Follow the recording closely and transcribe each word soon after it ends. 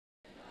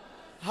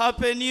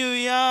Happy New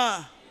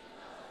Year.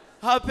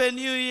 Happy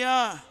New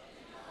Year.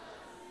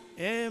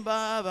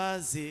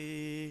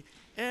 Embabazi.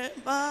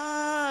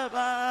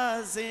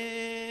 Embabazi.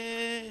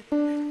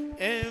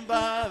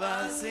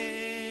 Embabazi.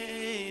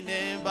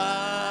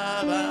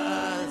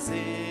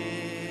 Embabazi.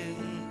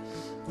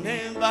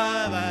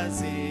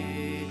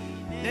 Embabazi.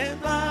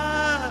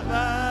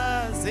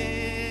 Embabazi.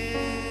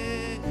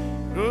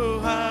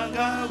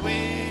 Ruhanga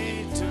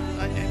wetu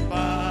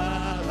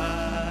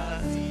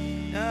embabazi.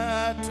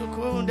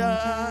 Atukunda.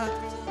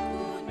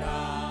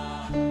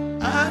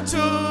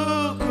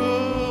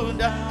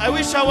 I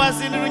wish I was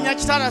in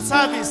Runyachitara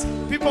service.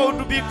 People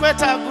would be quite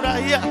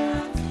agura here.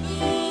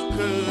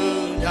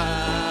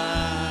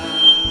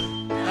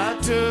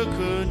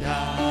 Atukunda,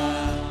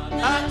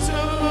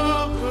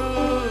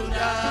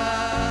 atukunda,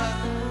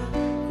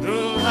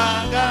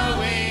 ruhanga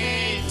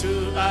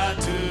wetu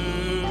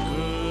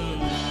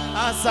atukunda.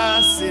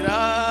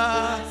 Asasira,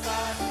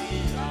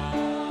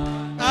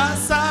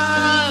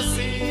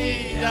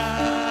 asasira,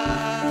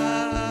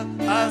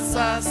 asasira,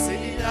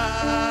 asasira,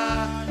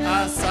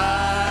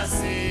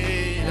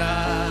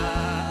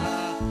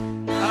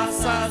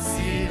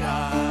 asasira,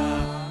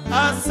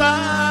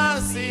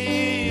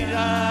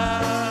 asasira,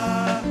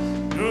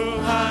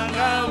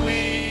 ruhanga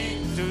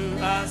wetu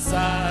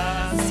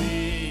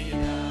asasira.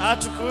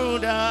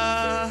 Atukunda,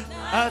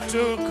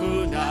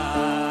 atukunda,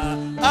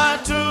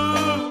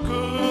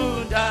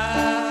 atukunda,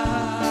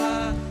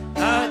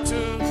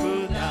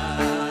 atukunda,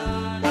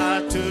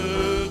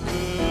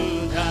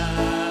 atukunda,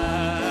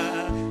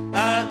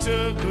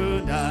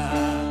 atukunda,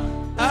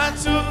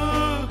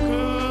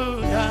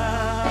 atukunda,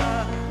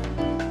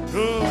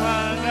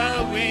 ruhanga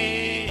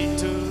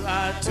wetu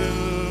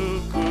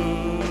atukunda.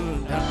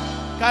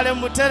 Kale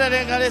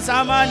muterere ngale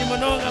zamani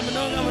munonga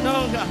munonga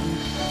munonga.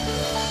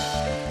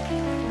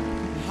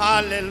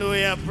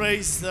 Hallelujah,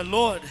 praise the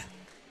Lord.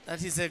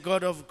 That is a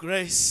God of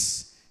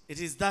grace.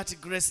 It is that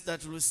grace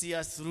that will see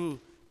us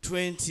through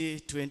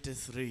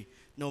 2023.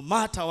 No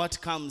matter what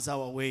comes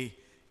our way,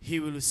 He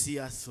will see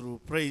us through.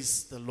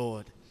 Praise the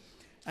Lord.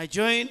 I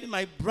joined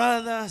my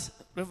brother,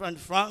 Reverend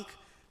Frank,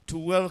 to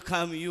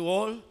welcome you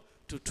all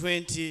to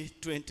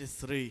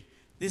 2023.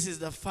 This is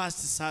the first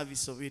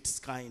service of its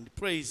kind.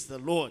 Praise the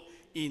Lord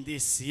in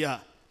this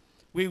year.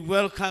 We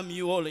welcome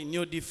you all in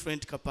your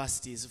different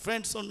capacities.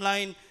 Friends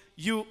online,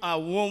 you are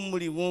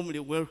warmly, warmly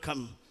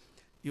welcome.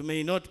 You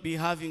may not be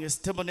having a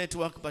stable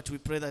network, but we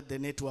pray that the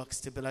network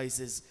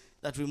stabilizes,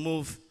 that we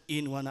move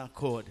in one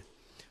accord.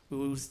 We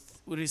will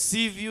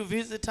receive you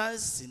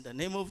visitors in the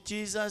name of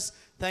Jesus.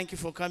 Thank you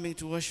for coming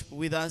to worship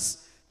with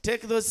us.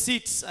 Take those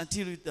seats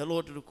until the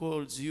Lord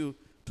calls you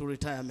to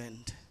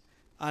retirement.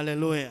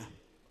 Hallelujah.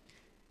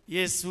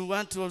 Yes, we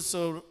want to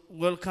also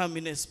welcome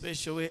in a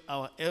special way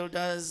our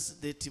elders,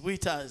 the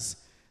Tiwitas,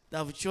 that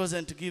have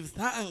chosen to give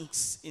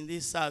thanks in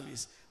this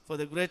service for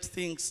the great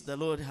things the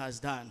Lord has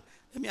done.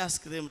 Let me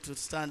ask them to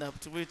stand up.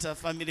 Tiwita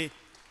family,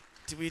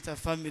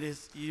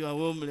 you are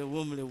warmly,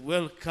 warmly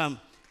welcome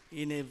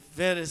in a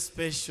very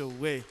special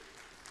way.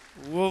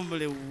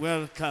 Warmly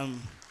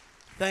welcome.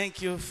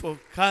 Thank you for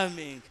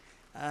coming.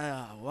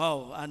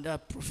 Wow, and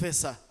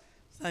Professor,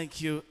 thank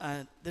you.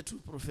 And the two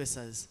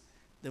professors,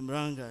 the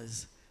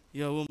Mrangas,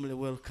 you are warmly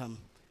welcome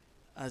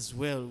as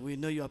well. We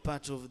know you are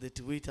part of the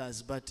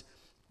Tiwitas, but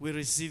we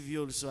receive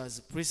you also as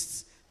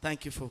priests.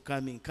 Thank you for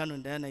coming.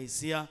 Canon Diana is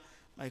here.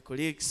 My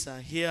colleagues are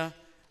here.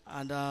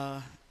 And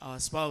our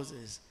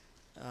spouses.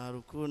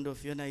 Rukundo,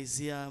 Fiona is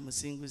here.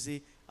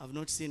 Musinguzi. I've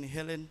not seen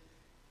Helen.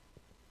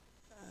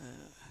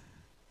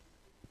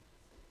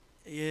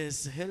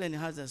 Yes, Helen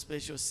has a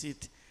special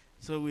seat.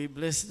 So we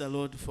bless the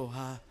Lord for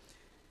her.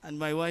 And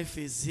my wife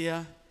is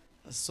here,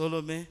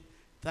 Solome.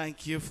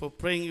 Thank you for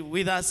praying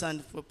with us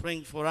and for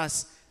praying for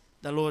us.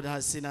 The Lord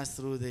has seen us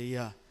through the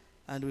year.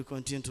 And we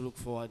continue to look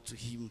forward to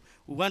Him.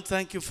 We want to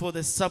thank you for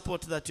the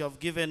support that you have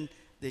given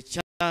the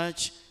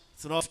church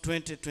throughout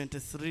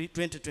 2023,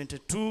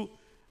 2022,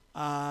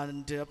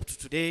 and up to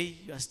today.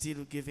 You are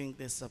still giving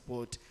the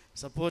support,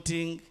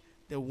 supporting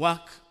the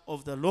work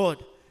of the Lord,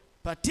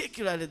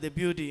 particularly the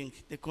building,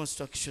 the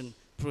construction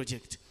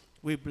project.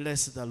 We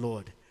bless the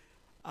Lord.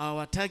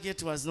 Our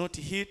target was not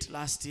hit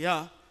last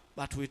year,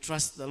 but we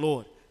trust the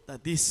Lord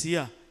that this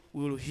year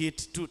we will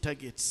hit 2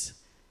 targets.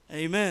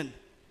 Amen.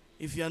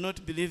 If you are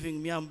not believing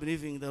me, I'm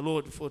believing the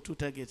Lord for 2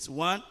 targets.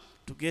 1,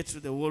 to get to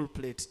the wall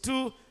plate.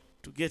 2,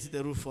 to get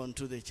the roof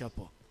onto the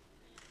chapel.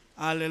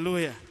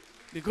 Hallelujah.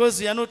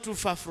 Because we are not too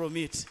far from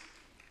it.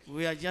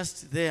 We are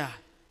just there,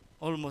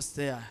 almost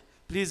there.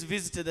 Please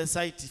visit the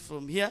site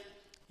from here.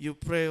 You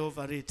pray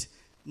over it.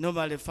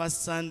 Normally,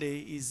 first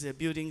Sunday is a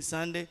building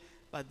Sunday,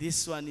 but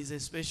this one is a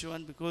special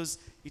one because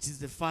it is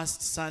the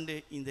first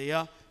Sunday in the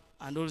year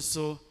and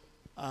also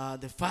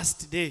the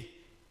first day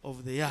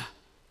of the year.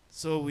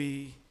 So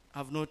we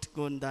have not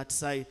gone that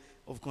side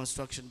of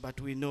construction, but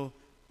we know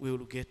we will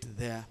get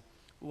there.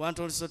 We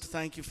want also to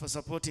thank you for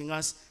supporting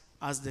us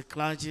as the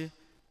clergy.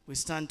 We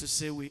stand to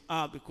say we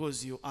are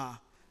because you are.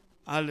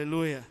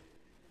 Hallelujah.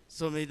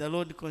 So may the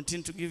Lord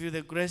continue to give you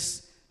the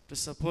grace to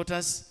support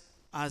us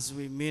as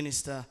we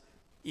minister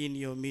in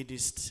your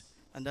midst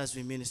and as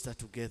we minister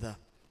together.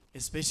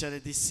 Especially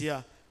this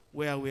year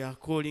where we are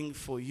calling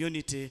for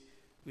unity.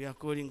 We are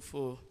calling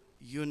for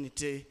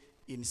unity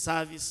in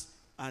service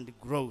and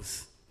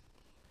growth.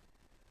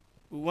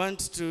 We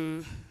want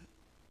to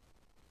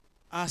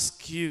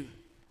ask you,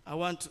 I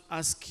want to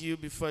ask you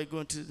before I go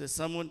into the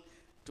sermon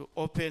to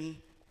open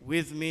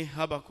with me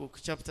Habakkuk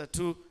chapter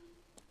 2.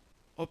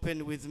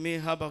 Open with me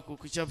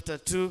Habakkuk chapter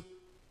 2,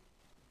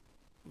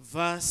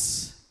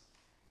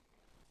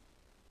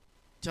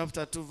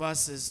 chapter 2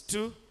 verses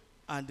 2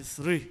 and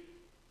 3.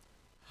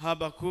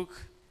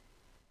 Habakkuk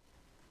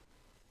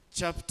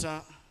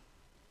chapter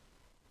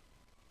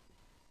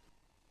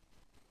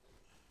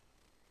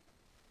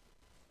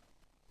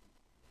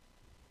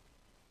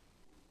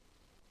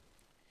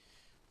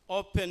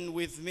Open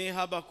with me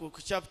Habakkuk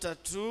chapter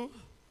 2,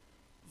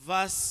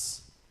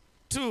 verse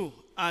 2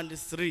 and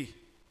 3.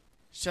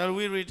 Shall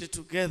we read it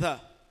together?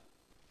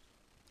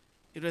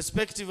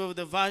 Irrespective of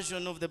the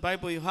version of the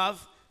Bible you have,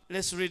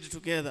 let's read it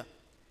together.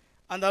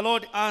 And the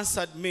Lord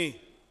answered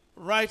me,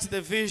 write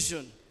the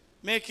vision,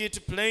 make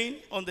it plain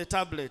on the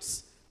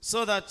tablets,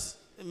 so that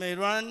it may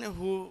run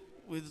who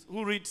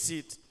reads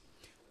it.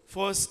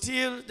 For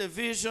still the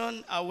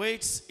vision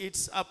awaits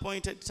its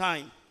appointed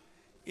time.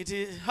 It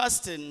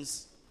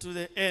hastens to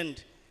the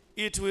end.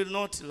 It will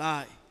not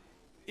lie.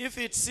 If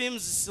it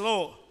seems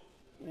slow,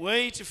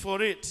 wait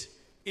for it.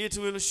 It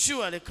will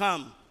surely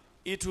come.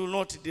 It will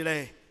not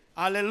delay.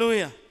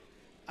 Hallelujah.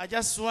 I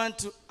just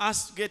want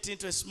us to get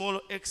into a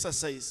small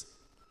exercise.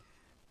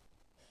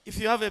 If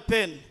you have a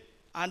pen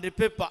and a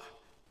paper,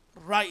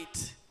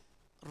 write.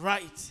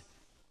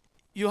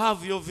 You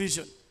have your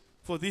vision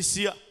for this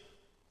year.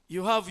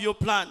 You have your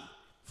plan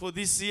for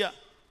this year.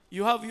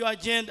 You have your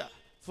agenda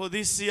for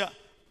this year.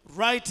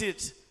 Write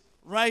it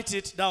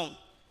down.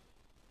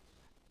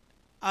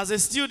 As a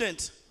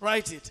student,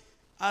 write it.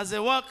 As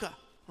a worker,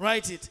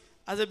 write it.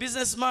 As a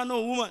businessman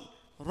or woman,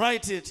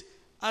 write it.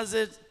 As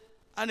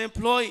an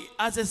employee,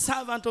 as a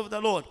servant of the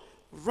Lord,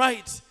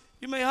 write.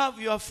 You may have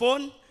your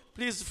phone.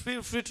 Please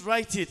feel free to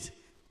write it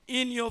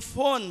in your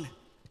phone.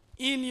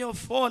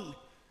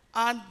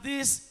 And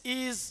this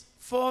is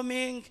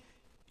forming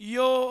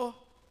your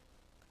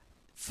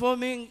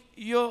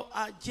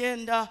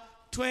agenda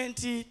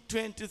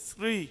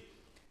 2023.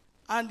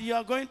 And you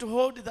are going to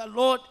hold the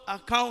Lord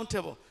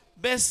accountable,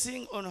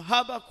 basing on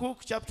Habakkuk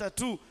chapter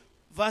 2,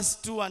 verse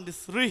 2 and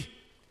 3.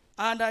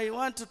 And I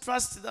want to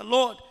trust the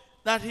Lord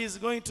that He is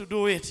going to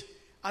do it.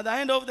 At the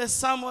end of the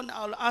sermon,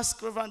 I'll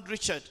ask Reverend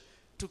Richard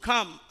to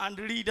come and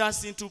lead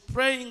us into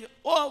praying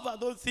over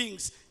those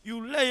things.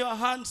 You lay your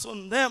hands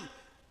on them.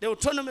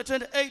 Deuteronomy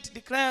 28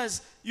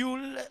 declares,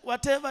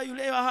 whatever you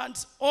lay your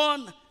hands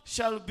on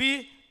shall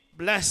be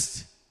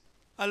blessed.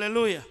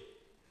 Hallelujah.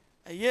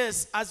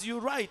 Yes, as you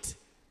write,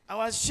 I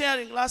was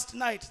sharing last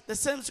night the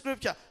same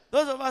scripture.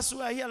 Those of us who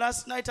were here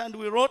last night and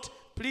we wrote,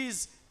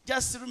 please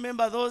just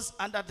remember those,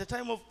 and at the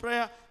time of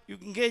prayer, you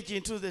engage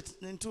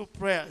into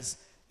prayers.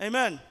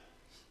 Amen.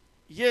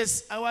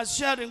 Yes, I was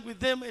sharing with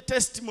them a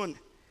testimony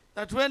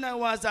that when I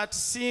was at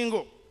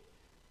Singo,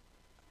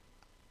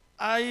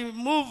 I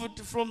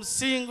moved from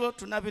Singo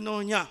to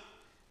Nabinonya.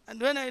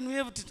 And when I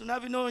moved to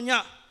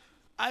Nabinonya,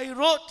 I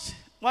wrote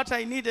what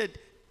I needed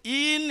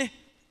in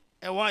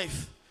a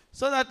wife,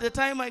 so that the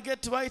time I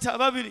get to White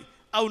Babylon,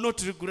 I will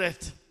not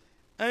regret.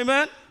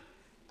 Amen.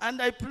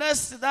 And I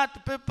placed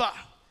that paper.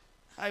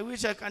 I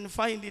wish I can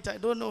find it. I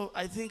don't know.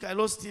 I think I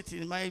lost it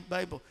in my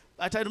Bible.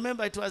 But I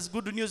remember it was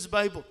Good News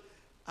Bible.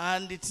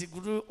 And it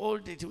grew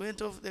old. It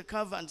went off the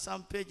cover and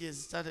some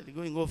pages started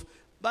going off.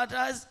 But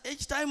as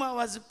each time I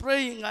was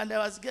praying and I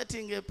was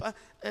getting it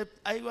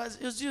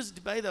was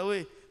used, by the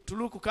way, to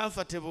look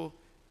comfortable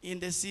in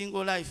the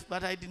single life.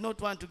 But I did not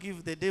want to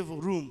give the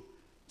devil room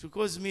to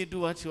cause me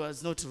do what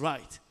was not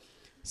right.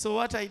 So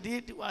what I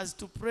did was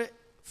to pray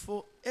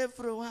for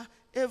everyone,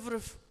 every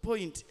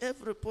point.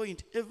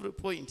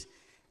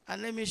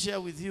 And let me share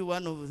with you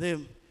one of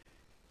them.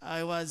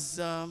 I was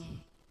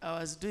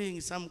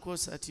doing some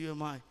course at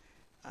UMI,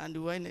 and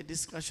we were in a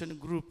discussion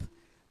group.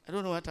 I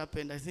don't know what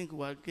happened. I think we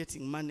were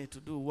getting money to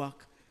do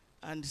work,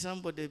 and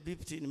somebody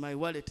beeped in my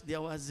wallet.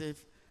 There was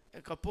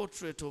a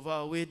portrait of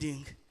our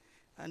wedding,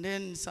 and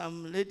then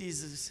some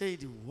ladies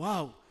said,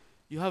 "Wow,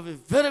 you have a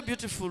very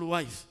beautiful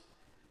wife.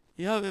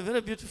 You have a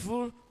very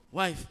beautiful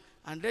wife."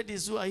 And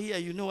ladies who are here,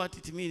 you know what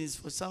it means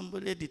for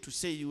somebody to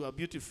say you are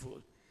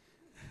beautiful.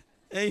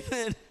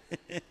 Amen.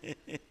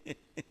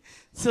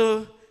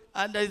 So,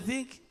 and I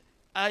think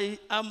I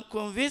am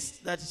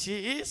convinced that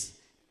she is.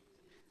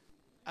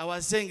 I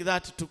was saying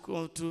that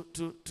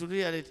to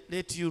really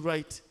let you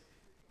write.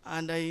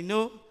 And I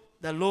know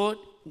the Lord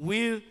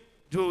will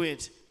do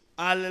it.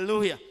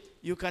 Hallelujah.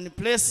 You can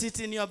place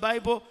it in your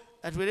Bible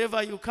that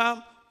wherever you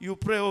come, you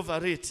pray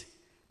over it.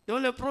 The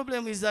only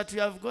problem is that we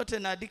have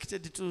gotten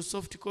addicted to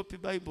soft copy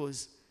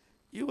Bibles.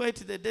 You wait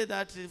the day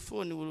that the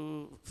phone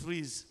will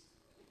freeze.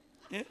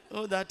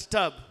 Or that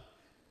tab.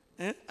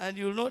 And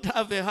you will not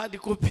have a hard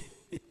copy.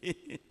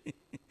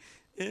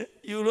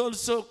 You will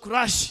also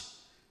crash.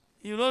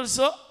 You will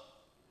also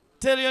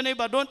Tell your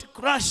neighbor, don't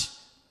crash.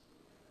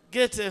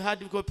 Get a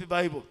hard copy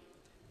Bible.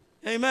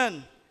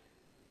 Amen.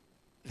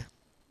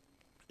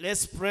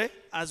 Let's pray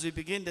as we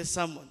begin the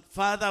sermon.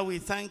 Father, we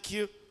thank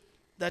you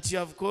that you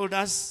have called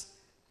us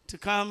to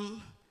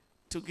come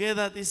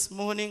together this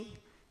morning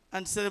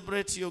and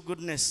celebrate your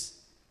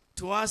goodness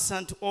to us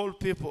and to all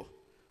people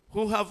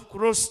who have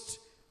crossed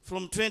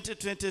from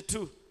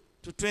 2022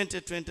 to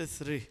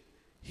 2023.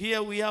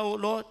 Here we are, O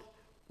Lord.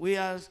 We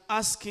are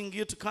asking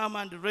you to come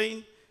and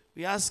reign.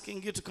 We are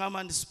asking you to come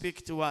and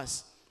speak to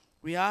us.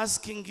 We are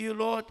asking you,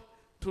 Lord,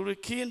 to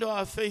rekindle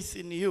our faith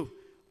in you.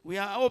 We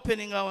are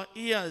opening our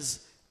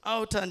ears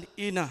out and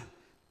inner,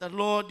 that,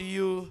 Lord,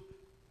 you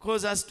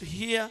cause us to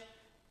hear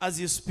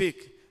as you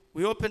speak.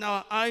 We open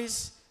our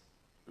eyes,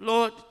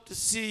 Lord, to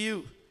see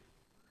you,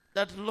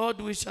 that, Lord,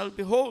 we shall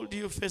behold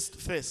you face to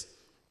face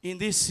in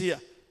this year,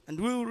 and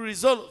we will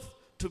resolve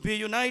to be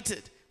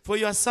united for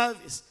your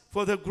service,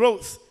 for the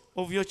growth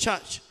of your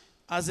church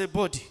as a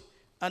body,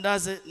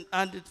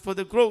 and for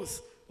the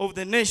growth of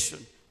the nation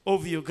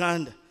of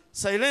Uganda.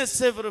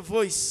 Silence every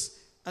voice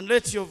and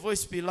let your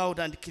voice be loud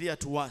and clear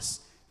to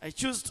us. I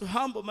choose to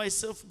humble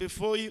myself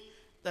before you,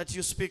 that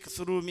you speak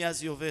through me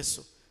as your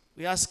vessel.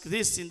 We ask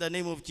this in the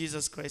name of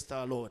Jesus Christ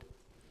our Lord.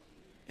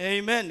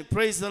 Amen.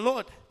 Praise the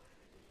Lord.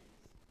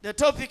 The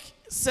topic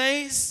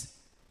says,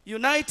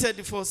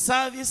 united for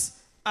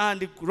service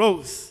and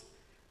growth.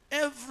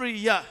 Every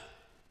year,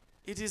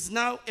 it is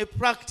now a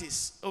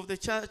practice of the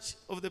church,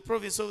 of the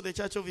province of the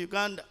Church of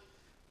Uganda,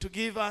 to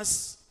give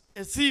us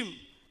a theme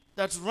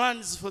that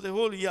runs for the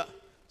whole year.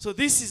 So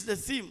this is the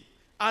theme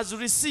as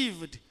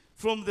received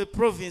from the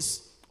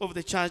province of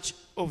the Church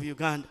of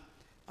Uganda.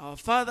 Our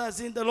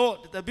fathers in the Lord,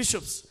 the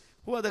bishops,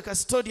 who are the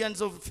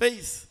custodians of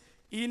faith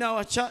in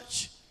our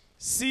church,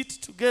 sit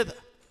together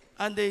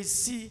and they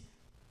see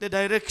the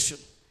direction.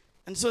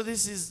 And so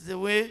this is the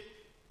way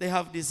they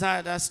have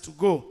desired us to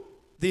go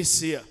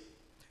this year.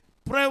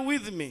 Pray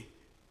with me.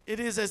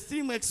 It is a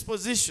theme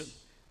exposition.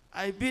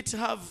 I a bit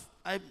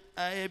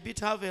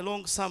have a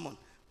long sermon,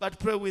 but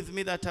pray with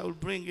me that I will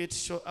bring it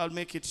short. I'll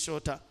make it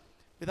shorter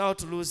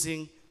without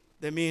losing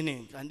the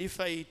meaning. And if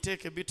I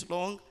take a bit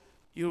long,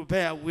 you'll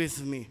bear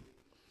with me.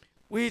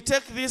 We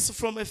take this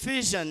from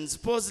Ephesians,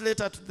 Paul's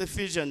letter to the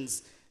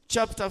Ephesians,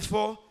 chapter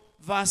 4,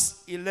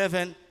 verse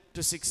 11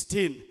 to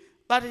 16.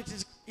 But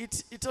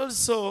it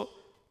also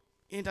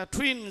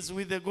intertwines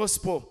with the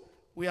gospel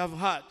we have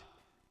heard.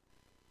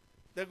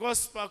 The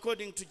gospel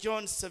according to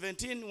John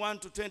 17, 1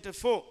 to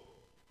 24.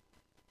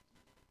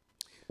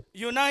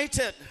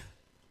 United.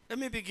 Let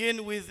me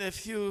begin with a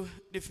few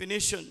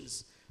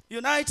definitions.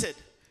 United.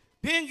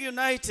 Being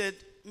united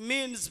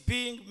means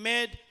being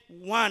made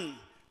one,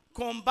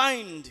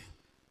 combined.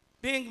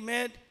 Being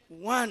made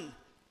one,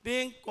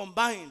 being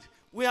combined.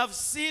 We have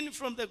seen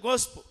from the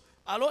gospel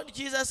our Lord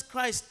Jesus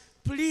Christ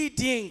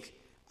pleading,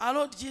 our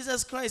Lord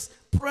Jesus Christ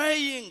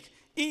praying,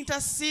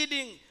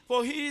 interceding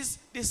for his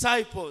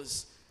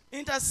disciples,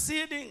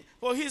 interceding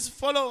for his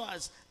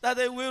followers, that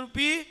they will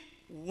be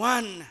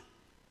one.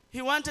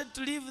 He wanted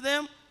to leave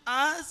them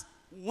as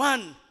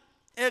one,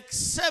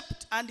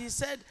 except, and he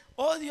said,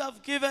 all you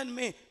have given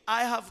me,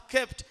 I have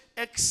kept,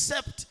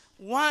 except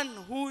one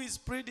who is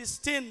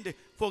predestined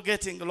for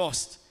getting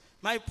lost.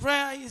 My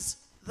prayer is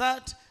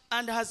that,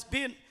 and has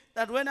been,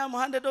 that when I'm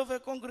handed over a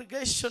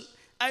congregation,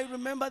 I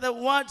remember the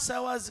words I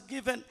was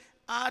given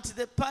at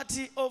the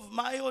party of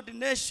my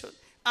ordination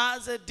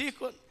as a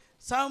deacon.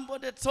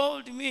 Somebody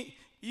told me,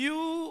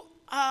 you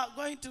are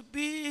going to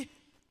be,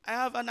 I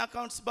have an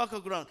accounts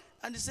background,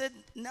 and he said,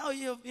 now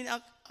you have been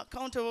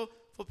accountable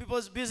for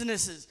people's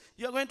businesses.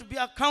 You are going to be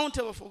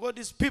accountable for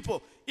God's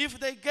people. If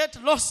they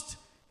get lost,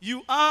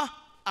 you are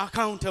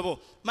accountable.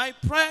 My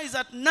prayer is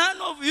that none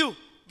of you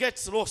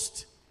gets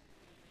lost.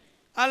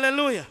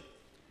 Hallelujah.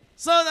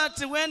 So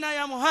that when I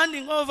am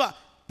handing over,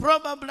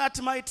 probably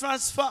at my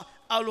transfer,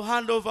 I will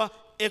hand over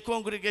a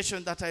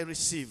congregation that I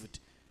received.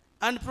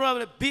 And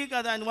probably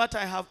bigger than what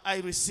I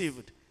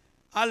received.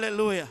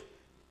 Hallelujah.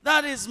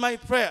 That is my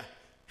prayer.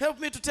 Help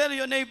me to tell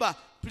your neighbor,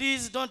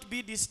 please don't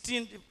be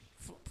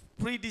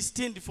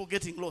predestined for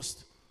getting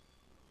lost.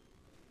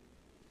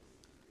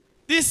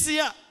 This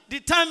year,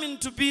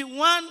 determined to be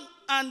one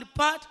and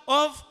part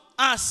of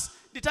us.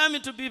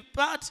 Determined to be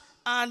part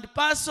and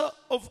parcel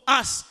of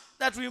us.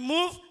 That we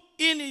move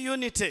in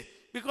unity.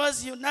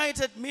 Because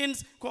united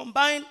means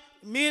combined,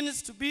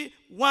 means to be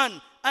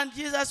one. And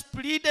Jesus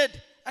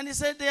pleaded, and he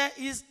said, there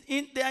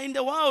in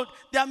the world,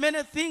 there are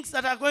many things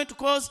that are going to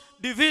cause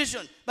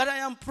division. But I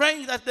am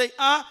praying that they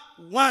are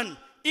one.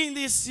 In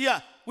this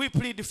year, we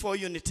plead for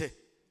unity.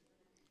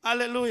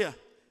 Hallelujah.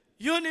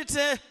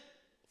 Unity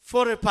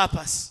for a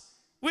purpose.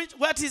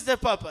 What is the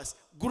purpose?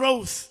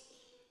 Growth.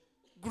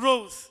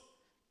 Growth.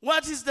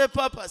 What is the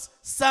purpose?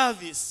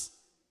 Service.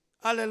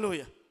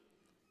 Hallelujah.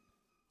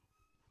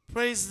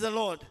 Praise the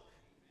Lord.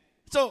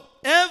 So,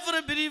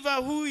 every believer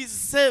who is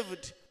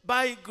saved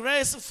by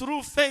grace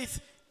through faith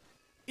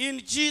in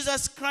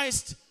Jesus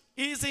Christ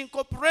is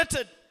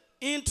incorporated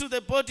into the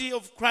body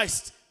of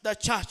Christ, the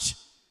church.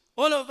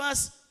 All of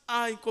us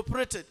are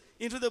incorporated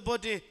into the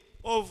body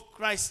of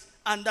Christ,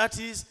 and that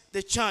is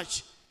the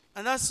church.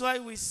 And that's why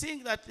we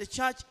sing that the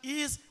church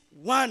is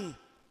one.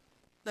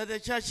 That the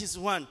church is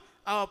one.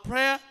 Our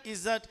prayer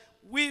is that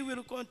we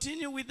will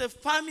continue with the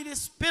family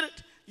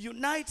spirit,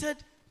 united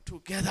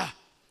together.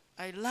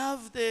 I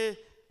love the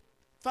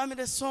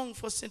family song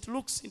for St.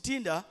 Luke's in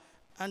Tinda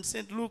and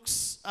St.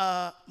 Luke's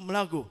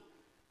Mulago.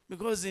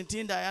 Because in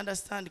Tinda, I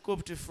understand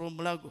Coptic from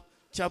Mulago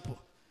Chapel.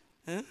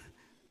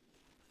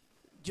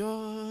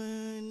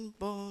 Join,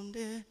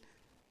 bonded.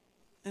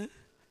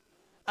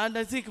 And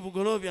I think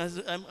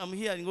Bugolobi, I'm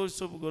hearing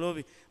also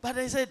Bugolobi. But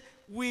I said,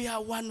 we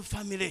are one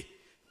family.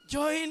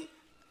 Join,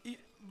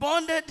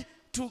 bonded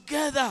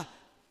together.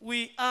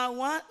 We are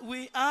one.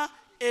 We are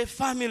a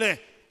family.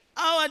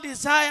 Our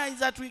desire is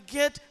that we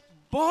get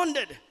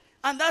bonded.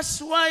 And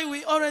that's why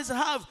we always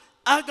have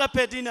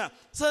agape dinner,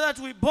 so that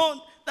we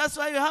bond. That's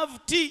why we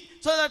have tea,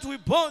 so that we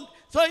bond.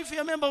 So if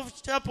you're a member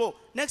of chapel,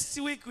 next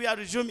week we are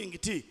resuming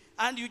tea.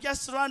 And you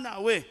just run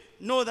away,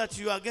 know that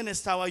you are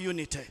against our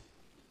unity.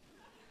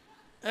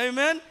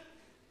 Amen?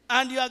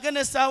 And you are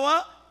against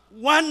our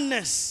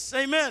oneness.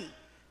 Amen?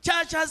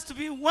 Church has to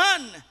be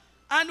one.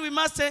 And we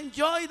must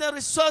enjoy the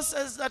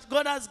resources that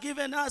God has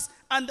given us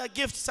and the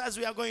gifts as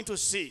we are going to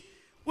see.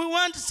 We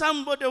want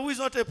somebody who is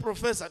not a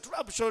professor to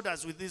rub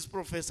shoulders with these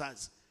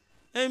professors.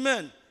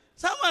 Amen.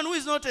 Someone who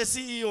is not a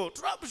CEO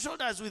to rub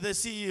shoulders with a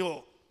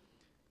CEO.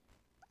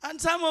 And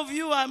some of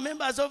you are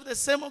members of the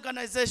same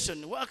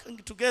organization working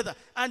together,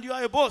 and you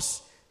are a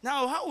boss.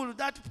 Now, how will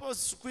that boss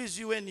squeeze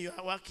you when you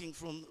are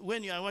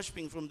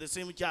worshiping from the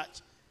same church?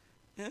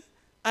 Yeah?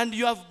 And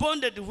you have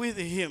bonded with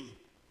him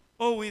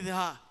or with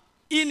her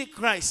in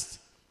Christ.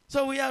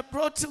 So we are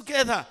brought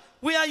together.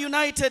 We are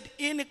united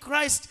in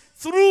Christ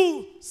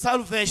through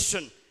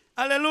salvation.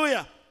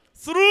 Hallelujah.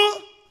 Through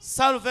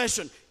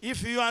salvation.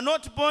 If you are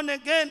not born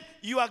again,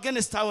 you are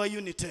against our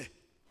unity.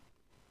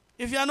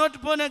 If you are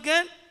not born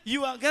again,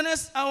 you are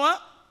against our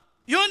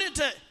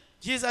unity.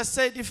 Jesus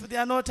said, if they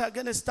are not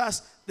against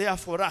us, they are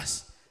for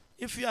us.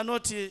 If you are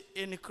not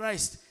in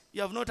Christ,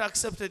 you have not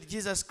accepted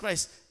Jesus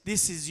Christ,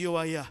 this is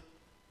your year.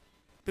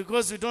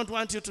 Because we don't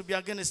want you to be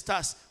against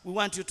us. We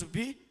want you to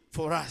be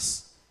for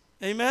us.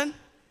 Amen?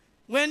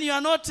 When you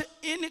are not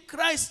in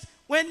Christ,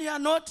 when you are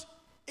not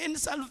in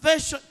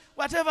salvation,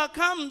 whatever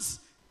comes,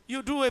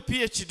 you do a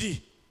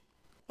PhD.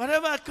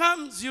 Whatever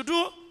comes, you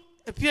do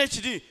a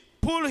PhD.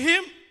 Pull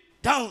him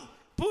down.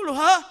 Pull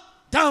her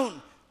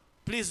down.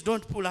 Please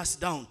don't pull us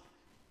down.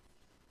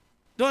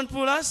 Don't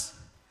pull us.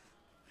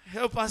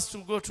 Help us to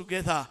go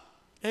together.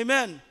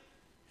 Amen.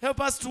 Help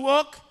us to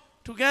walk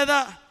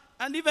together.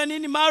 And even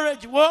in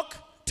marriage, walk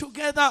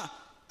together.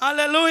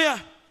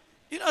 Hallelujah.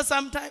 You know,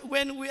 sometimes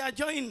when we are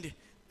joined,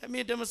 let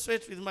me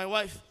demonstrate with my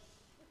wife.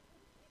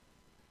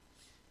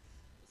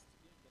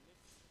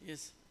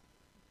 Yes.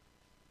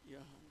 Yeah.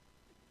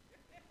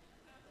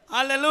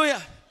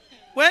 Hallelujah.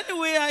 When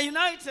we are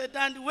united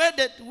and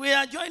wedded, we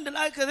are joined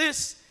like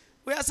this.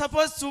 We are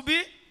supposed to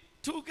be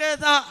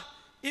together.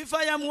 If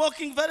I am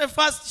walking very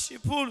fast, she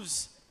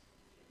pulls.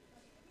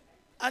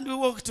 And we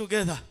walk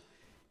together.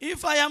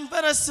 If I am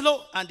very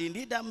slow, and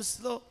indeed I'm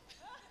slow,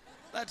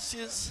 but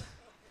she's,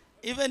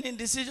 even in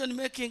decision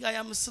making, I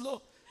am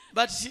slow.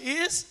 But she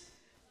is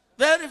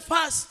very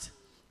fast.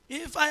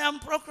 If I am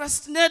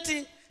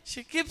procrastinating,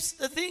 she keeps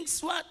the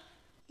things what?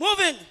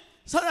 Moving,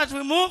 so that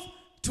we move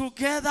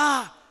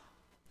together.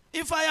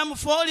 If I am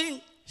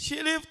falling,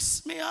 she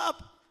lifts me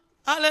up.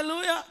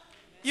 Hallelujah.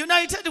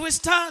 United we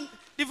stand,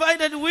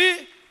 divided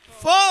we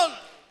fall.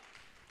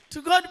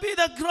 To God be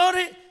the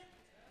glory.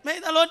 May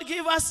the Lord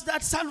give us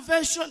that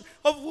salvation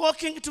of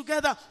walking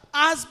together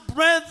as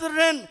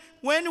brethren.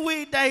 When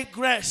we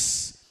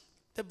digress,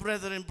 the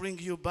brethren bring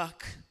you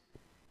back.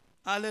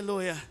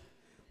 Hallelujah.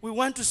 We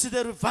want to see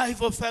the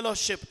revival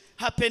fellowship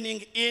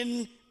happening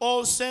in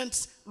All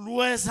Saints,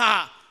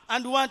 Lueza.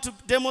 And want to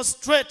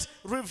demonstrate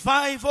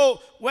revival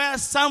where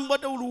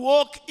somebody will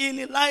walk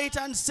in light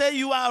and say,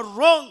 you are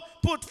wrong,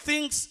 put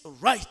things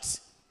right.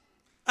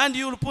 And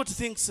you will put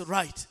things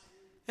right.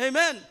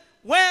 Amen.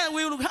 Where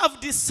we will have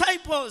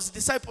disciples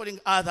discipling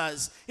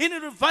others. In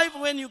a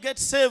revival, when you get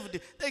saved,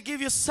 they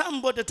give you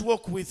somebody to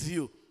walk with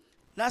you.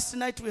 Last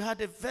night we had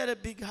a very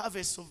big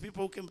harvest of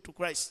people who came to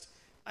Christ.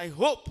 I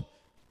hope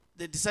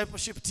the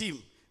discipleship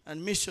team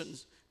and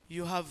missions,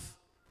 you have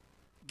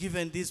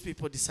given these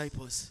people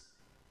disciples,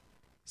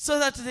 so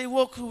that they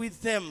walk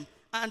with them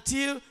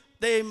until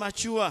they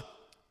mature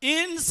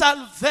in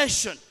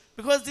salvation.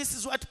 Because this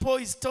is what Paul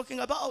is talking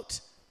about.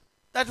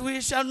 That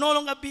we shall no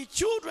longer be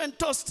children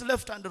tossed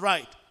left and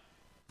right.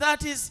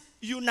 That is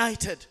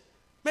united.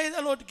 May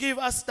the Lord give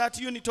us that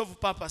unit of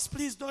purpose.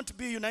 Please don't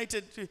be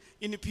united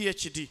in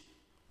PhD.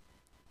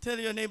 Tell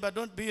your neighbor,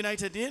 don't be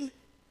united in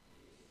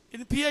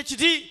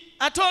PhD.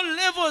 At all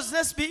levels,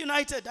 let's be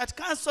united. At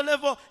council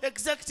level,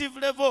 executive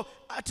level,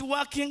 at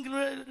working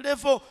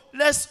level,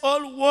 let's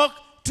all work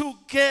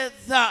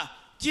together.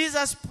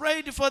 Jesus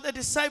prayed for the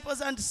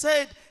disciples and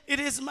said, it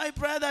is my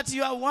prayer that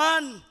you are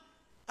one.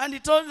 And he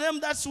told them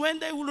that's when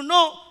they will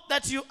know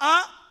that you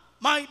are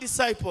my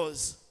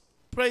disciples.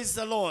 Praise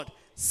the Lord.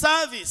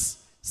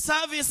 Service.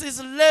 Service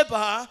is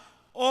labor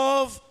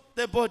of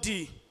the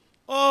body,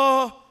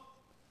 or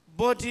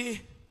body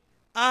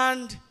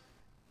and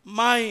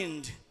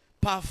mind,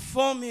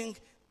 performing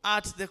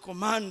at the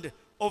command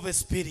of a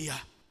superior.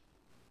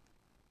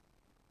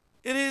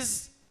 It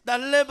is the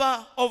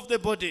labor of the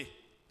body,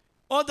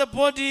 or the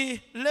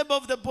body, labor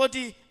of the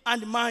body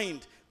and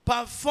mind,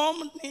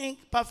 performing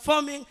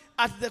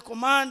at the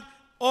command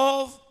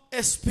of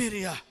a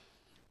superior.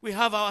 We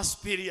have our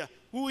superior,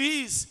 who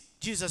is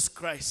Jesus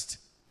Christ.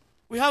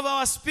 We have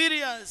our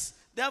superiors.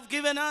 They have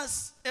given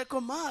us a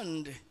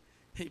command.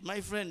 Hey,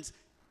 my friends,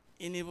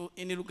 in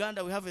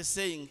Uganda we have a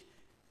saying,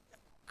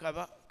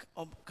 kabaka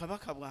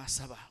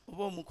bw'asaba,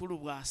 oba omukulu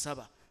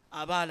bw'asaba,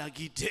 aba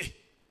alagidde.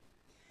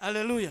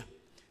 Hallelujah.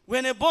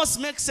 When a boss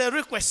makes a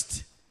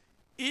request,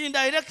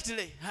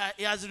 indirectly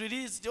he has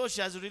released, or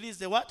she has released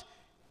the what?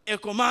 A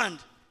command.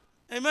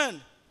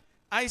 Amen.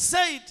 I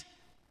said,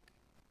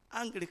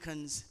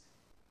 Anglicans,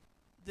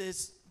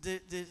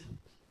 the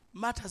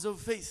matters of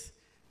faith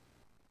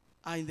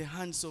are in the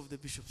hands of the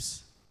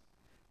bishops.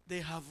 They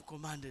have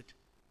commanded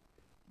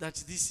that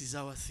this is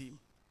our theme.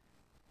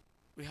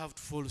 We have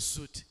to follow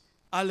suit.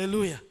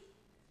 Hallelujah.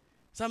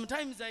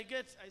 Sometimes I speak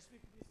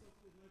this off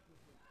the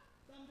microphone.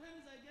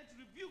 Sometimes I get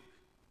rebuke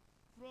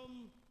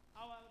from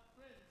our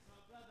friends, our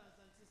brothers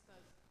and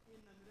sisters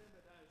in the Mirembe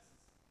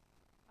diocese.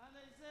 And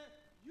I say,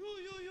 you,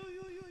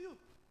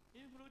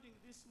 including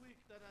this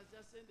week that has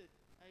just ended,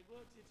 I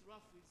got it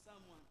rough with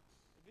someone,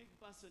 a big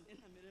person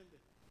in the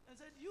Mirembe, and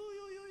said, you.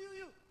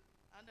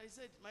 And I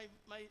said, my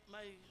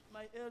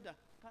elder,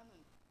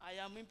 Canon, I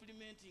am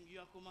implementing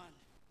your command.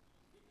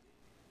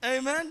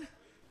 Amen.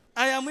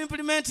 I am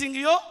implementing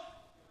you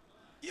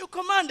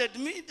commanded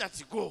me that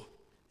you go.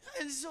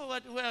 And so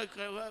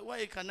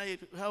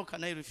how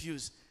can I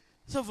refuse?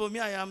 So for me,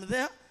 I am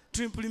there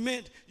to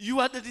implement.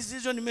 You are the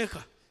decision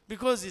maker,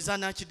 because he's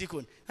an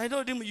archdeacon. I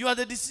told him, you are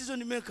the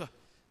decision maker.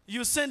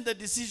 You send the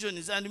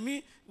decisions, and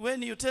me,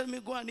 when you tell me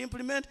go and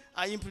implement,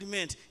 I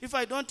implement. If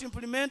I don't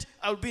implement,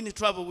 I'll be in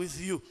trouble with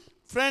you.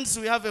 Friends,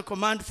 we have a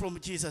command from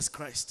Jesus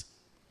Christ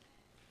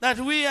that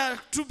we are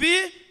to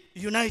be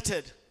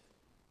united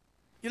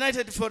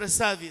for a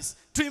service,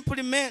 to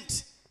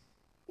implement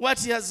what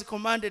he has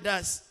commanded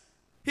us.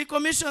 He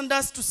commissioned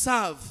us to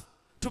serve,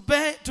 to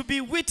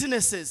be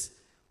witnesses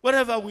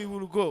wherever we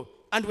will go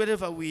and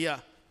wherever we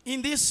are.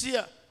 In this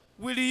year,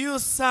 will you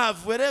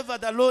serve wherever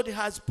the Lord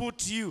has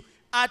put you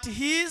at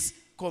his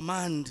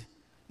command,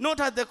 not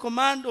at the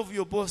command of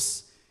your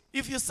boss?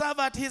 If you serve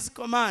at his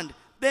command,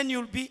 then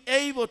you'll be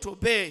able to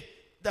obey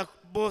the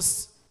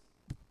boss's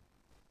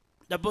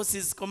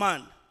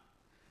command.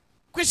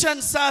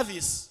 Christian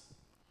service,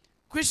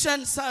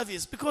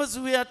 because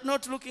we are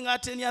not looking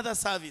at any other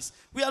service.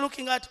 We are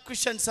looking at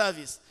Christian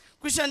service.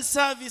 Christian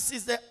service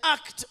is the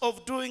act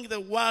of doing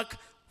the work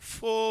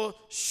for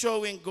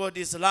showing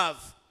God's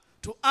love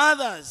to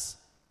others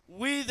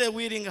with a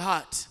willing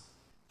heart.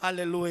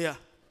 Hallelujah.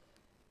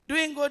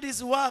 Doing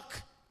God's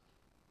work,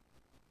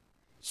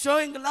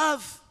 showing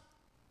love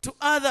to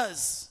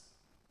others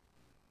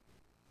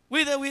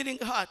with a willing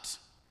heart.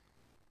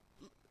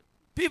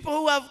 People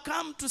who have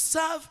come to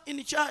serve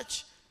in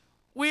church,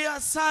 we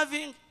are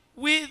serving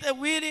with a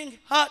willing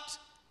heart.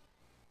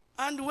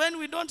 And when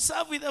we don't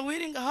serve with a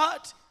willing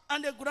heart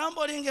and a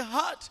grumbling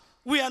heart,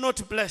 we are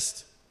not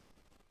blessed.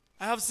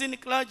 I have seen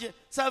clergy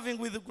serving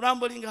with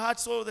grumbling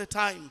hearts all the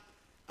time,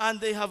 and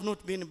they have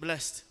not been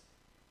blessed.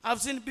 I've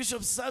seen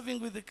bishops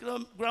serving with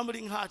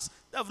grumbling hearts.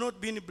 They have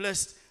not been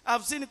blessed.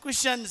 I've seen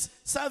Christians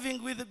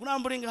serving with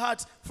grumbling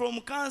hearts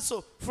from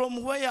council,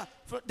 from where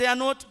they are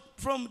not,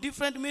 from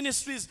different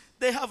ministries.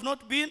 They have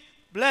not been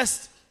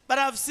blessed. But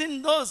I've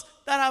seen those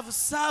that have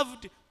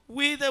served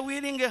with a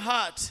willing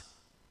heart,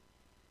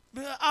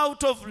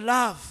 out of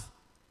love,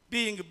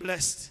 being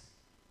blessed.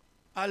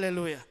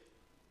 Hallelujah.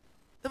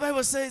 The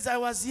Bible says, I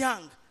was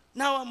young,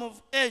 now I'm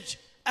of age.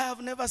 I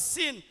have never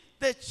seen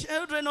the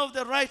children of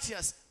the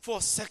righteous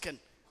forsaken,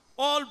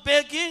 all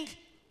begging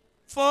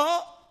for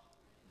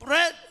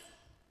bread.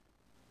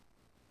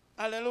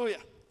 Hallelujah.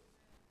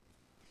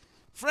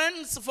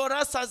 Friends, for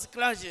us as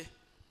clergy,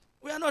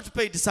 we are not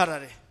paid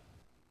salary.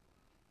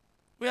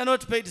 We are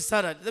not paid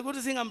salary. The good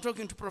thing, I'm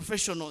talking to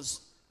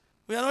professionals.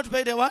 We are not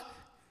paid a what?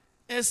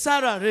 A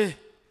salary.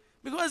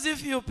 Because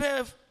if you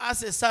pay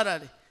us a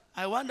salary,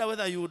 I wonder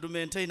whether you would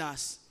maintain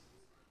us.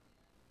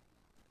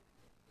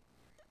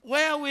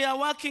 Where we are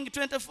working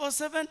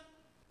 24/7,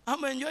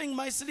 I'm enjoying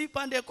my sleep,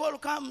 and a call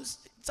comes.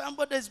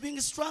 Somebody is being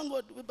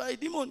strangled by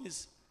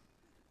demons.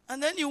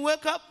 And then you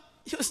wake up,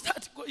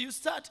 you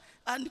start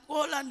and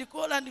call,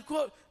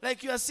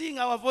 like you are seeing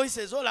our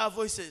voices, all our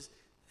voices.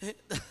 They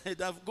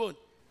have gone.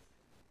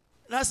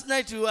 Last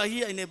night we were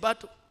here in a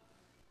battle.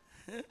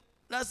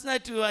 Last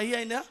night we were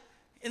here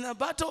in a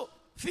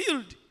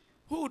battlefield.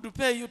 Who would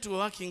pay you to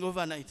working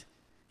overnight?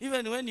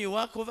 Even when you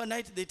work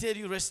overnight, they tell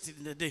you rest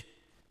in the day.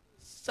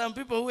 Some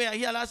people who were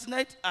here last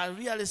night are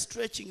really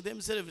stretching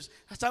themselves.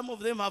 Some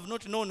of them have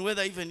not known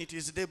whether even it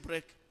is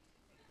daybreak.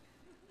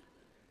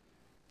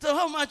 So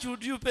how much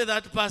would you pay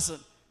that person?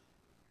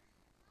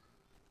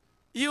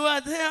 You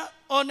are there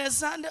on a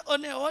Sunday,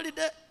 on a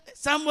holiday.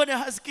 Somebody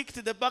has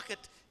kicked the bucket.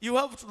 You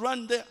have to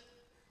run there.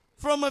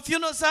 From a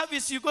funeral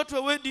service, you go to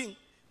a wedding.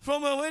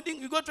 From a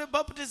wedding, you go to a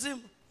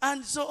baptism,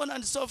 and so on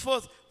and so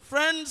forth.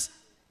 Friends,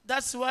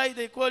 that's why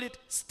they call it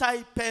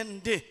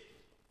stipend day.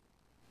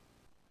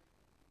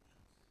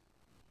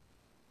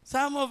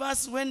 Some of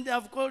us, when they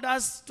have called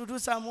us to do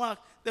some work,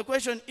 the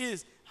question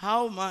is,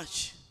 how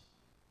much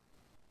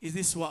is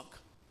this work?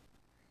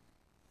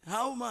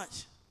 How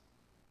much?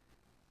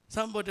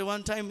 Somebody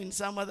one time in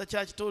some other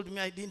church told me,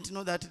 I didn't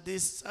know that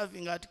this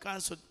serving at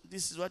council,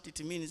 this is what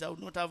it means. I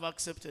would not have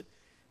accepted.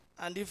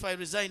 And if I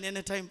resign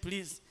anytime,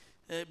 please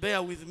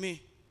bear with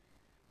me.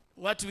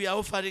 What we are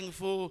offering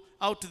for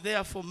out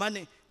there for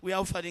money, we are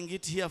offering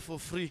it here for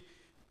free.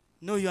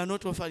 No, you are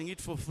not offering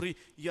it for free.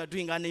 You are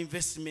doing an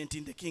investment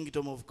in the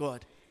kingdom of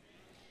God.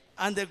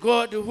 And the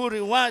God who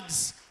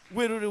rewards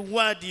will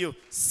reward you.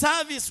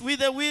 Service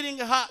with a willing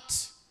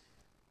heart.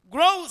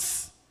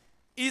 Growth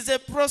is a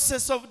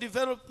process of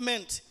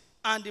development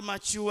and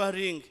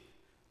maturing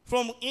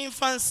from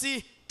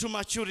infancy to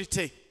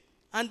maturity.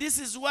 And this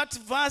is what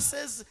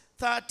verses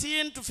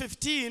 13 to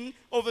 15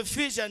 of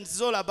Ephesians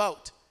is all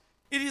about.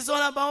 It is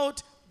all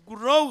about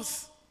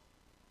growth.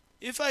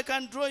 If I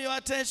can draw your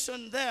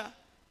attention there,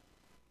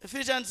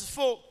 Ephesians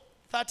 4,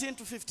 13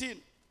 to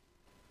 15.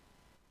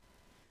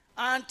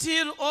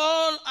 Until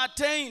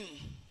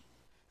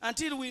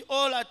we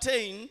all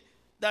attain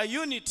the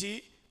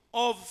unity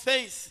of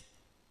faith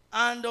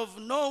and of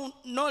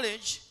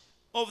knowledge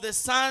of the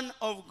Son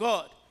of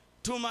God,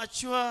 to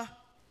mature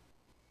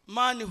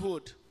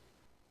manhood,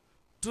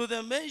 to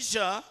the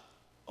measure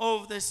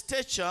of the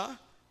stature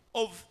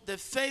of the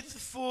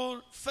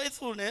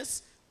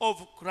faithfulness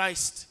of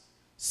Christ,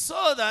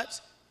 so that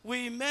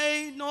we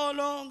may no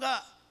longer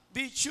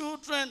be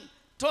children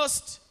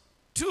tossed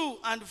to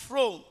and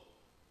fro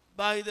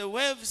by the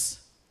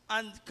waves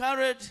and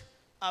carried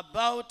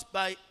about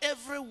by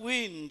every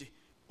wind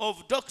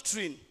of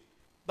doctrine,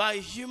 by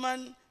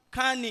human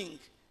cunning,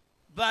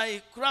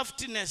 by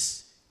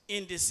craftiness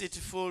in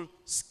deceitful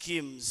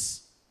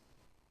schemes.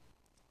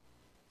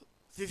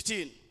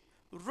 15.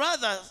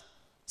 Rather,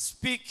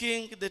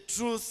 speaking the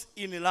truth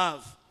in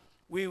love,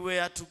 we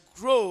were to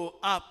grow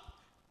up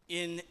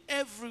in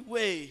every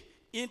way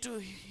into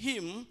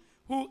him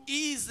who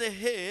is the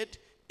head,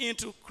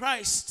 into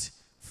Christ,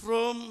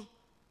 from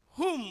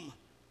whom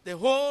the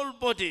whole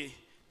body,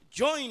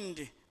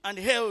 joined and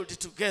held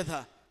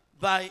together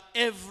by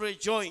every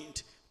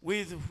joint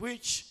with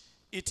which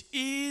it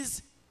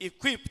is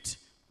equipped,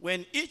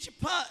 when each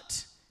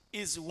part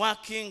is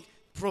working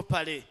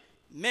properly,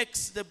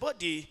 makes the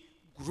body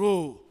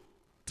grow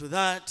to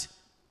that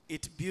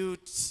it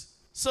builds,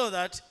 so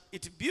that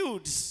it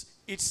builds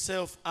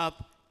itself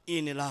up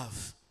in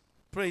love.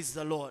 Praise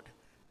the Lord.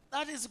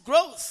 That is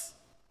growth.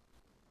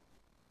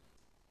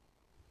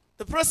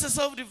 The process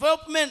of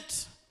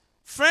development.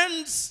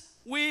 Friends,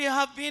 we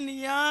have been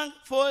young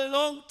for a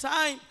long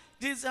time.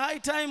 It is high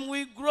time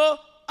we grow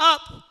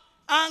up.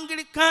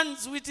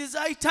 Anglicans, it is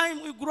high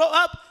time we grow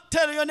up.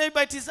 Tell your neighbor,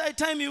 it is high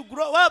time you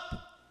grow up.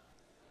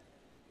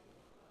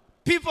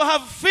 People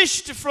have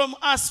fished from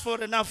us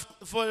for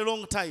a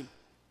long time.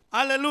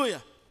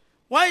 Hallelujah.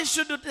 Why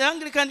should the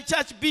Anglican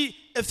church be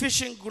a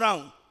fishing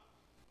ground?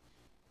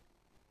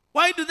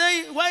 Why do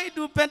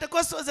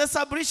Pentecostals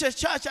establish a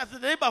church at the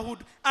neighborhood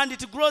and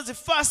it grows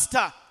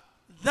faster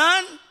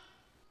than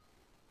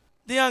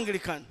the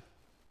Anglican?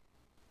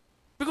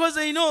 Because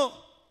they know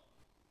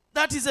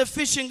that is a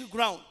fishing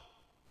ground.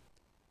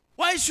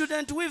 Why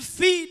shouldn't we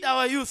feed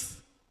our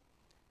youth?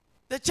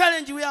 The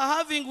challenge we are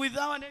having with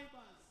our neighbors,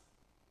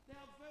 they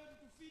have failed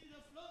to feed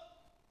the flock.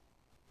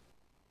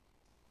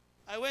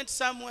 I went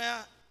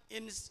somewhere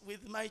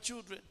with my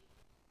children.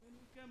 When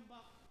we came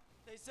back,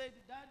 they said,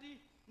 Daddy,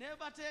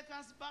 never take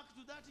us back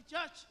to that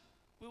church.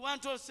 We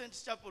want All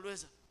Saints Chapel,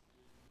 Weza.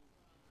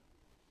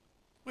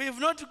 We have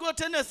not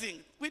got anything.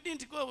 We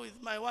didn't go with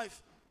my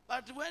wife.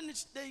 But when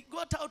they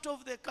got out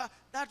of the car,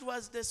 that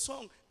was the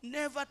song.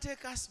 Never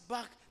take us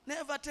back.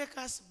 Never take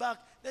us back.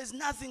 There's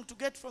nothing to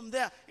get from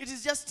there. It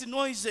is just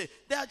noisy.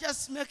 They are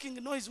just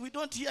making noise. We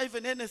don't hear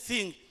even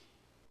anything.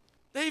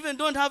 They even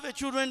don't have a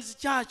children's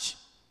church.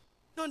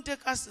 Don't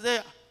take us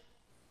there.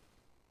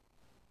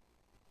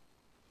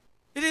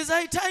 It is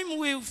high time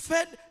we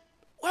fed.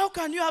 How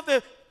can you have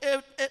a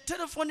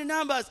telephone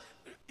numbers?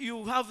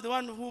 You have the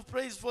one who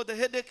prays for the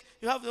headache.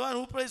 You have the one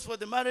who prays for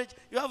the marriage.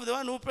 You have the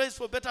one who prays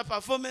for better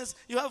performance.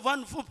 You have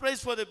one who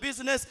prays for the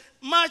business.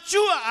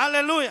 Mature,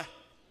 hallelujah.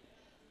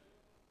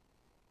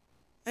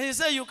 And you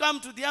say you come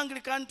to the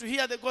Anglican to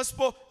hear the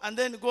gospel and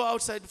then go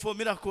outside for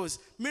miracles.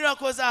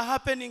 Miracles are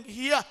happening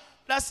here.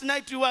 Last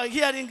night we were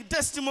hearing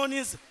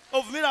testimonies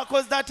of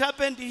miracles that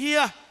happened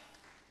here.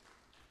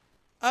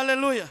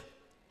 Hallelujah.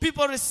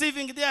 People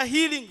receiving their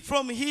healing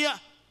from here.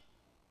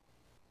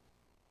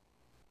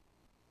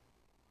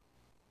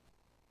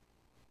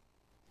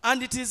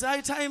 And it is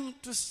high time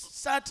to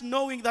start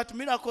knowing that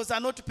miracles are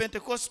not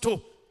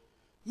Pentecostal.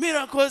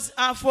 Miracles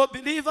are for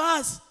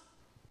believers.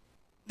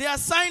 They are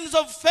signs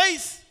of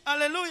faith.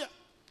 Hallelujah.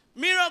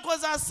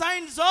 Miracles are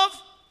signs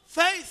of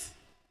faith.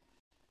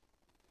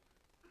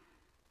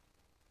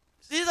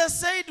 Jesus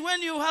said,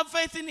 when you have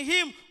faith in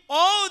him,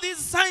 all these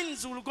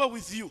signs will go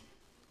with you.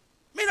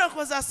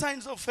 Miracles are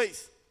signs of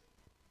faith.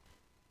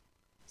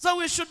 So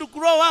we should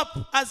grow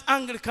up as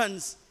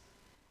Anglicans.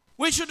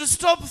 We should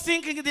stop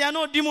thinking there are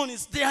no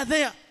demons. They are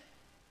there.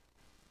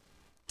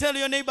 Tell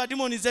your neighbor,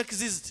 demons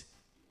exist.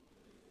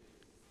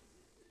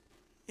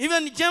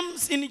 Even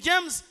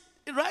James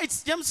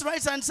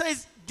writes and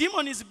says,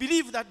 demons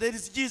believe that there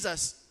is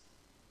Jesus.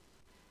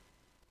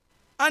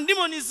 And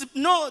demons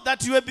know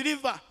that you are a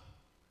believer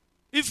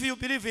if you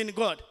believe in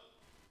God.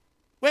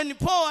 When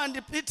Paul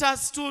and Peter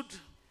stood,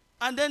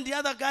 and then the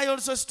other guy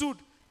also stood,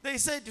 they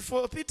said,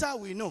 for Peter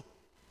we know.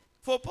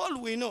 For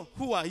Paul we know.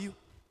 Who are you?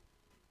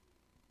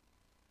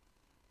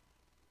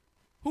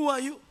 Who are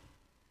you?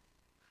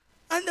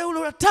 And they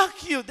will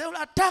attack you. They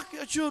will attack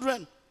your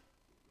children.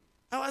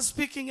 I was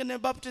speaking in a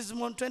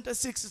baptism on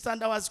 26th,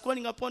 and I was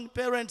calling upon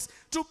parents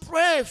to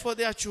pray for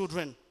their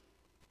children.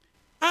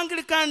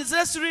 Anglicans,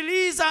 let's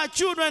release our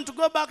children to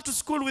go back to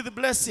school with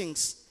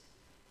blessings.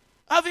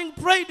 Having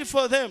prayed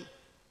for them.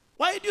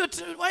 Why do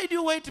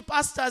you wait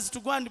pastors to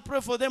go and pray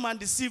for them and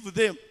deceive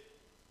them?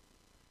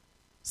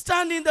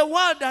 Stand in the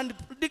word and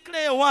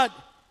declare a word.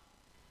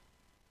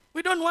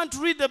 We don't want to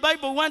read the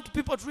Bible. We want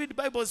people to read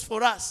Bibles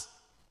for us.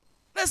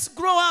 Let's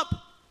grow up.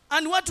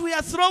 And what we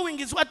are throwing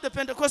is what the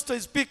Pentecostal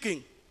is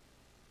picking.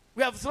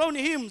 We have thrown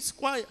hymns,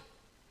 choir.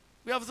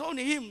 We have thrown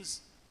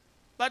hymns.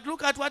 But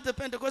look at what the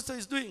Pentecostal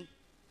is doing.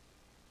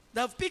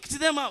 They have picked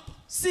them up.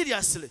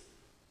 Seriously.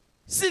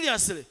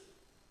 Seriously.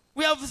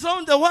 We have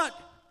thrown the word.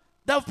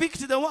 They have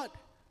picked the word.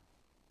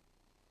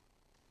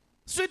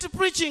 Street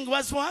preaching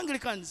was for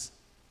Anglicans.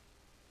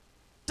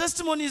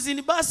 Testimonies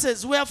in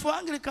buses were for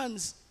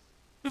Anglicans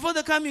before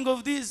the coming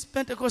of these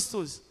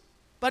Pentecostals.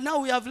 But now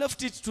we have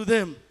left it to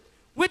them.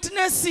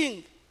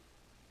 Witnessing.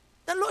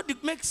 The Lord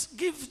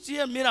gives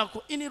you a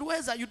miracle. In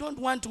Rweza, you don't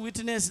want to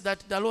witness that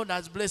the Lord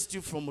has blessed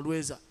you from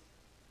Rweza.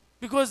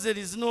 Because there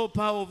is no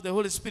power of the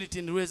Holy Spirit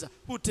in Rweza.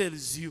 Who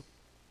tells you?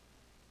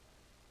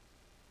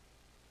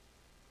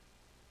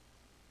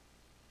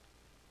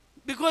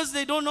 Because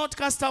they do not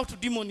cast out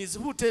demons.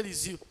 Who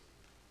tells you?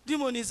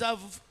 Demons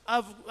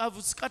have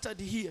scattered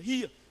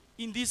here,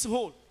 in this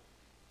hall.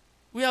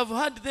 We have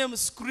heard them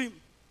scream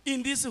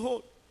in this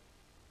hall.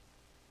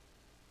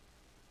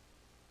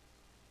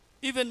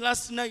 Even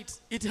last night,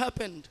 it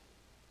happened.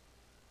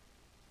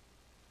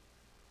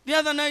 The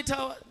other night,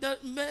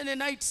 many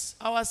nights,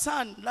 our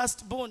son,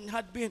 last born,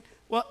 had been,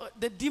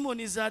 the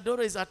demons had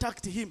always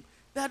attacked him.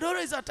 They had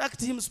always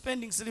attacked him,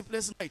 spending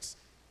sleepless nights.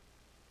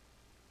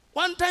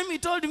 One time he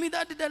told me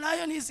that the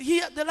lion is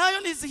here. The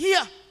lion is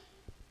here.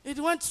 It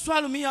wants to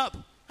swallow me up.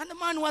 And the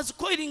man was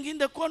coiling in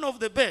the corner of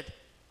the bed.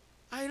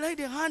 I laid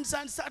the hands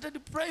and started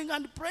praying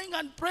and praying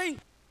and praying.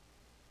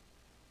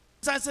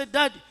 So I said,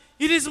 Daddy,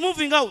 it is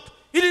moving out.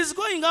 It is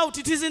going out.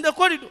 It is in the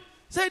corridor.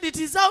 Said it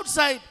is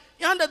outside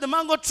under the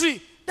mango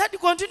tree. Daddy,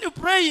 continue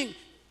praying.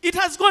 It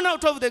has gone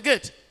out of the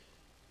gate.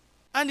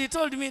 And he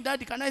told me,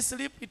 Daddy, can I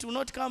sleep? It will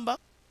not come back.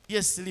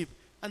 Yes, sleep.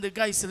 And the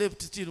guy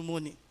slept till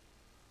morning.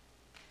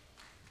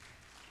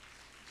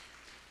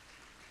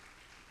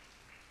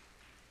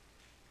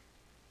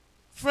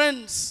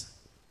 Friends,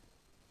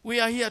 we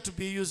are here to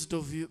be used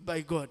by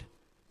God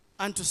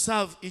and to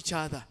serve each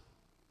other.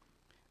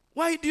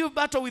 Why do you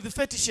battle with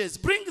fetishes?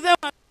 Bring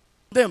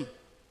them.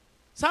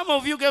 Some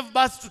of you gave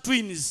birth to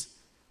twins.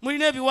 I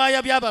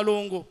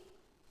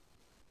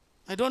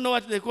don't know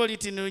what they call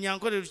it in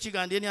Nyankore,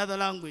 Ruchiga, and any other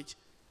language.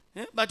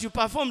 But you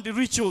perform the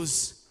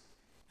rituals.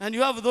 And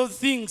you have those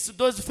things,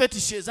 those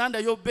fetishes under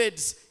your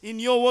beds, in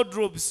your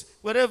wardrobes,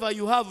 wherever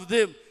you have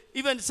them.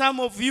 Even some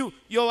of you,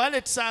 your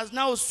wallets are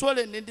now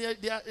swollen. And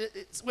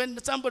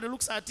when somebody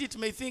looks at it,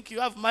 may think you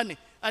have money.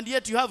 And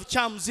yet you have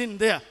charms in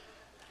there.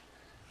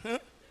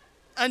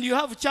 And you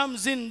have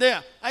charms in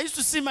there. I used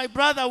to see my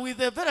brother with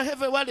a very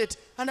heavy wallet.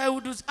 And I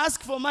would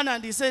ask for money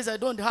and he says, I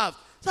don't have.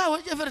 So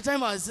every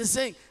time I was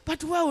saying,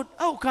 but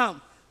how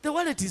come? The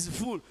wallet is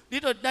full.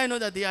 Little did I know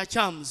that they are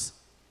charms.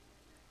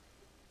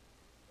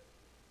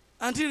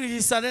 Until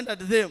he surrendered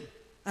them.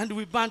 And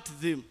we burnt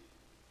them.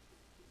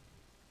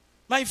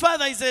 My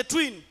father is a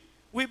twin.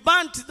 We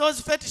burnt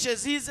those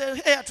fetishes. He's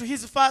a heir to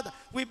his father.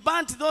 We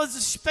burnt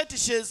those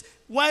fetishes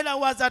while I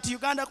was at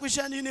Uganda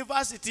Christian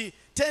University.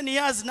 10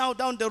 years now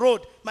down the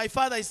road. My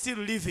father is still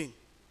living.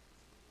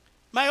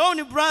 My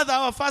only brother,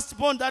 our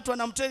firstborn, that one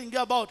I'm telling you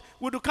about,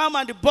 would come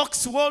and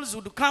box walls,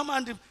 would come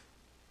and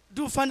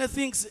do funny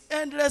things,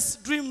 endless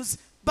dreams,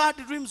 bad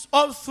dreams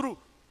all through.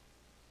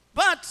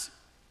 But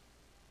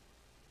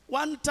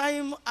one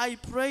time I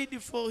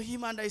prayed for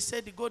him and I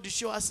said, God,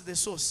 show us the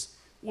source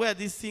where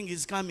this thing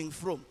is coming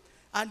from.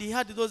 And he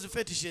had those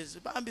fetishes.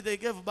 They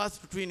gave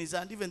birth to twins,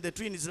 and even the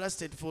twins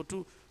lasted for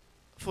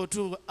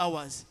two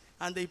hours.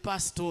 And they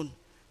passed on.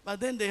 But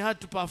then they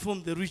had to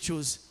perform the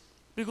rituals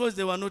because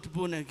they were not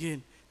born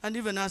again. And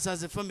even us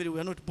as a family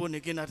were not born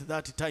again at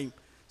that time.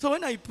 So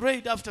when I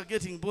prayed after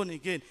getting born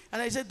again,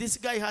 and I said, this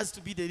guy has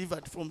to be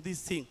delivered from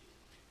this thing.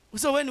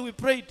 So when we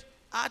prayed,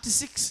 at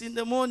 6 in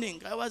the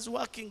morning, I was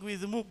working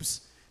with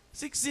moobs.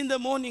 6 in the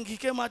morning, he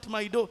came at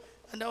my door,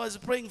 and I was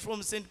praying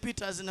from St.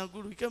 Peter's in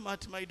Aguru. He came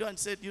at my door and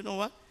said, you know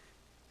what?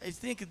 I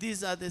think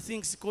these are the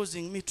things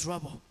causing me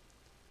trouble.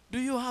 Do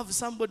you have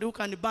somebody who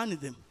can burn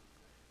them?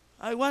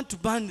 I want to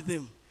burn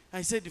them.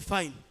 I said,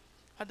 fine.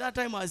 At that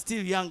time, I was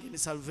still young in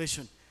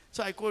salvation.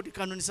 So I called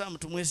Canon Sam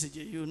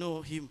Tumwesigye. You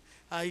know him.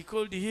 I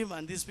called him,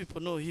 and these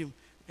people know him.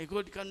 I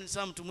called Canon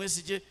Sam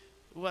Tumwesigye,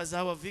 who was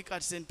our vicar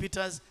at St.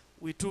 Peter's.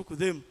 We took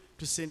them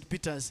to St.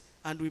 Peter's,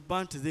 and we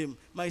burnt them.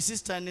 My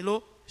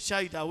sister-in-law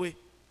shied away.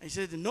 I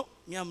said, no,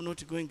 me, I'm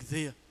not going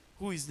there.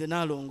 Who is the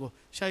Nalongo?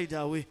 Shied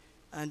away.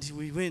 And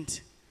we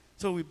went.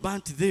 So we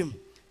burnt them.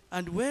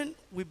 And when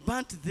we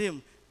burnt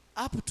them,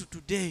 up to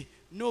today,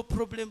 no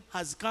problem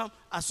has come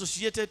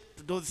associated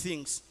to those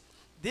things.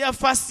 Their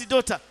first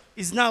daughter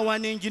is now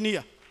an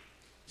engineer.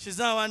 She's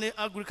now an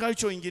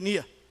agricultural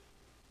engineer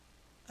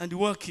and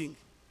working.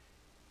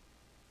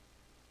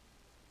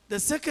 The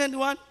second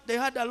one, they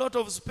had a lot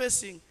of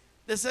spacing.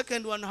 The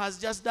second one has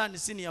just done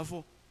senior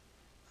 4.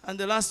 And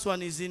the last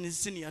one is in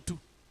senior 2.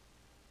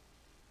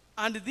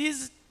 And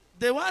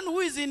the one who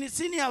is in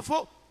senior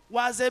 4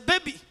 was a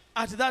baby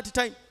at that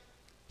time.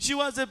 She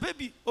was a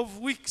baby of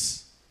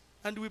weeks.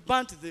 And we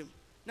burnt them.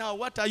 Now,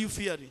 what are you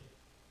fearing?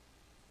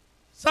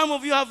 Some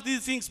of you have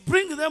these things.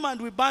 Bring them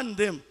and we burn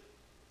them.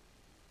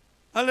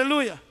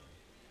 Hallelujah.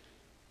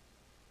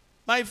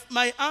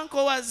 My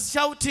uncle was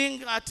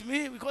shouting at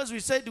me because we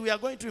said we are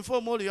going to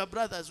inform all your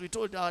brothers. We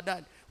told our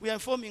dad, we are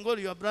informing all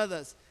your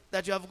brothers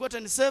that you have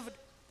gotten saved,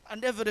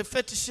 and every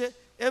fetish,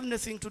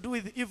 everything to do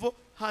with evil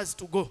has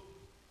to go.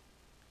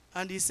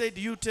 And he said,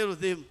 you tell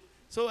them.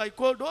 So I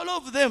called all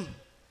of them,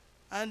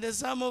 and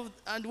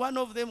one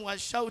of them was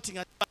shouting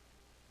at me,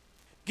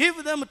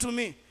 give them to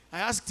me. I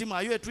asked him,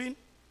 are you a twin?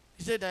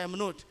 He said, I am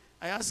not.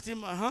 I asked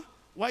him,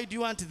 why do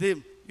you want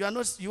them?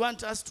 You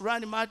want us to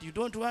run mad, you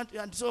don't want,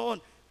 and so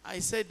on. I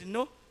said,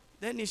 no.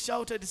 Then he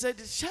shouted, he said,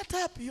 shut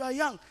up, you are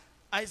young.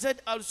 I said,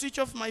 I'll switch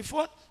off my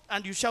phone,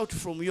 and you shout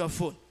from your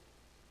phone.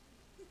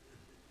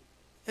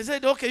 He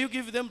said, okay, you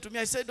give them to me.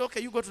 I said,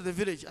 okay, you go to the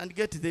village and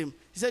get them.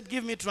 He said,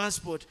 give me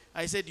transport.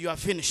 I said, you are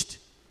finished.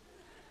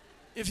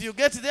 If you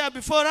get there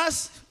before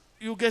us,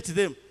 you get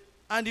them.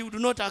 And you do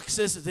not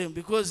access them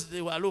because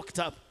they were locked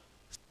up.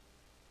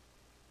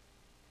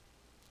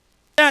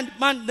 And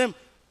man them.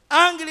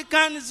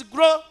 Anglicans,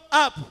 grow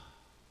up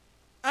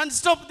and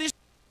stop this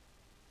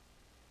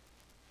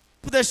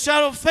with the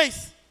shadow of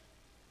faith.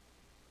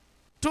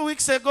 2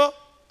 weeks ago,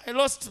 I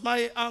lost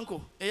my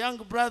uncle, a young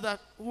brother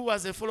who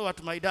was a follower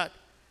to my dad.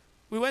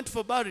 We went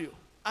for burial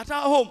at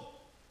our home.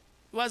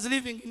 He was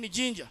living in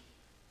Ginger.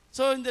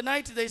 So in the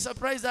night, they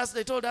surprised us.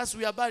 They told us,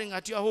 we are burying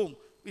at your home.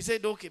 We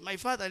said, okay, my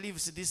father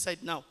lives this side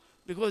now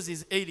because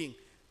he's ailing.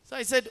 So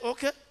I said,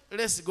 okay,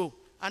 let's go.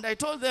 And I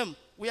told them,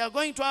 we are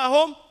going to our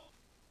home.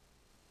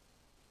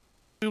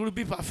 It will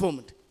be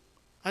performed.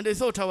 And they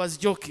thought I was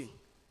joking.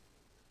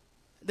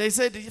 They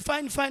said,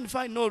 fine,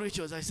 no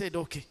rituals. I said,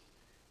 okay.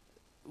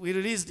 We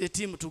released the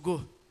team to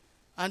go.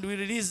 And we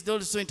released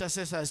also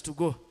intercessors to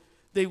go.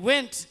 They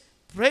went,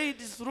 prayed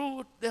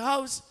through the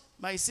house.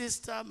 My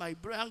sister, my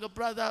younger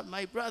brother,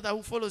 my brother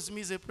who follows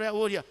me is a prayer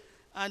warrior,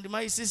 and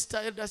my sister,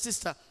 elder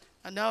sister,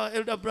 and our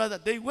elder brother.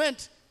 They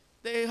went.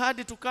 They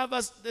had to cover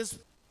the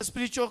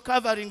spiritual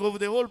covering of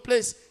the whole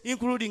place,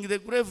 including the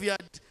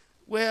graveyard,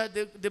 where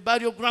the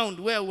burial ground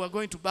where we were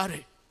going to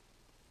bury.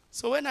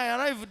 So when I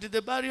arrived at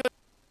the burial,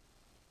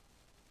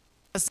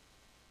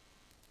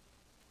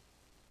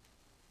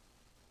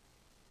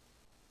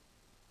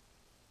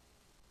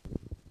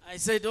 I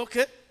said,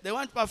 okay, they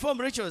want to perform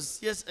rituals.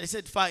 Yes, I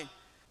said, fine.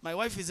 My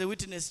wife is a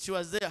witness. She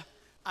was there.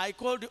 I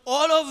called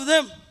all of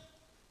them,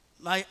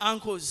 my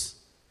uncles,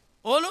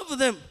 all of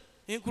them,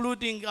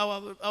 including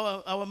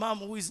our mom,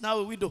 who is now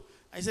a widow.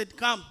 I said,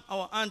 come,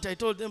 our aunt. I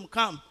told them,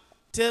 come,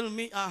 tell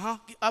me,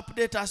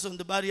 update us on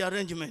the burial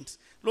arrangements.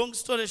 Long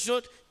story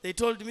short, they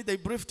told me, they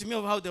briefed me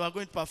of how they were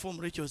going to perform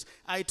rituals.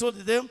 I told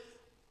them,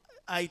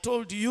 I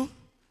told you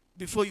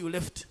before you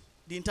left,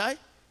 didn't I?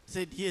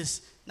 Said,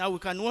 yes. Now we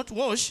cannot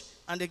wash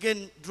and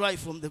again dry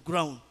from the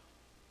ground.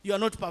 You are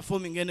not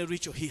performing any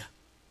ritual here.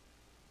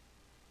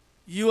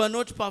 You are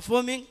not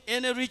performing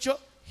any ritual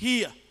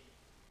here.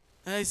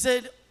 And I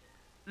said,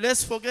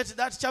 let's forget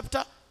that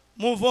chapter,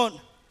 move on.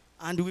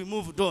 And we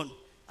moved on,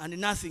 and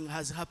nothing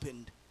has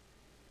happened.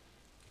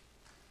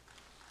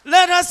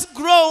 Let us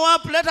grow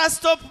up. Let us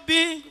stop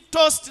being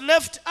tossed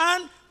left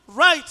and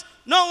right.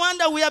 No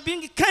wonder we are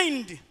being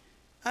caned.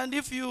 And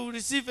if you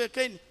receive a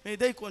cane, may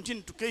they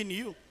continue to cane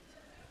you.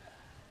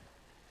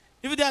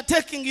 If they are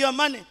taking your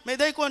money, may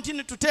they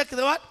continue to take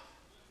the what?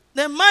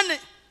 The money.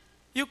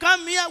 You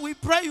come here, we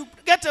pray, you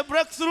get a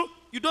breakthrough,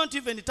 you don't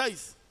even tithe.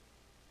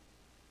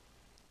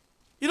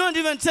 You don't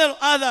even tell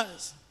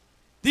others.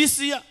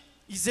 This year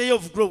is a year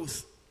of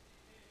growth.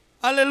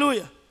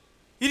 Hallelujah.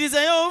 It is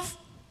a year of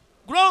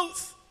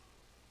growth.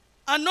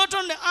 And not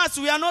only us,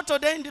 we are not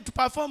ordained to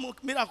perform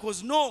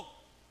miracles. No.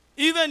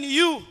 Even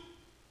you,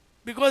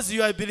 because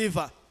you are a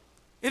believer.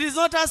 It is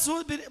not us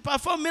who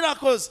perform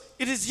miracles.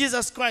 It is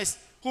Jesus Christ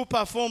who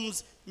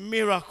performs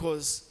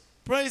miracles.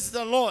 Praise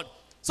the Lord.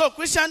 So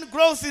Christian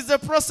growth is the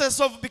process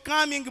of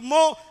becoming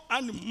more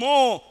and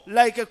more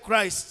like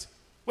Christ.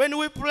 When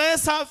we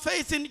place our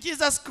faith in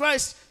Jesus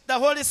Christ, the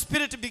Holy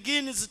Spirit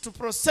begins to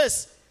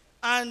process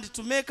and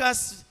to make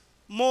us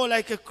more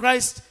like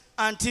Christ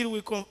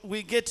until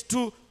we get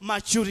to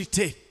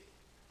maturity.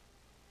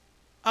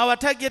 Our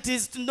target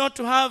is not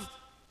to have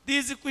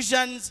these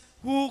Christians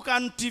who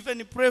can't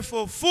even pray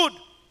for food.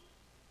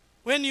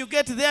 When you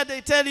get there,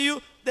 they tell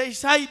you, they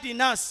hide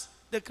in us,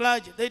 the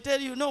clergy. They tell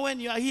you, no, when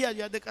you are here,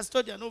 you are the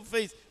custodian of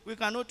faith. We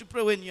cannot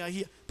pray when you are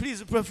here.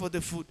 Please pray for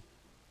the food.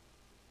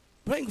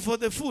 Praying for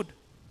the food.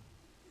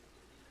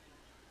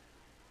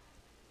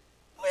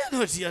 We are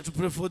not here to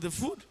pray for the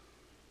food.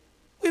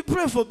 We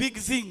pray for big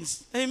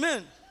things.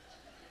 Amen.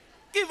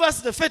 Give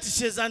us the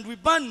fetishes and we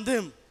burn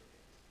them.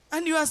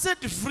 And you are set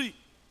free.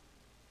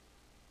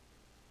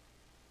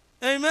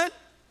 Amen.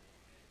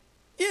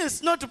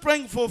 Yes, not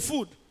praying for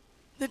food.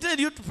 They tell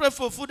you to pray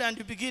for food and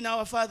you begin,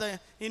 our Father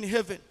in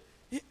heaven.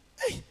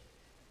 Hey,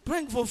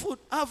 praying for food,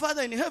 our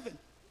Father in heaven.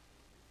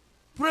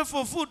 Pray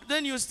for food.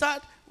 Then you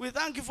start, we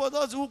thank you for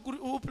those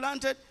who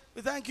planted.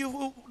 We thank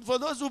you for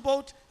those who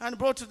bought and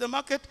brought to the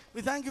market.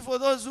 We thank you for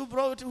those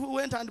who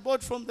went and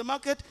bought from the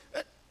market.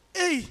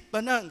 Hey,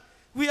 Banang,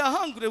 we are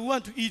hungry, we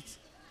want to eat.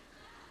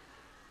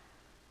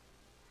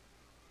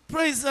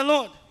 Praise the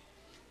Lord.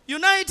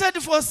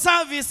 United for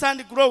service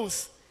and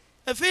growth.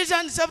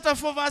 Ephesians chapter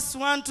 4,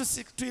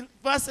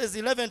 verses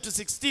 11 to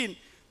 16.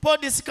 Paul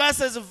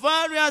discusses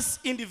various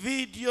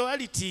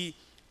individuality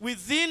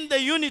within the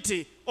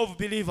unity of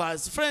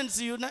believers.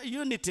 Friends,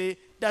 unity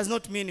does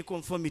not mean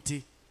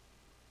conformity.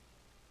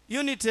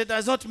 Unity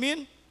does not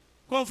mean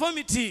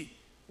conformity.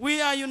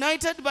 We are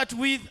united, but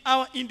with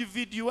our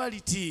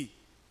individuality.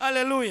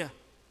 Hallelujah.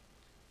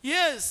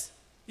 Yes,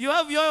 you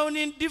have your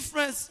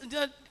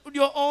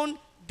own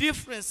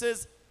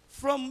differences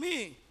from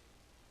me.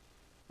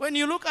 When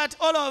you look at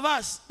all of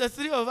us, the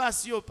three of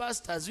us, your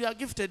pastors, we are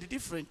gifted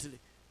differently.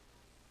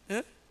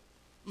 Eh?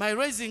 My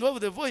raising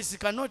of the voice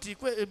cannot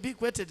be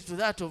equated to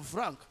that of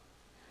Frank.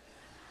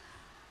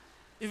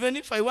 Even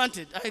if I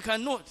wanted, I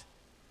cannot.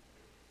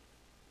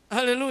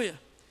 Hallelujah.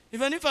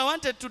 Even if I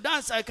wanted to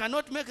dance, I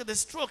cannot make the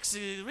strokes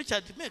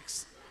Richard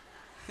makes.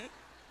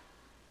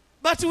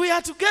 But we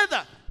are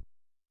together.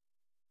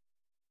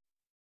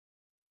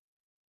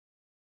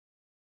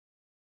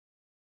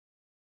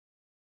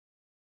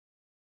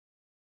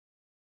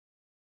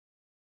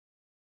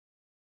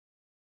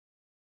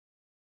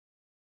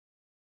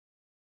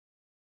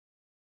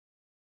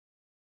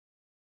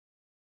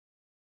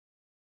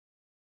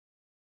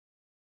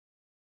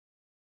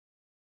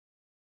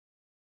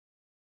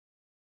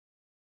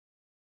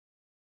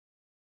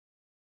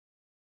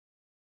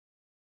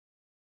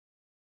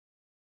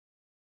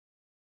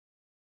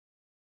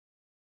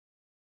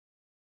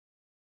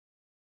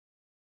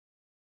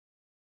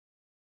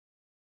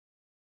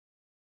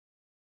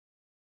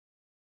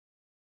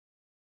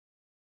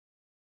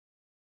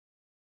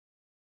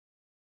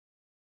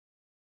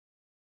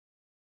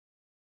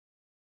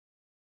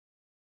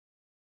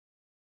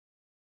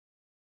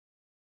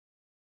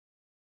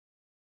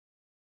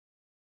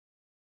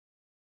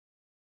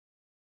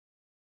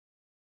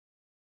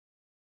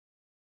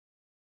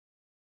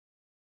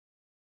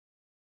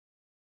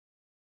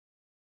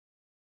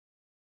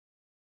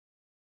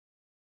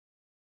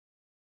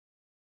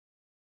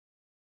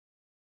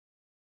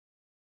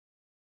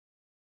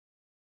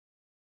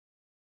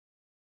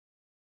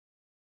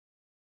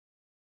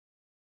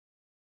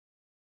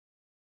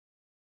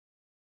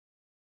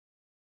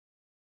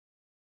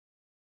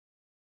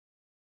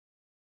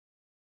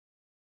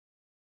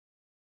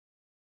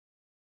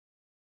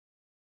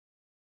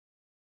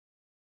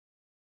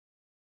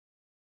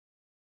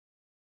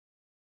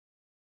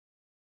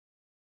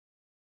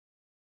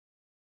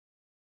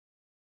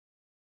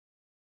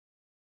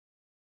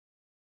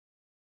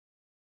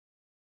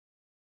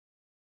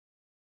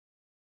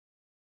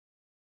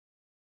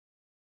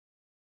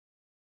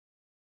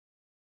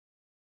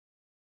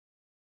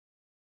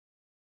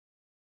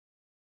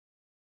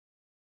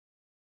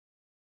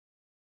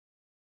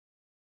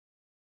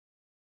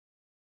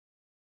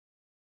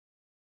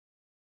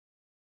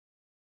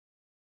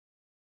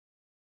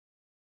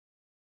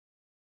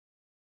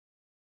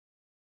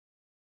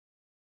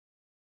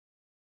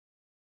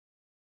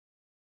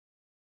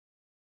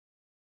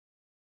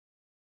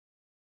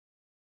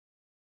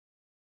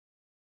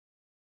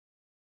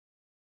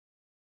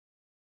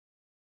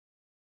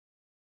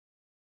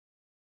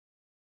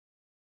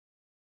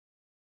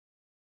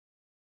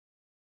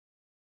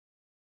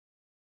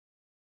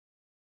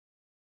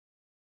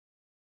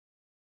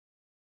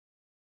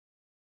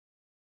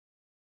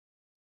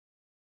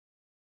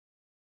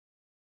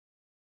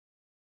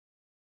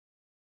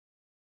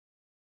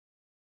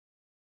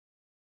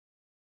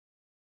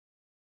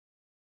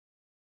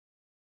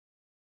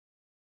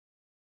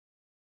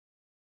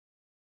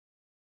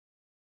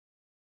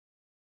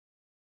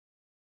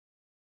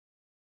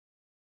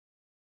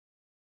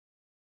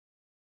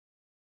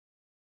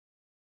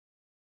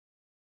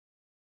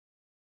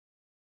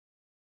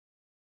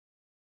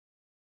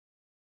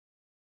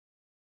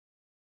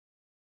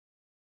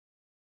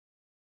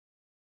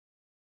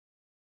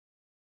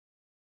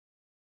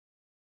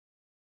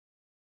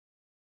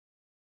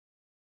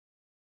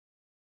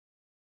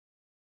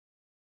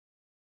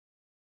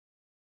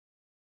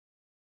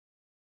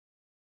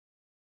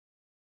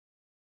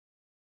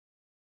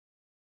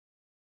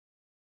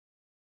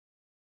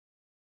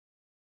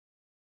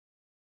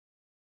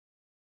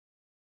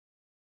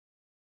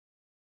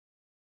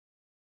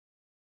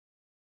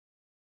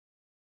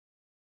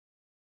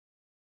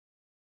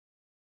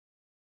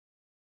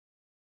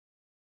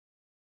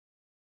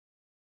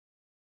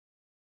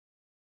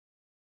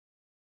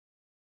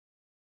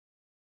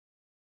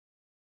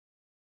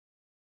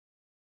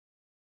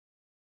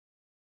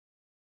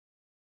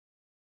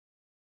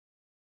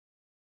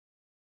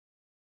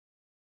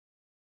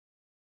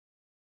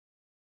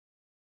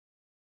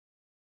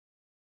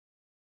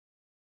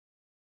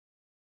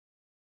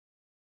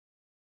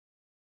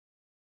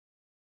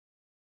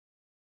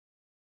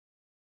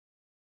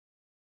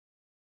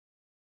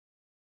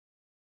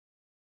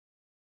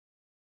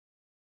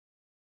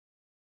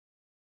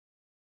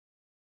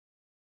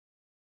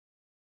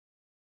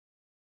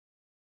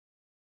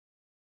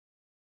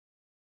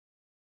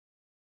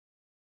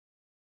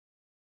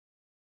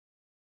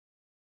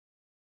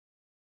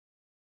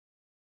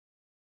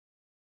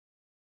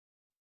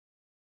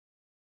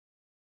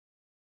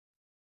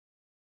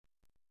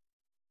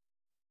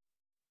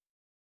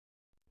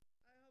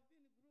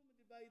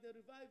 by the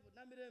Revival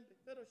Namirembe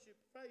Fellowship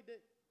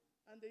Friday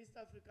and the East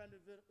African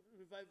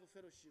Revival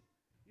Fellowship.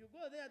 You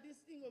go there, this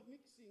thing of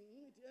mixing,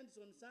 it ends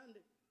on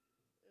Sunday.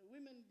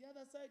 Women the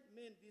other side,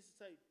 men this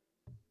side.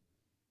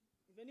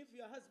 Even if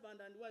your husband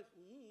and wife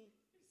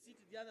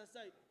sit the other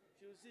side,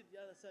 she will sit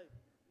the other side.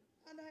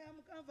 And I am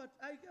comfortable.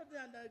 I get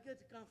there and I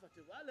get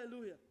comfortable.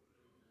 Hallelujah.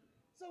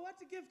 So what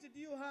gift do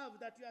you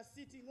have that you are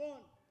sitting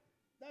on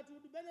that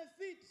would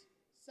benefit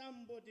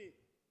somebody?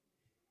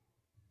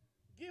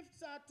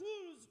 Gifts are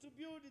tools to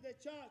build the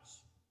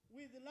church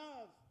with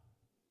love.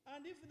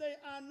 And if they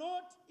are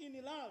not in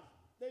love,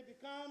 they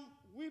become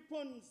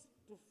weapons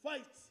to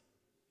fight.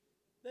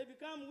 They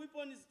become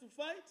weapons to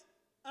fight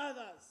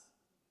others.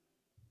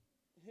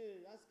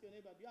 Hey, ask your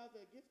neighbor, do you have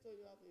a gift or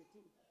you have a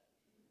tool?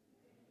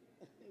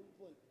 A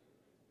weapon.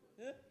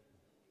 Huh?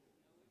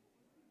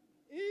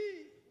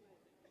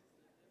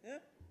 Huh?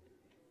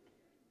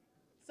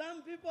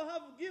 Some people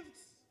have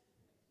gifts.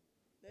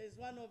 There is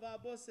one of our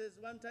bosses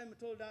one time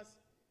told us,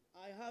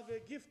 I have a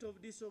gift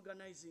of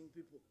disorganizing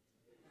people.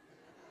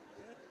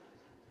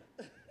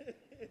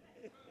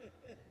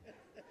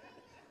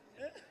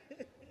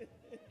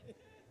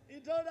 He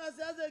told us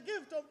he has a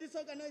gift of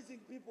disorganizing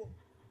people.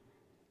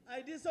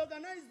 I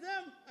disorganize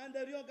them and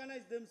they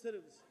reorganize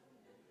themselves.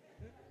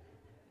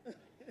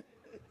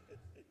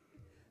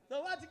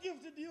 So what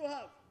gift do you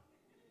have?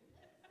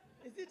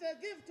 Is it a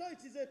gift or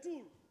it is a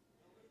tool?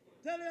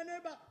 Tell your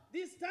neighbor,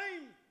 this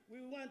time we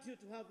want you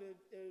to have a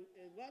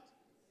what?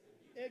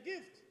 A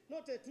gift,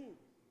 not a tool,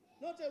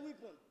 not a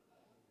weapon.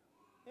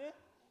 Eh?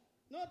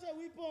 Not a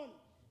weapon.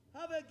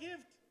 Have a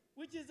gift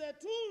which is a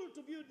tool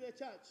to build the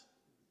church.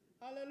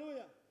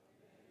 Hallelujah.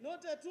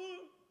 Not a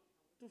tool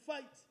to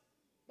fight,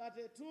 but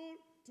a tool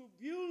to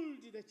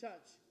build the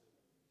church.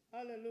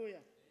 Hallelujah.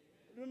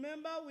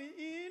 Remember, we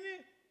in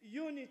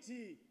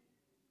unity.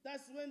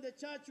 That's when the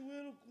church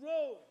will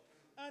grow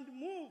and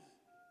move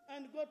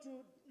and go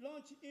to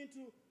launch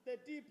into the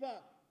deeper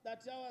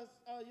that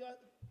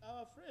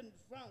our friend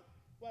Frank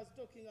was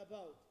talking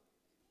about.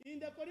 In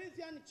the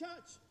Corinthian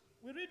church,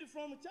 we read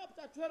from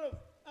chapter 12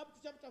 up to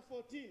chapter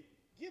 14.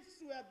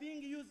 Gifts were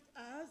being used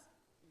as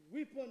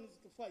weapons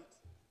to fight.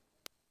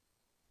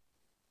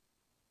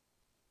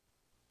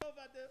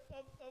 Over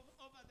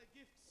the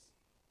gifts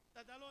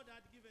that the Lord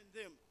had given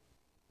them.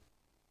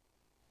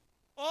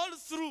 All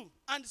through.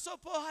 And so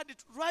Paul had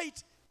it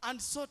right and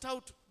sort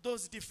out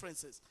those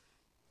differences.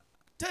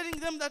 Telling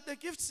them that the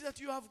gifts that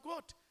you have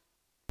got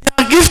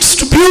are gifts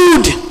to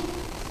build.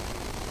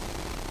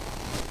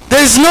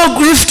 There is no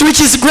gift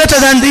which is greater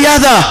than the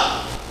other.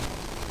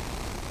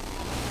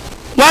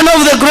 One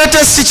of the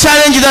greatest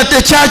challenges that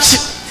the church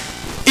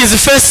is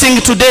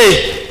facing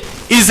today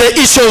is the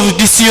issue of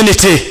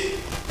disunity.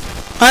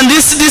 And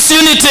this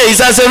disunity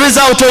is as a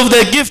result of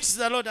the gifts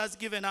the Lord has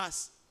given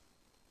us.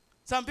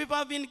 Some people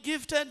have been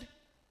gifted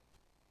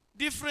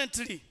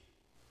differently.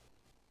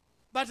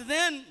 But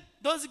then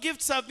those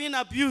gifts have been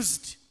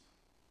abused.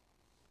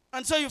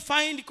 And so you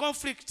find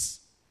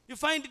conflicts. You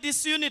find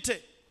disunity.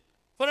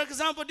 For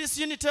example,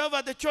 disunity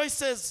over the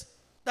choices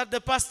that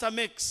the pastor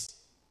makes.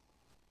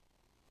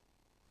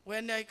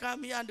 When I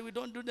come here and we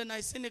don't do the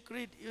Nicene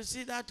Creed, you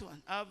see that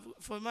one.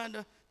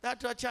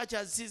 That church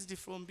has ceased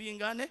from being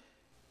an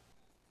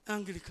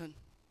Anglican.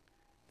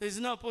 There is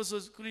no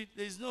Apostles' Creed.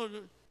 There is no...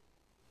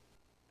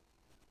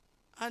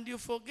 And you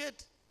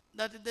forget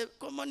that the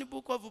common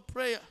book of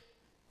prayer,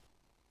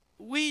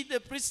 we, the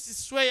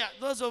priests, swear,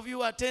 those of you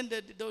who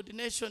attended the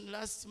ordination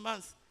last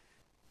month,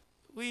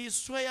 we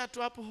swear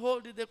to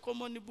uphold the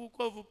common book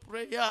of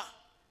prayer.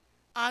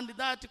 And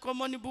that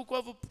common book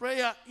of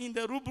prayer in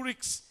the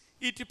rubrics,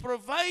 it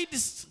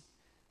provides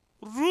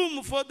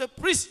room for the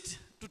priest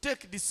to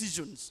take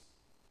decisions.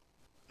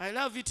 I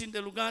love it in the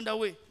Luganda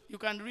way. You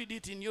can read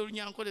it in your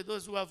Nyankole,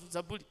 those who have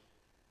Zaburi.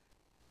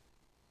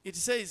 It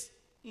says,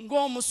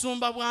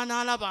 Ng'omusumba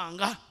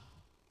bw'anaalabanga,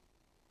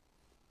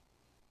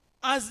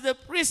 as the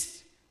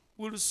priest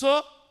will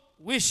so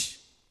wish.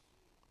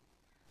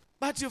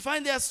 But you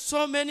find there are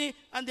so many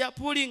and they are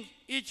pulling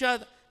each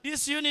other.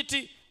 This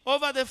unity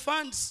over the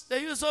funds,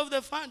 the use of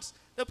the funds.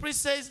 The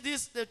priest says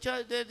this, the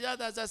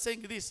others are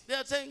saying this. They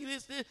are saying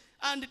this,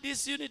 and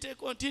this unity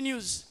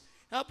continues.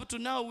 Up to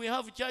now, we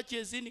have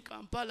churches in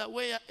Kampala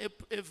where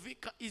a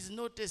vicar is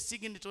not a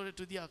signatory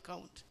to the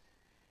account.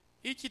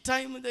 Each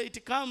time that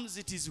it comes,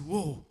 it is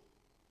war.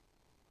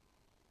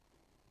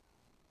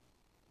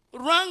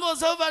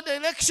 Wrangles over the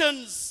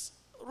elections.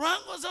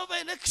 Wrangles over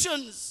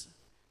elections.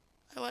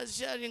 I was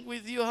sharing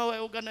with you how I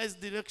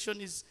organized the election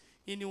is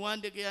in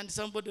one day, and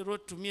somebody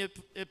wrote to me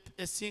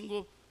a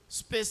single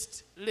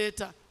spaced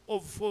letter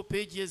of 4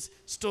 pages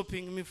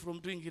stopping me from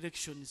doing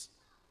elections.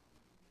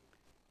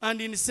 And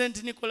in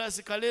St.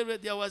 Nicholas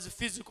Kalere, there was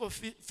physical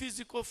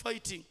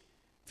fighting.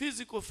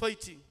 Physical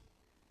fighting.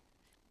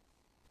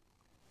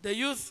 The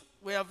youth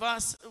were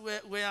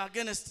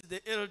against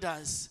the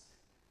elders.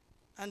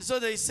 And so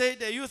they said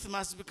the youth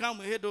must become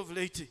head of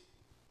laity.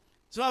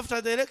 So after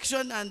the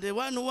election, and the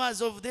one who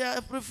was of their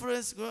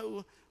preference,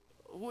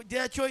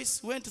 their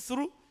choice went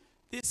through,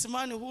 this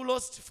man who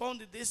lost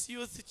found this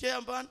youth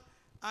chairman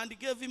and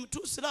gave him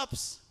 2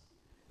 slaps.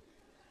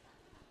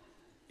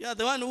 Yeah,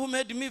 the one who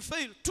made me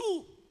fail.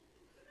 2.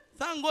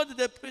 Thank God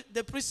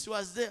the priest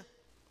was there.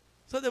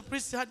 So the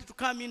priest had to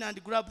come in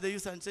and grab the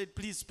youth and said,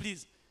 please,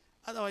 please.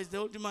 Otherwise, the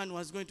old man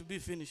was going to be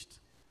finished.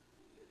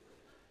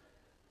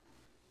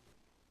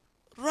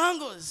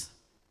 Wrangles.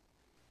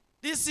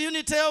 This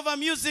unity over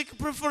music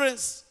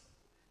preference.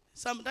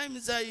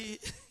 Sometimes I,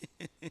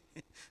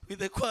 with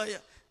the choir,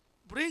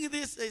 bring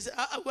this. They say,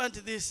 I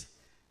want this.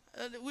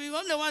 We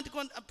only want,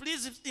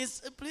 please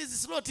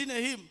slot in a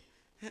hymn.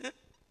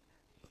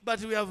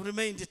 But we have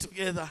remained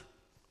together.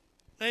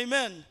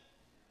 Amen.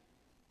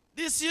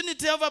 This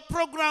unity over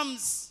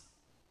programs,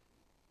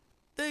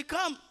 they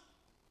come.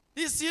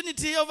 This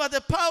unity over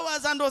the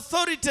powers and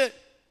authority.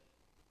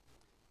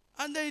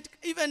 And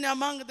even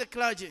among the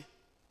clergy.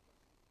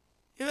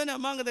 Even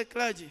among the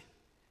clergy.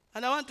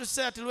 And I want to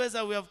say at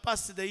Lueza, we have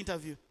passed the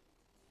interview.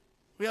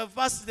 We have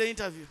passed the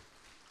interview.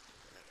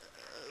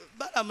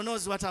 Balaam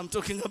knows what I'm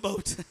talking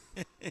about.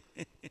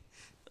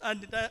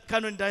 And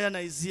Canon Diana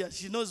is here.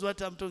 She knows what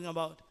I'm talking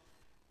about.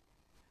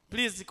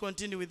 Please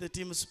continue with the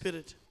team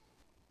spirit.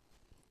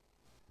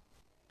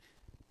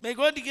 May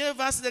God give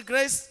us the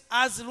grace.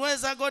 As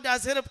Lueza, God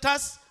has helped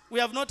us. We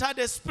have not had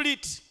a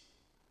split.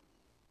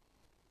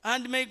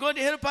 And may God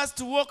help us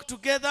to walk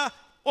together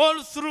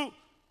all through.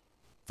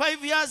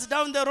 5 years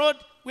down the road,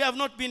 we have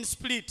not been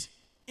split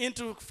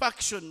into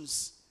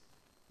factions.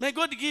 May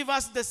God give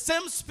us the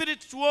same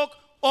spirit to walk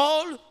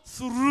all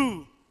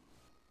through.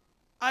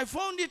 I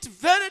found it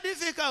very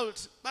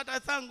difficult, but I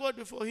thank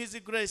God for his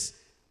grace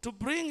to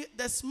bring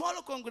the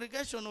small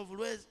congregation of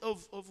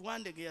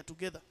Wandegea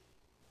together.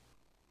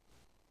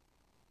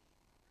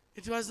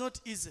 It was not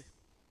easy.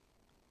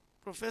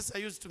 Professor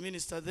used to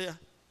minister there,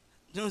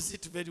 knows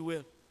it very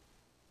well.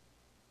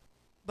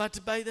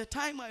 But by the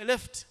time I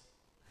left,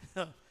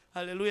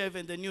 hallelujah,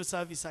 even the new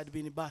service had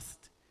been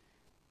birthed.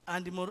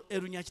 And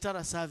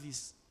Erunyachitara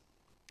service,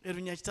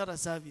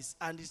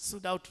 and it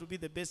stood out to be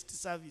the best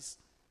service.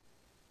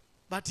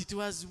 But it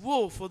was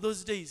war for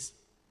those days.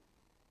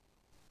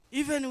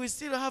 Even we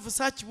still have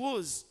such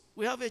wars.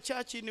 We have a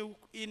church in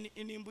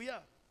Imbuya.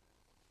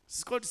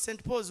 It's called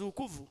St. Paul's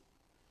Ukuvu.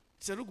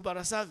 It's a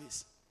Lugbara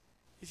service.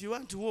 If you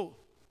want to war,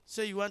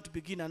 say you want to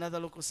begin another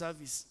local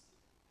service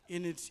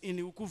in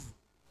Ukuvu.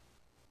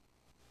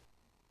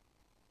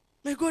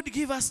 May God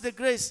give us the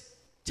grace.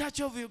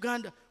 Church of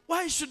Uganda.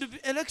 Why should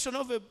the election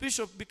of a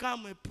bishop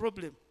become a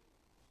problem?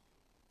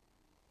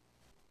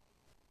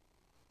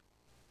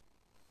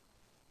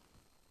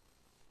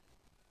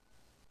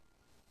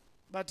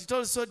 But it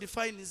also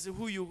defines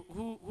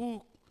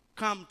who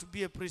come to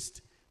be a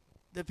priest.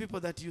 The people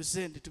that you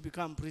send to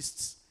become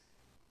priests.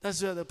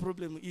 That's where the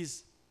problem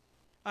is.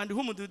 And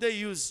whom do they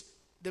use?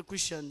 The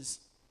Christians.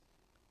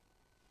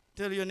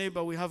 Tell your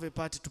neighbor we have a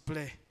part to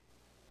play.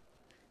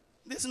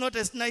 This is not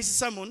a nice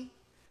sermon.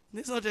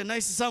 This is not a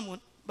nice sermon,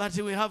 but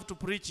we have to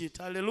preach it.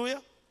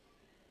 Hallelujah.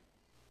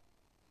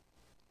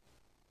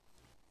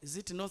 Is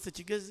it North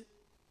Chigezi?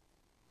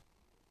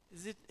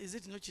 Is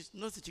it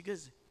North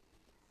Chigezi?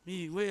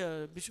 Me,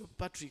 where Bishop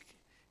Patrick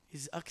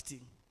is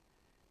acting.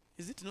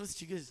 Is it North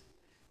Chigezi?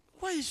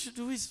 Why should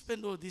we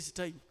spend all this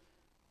time?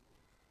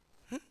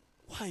 Huh?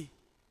 Why?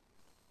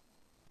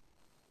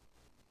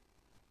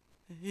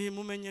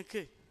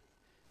 Mumenyeke.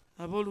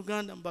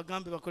 Aboluganda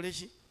mbagambe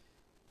bakoleshi.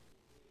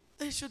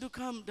 They should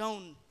calm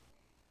down.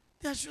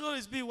 There should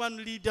always be one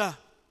leader.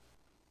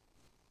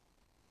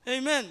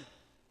 Amen.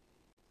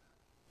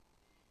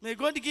 May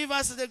God give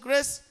us the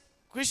grace,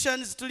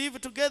 Christians, to live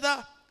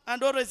together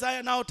and always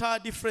iron out our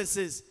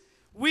differences.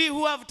 We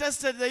who have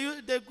tested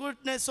the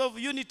goodness of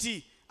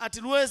unity at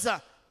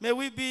Lueza, may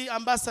we be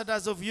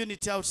ambassadors of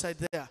unity outside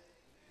there.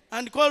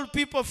 And call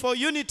people for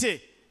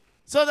unity.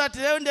 So that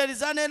when there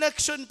is an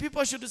election,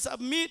 people should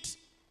submit.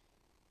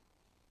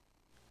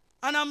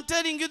 And I'm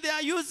telling you, they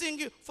are using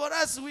you. For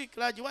us, we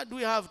clergy, what do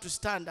we have to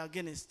stand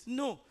against?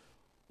 No.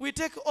 We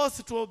take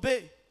oath to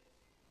obey.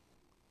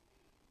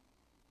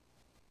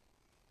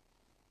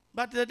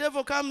 But the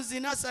devil comes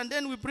in us, and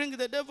then we bring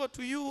the devil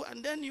to you,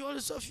 and then you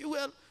also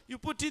fuel. You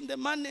put in the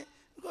money.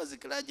 Because the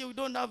clergy, we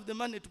don't have the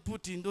money to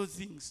put in those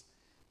things.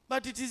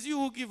 But it is you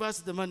who give us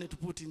the money to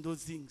put in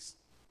those things.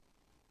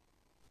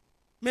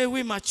 May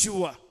we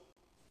mature.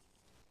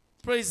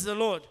 Praise the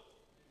Lord.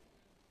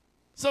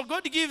 So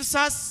God gives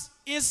us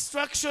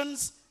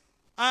instructions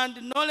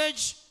and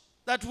knowledge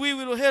that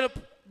will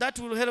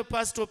help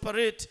us to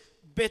operate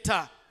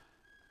better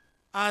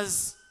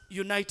as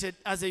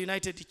a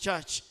united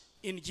church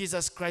in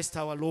Jesus Christ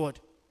our Lord.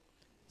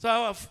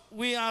 So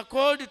we are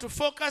called to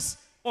focus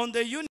on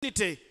the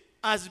unity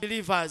as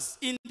believers.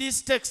 In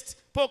this text,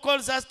 Paul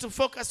calls us to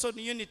focus on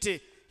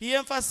unity. He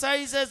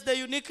emphasizes the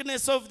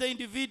uniqueness of the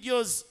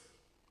individuals,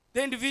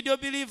 the individual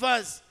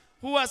believers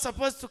who are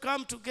supposed to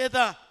come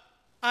together.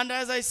 And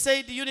as I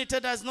said, unity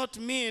does not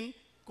mean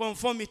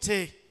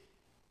conformity.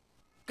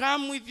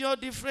 Come with your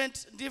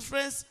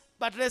difference,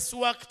 but let's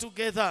work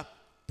together.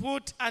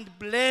 Put and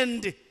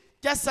blend.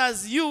 Just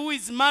as you who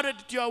is married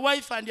to your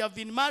wife and you have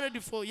been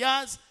married for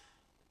years,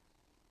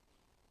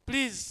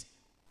 please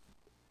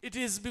It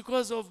is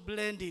because of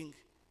blending.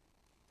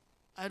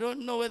 I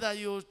don't know whether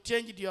you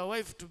changed your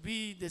wife to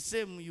be the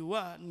same you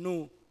are.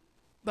 No.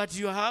 But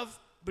you have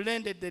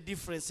blended the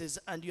differences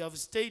and you have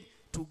stayed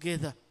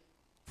together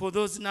for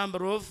those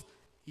number of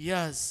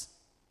years.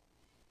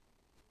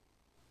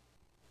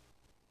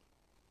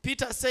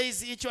 Peter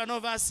says each one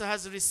of us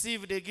has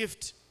received a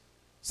gift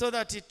so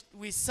that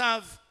we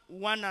serve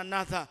one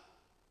another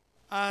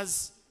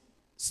as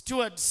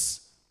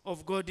stewards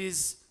of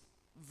God's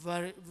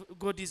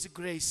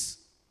grace.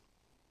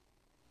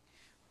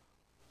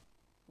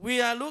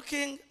 We are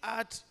looking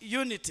at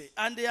unity,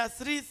 and there are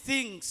three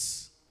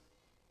things.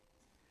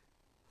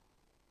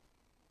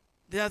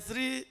 There are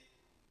three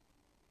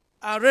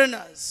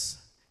arenas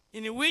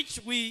in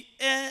which we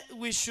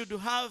should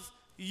have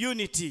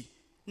unity.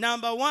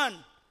 Number one,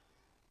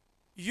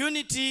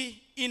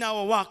 unity in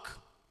our work.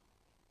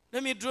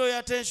 Let me draw your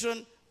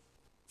attention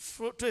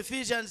to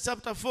Ephesians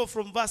chapter 4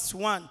 from verse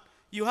 1.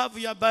 You have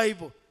your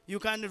Bible. You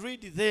can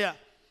read there.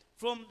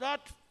 From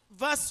that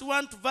verse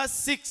 1 to verse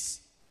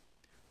 6,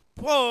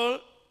 Paul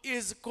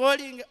is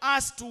calling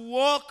us to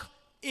walk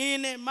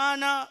in a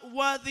manner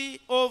worthy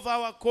of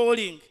our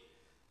calling.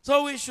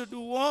 So we should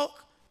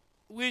walk,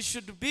 we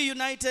should be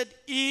united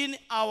in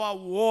our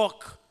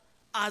walk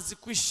as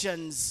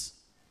Christians.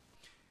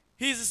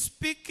 He's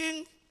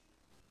speaking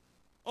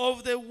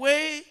of the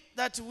way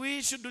that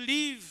we should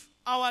live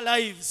our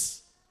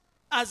lives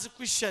as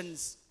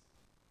Christians.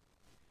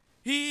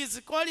 He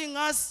is calling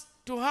us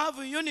to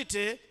have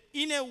unity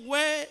in a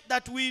way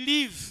that we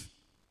live.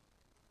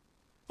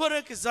 For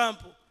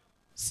example,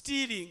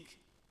 stealing.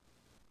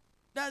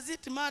 Does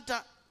it matter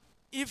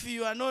if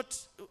you are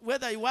not,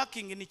 whether you're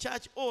working in a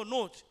church or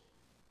not?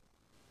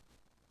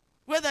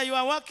 Whether you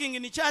are working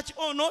in a church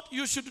or not,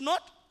 you should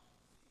not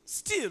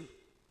steal.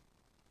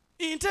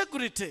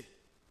 Integrity.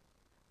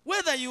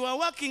 Whether you are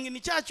working in a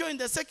church or in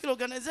the secular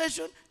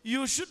organization,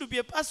 you should be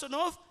a person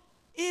of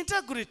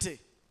integrity.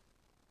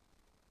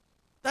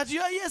 That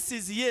your yes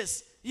is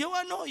yes, your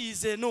no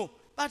is a no.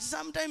 But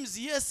sometimes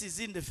yes is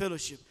in the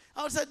fellowship.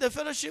 Outside the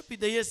fellowship,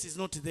 the yes is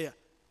not there.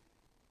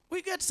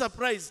 We get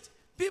surprised.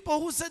 People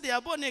who say they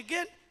are born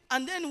again,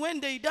 and then when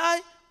they die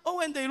or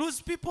when they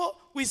lose people,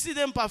 we see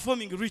them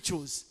performing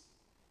rituals.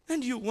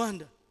 And you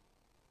wonder.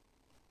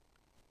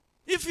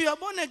 If you are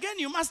born again,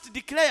 you must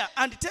declare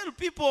and tell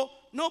people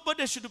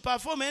nobody should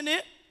perform any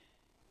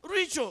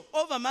ritual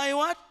over my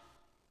what?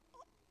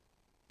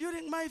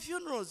 During my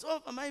funerals,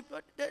 over my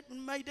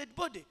dead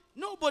body.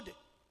 Nobody.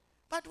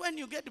 But when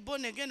you get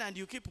born again and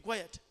you keep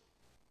quiet,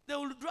 they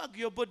will drag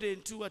your body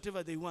into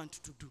whatever they want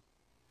to do.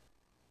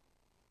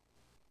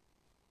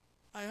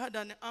 I had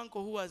an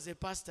uncle who was a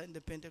pastor in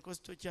the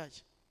Pentecostal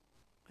church.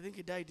 I think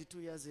he died 2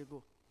 years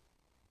ago.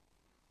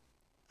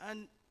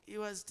 And he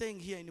was staying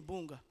here in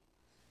Bunga.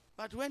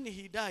 But when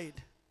he died,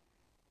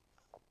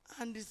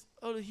 and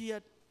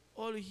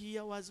all he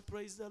was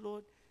praise the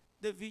Lord,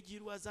 the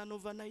vigil was an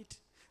overnight.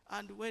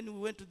 And when we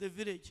went to the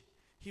village,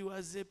 he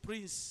was a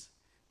prince.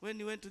 When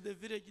he went to the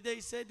village, they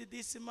said,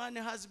 this man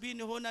has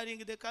been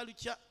honoring the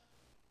culture.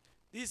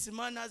 This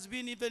man has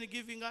been even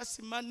giving us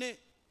money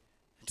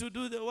to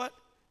do the what?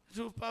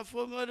 To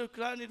perform all the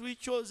clan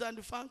rituals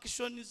and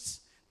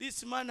functions.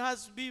 This man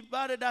has been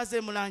buried as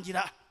a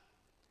mulangira.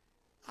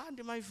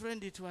 And my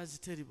friend, it was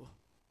terrible.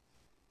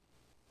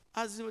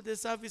 As the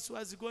service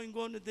was going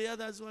on, the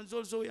others ones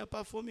also were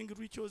performing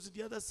rituals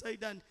the other side.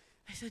 And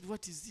I said,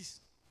 what is this?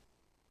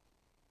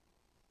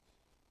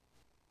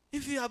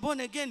 If you are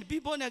born again, be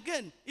born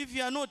again. If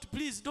you are not,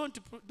 please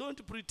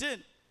don't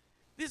pretend.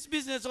 This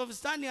business of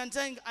standing and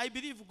saying, I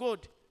believe God.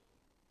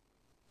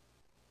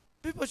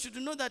 People should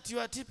know that you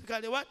are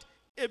typically what?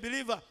 A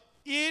believer.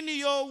 In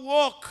your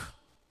walk,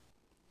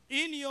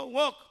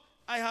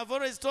 I have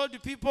always told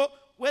people,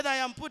 whether I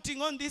am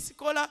putting on this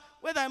collar,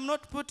 whether I'm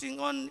not putting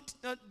on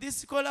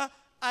this collar,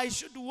 I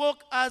should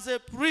walk as a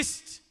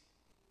priest.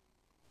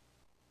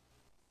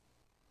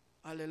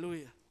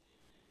 Hallelujah.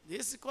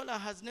 This collar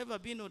has never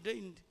been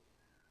ordained.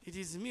 It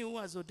is me who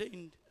has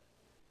ordained.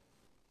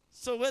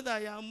 So whether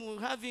I am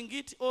having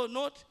it or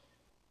not,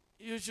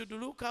 you should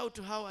look out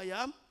how I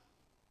am.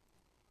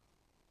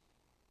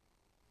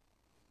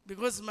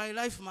 Because my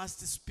life must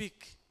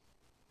speak.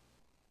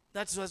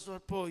 That's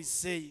what Paul is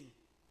saying.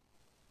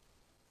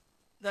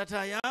 That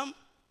I am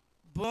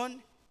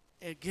born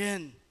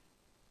again.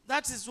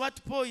 That is what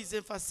Paul is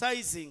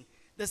emphasizing.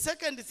 The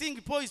second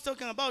thing Paul is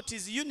talking about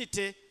is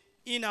unity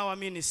in our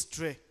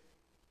ministry.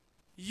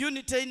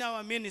 Unity in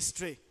our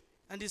ministry.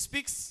 And he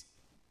speaks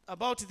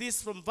about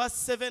this from verse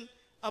 7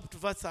 up to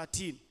verse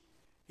 13.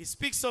 He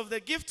speaks of the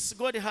gifts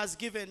God has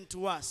given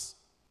to us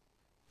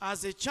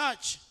as a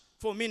church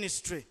for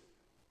ministry,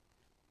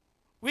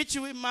 which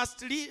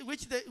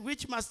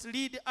must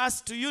lead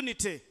us to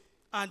unity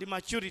and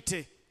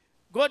maturity.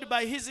 God,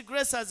 by his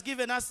grace, has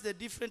given us the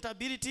different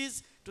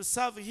abilities to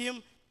serve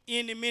him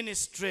in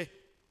ministry.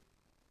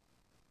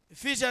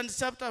 Ephesians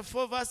chapter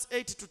 4, verse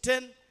 8 to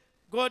 10,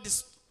 God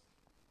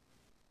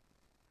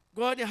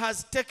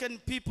has taken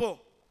people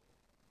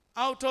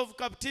out of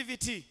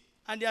captivity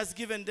and he has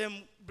given them,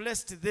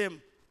 blessed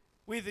them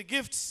with the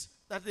gifts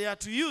that they are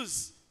to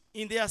use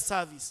in their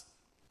service.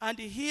 And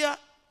here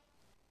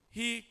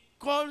he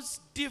calls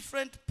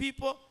different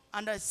people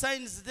and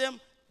assigns them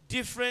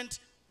different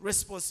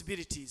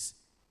responsibilities,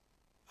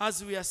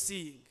 as we are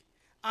seeing.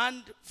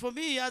 And for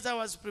me, as I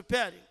was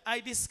preparing,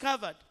 I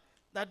discovered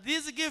that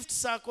these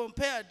gifts are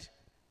compared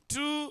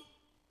to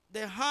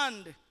the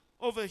hand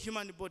of a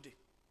human body.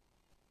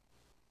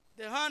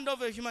 The hand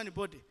of a human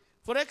body.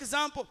 For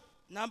example,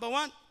 number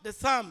one, the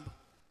thumb.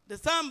 The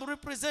thumb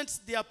represents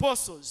the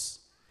apostles.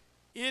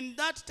 In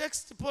that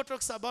text, Paul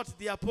talks about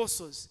the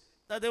apostles,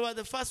 that they were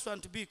the first one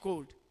to be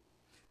called.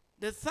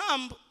 The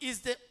thumb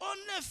is the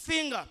only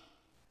finger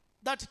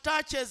that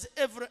touches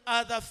every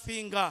other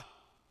finger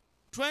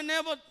to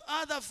enable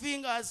other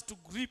fingers to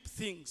grip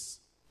things.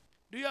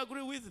 Do you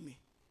agree with me?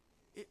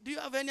 Do you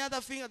have any other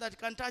finger that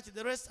can touch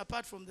the rest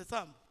apart from the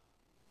thumb?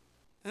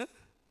 Huh?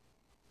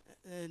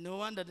 No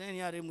wonder the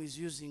NRM is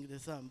using the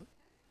thumb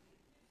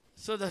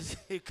so that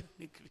they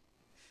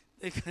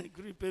can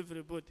grip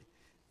everybody.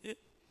 Yeah?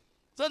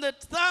 So the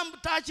thumb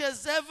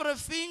touches every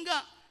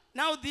finger.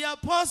 Now the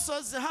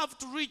apostles have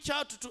to reach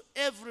out to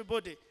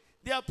everybody.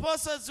 The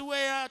apostles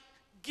were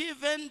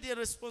given the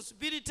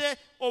responsibility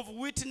of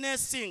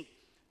witnessing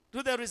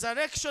to the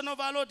resurrection of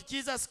our Lord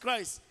Jesus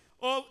Christ,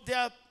 or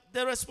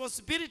the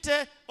responsibility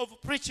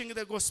of preaching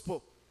the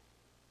gospel.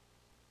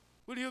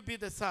 Will you be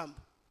the thumb?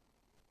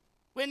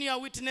 When you are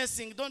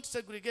witnessing, don't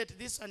segregate.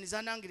 This one is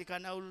an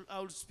Anglican. I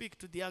will speak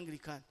to the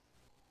Anglican.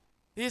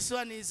 This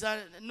one is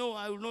no,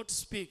 I will not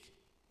speak.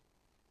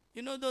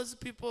 You know those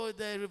people,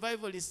 the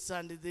revivalists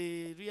and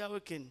the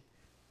reawakened.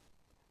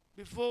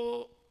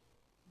 Before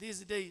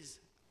these days,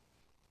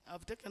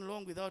 I've taken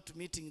long without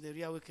meeting the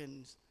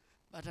reawakened,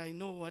 but I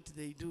know what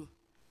they do.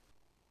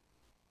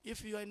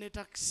 If you are in a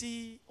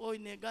taxi or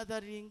in a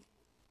gathering,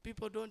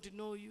 people don't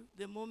know you.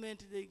 The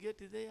moment they get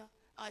there,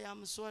 I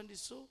am so and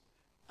so.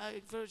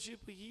 I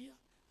fellowship here.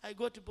 I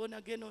got born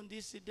again on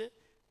this day,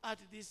 at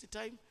this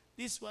time.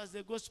 This was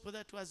the gospel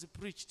that was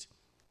preached.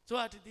 So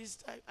at this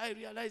time, I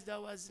realized I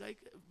was like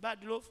bad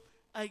love.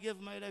 I gave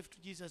my life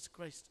to Jesus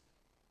Christ.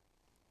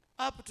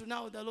 Up to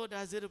now, the Lord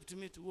has helped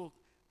me to walk.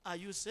 Are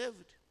you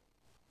saved?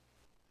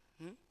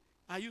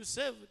 Are you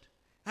saved?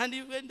 And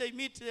when they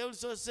meet, they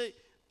also say,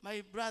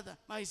 my brother,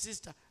 my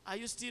sister, are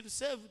you still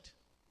saved?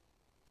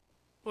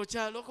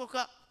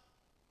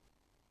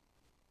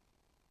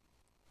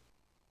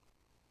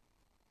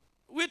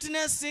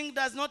 Witnessing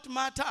does not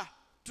matter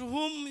to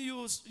whom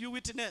you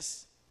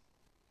witness,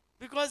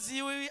 because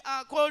you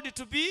are called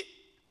to be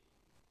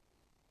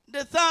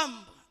the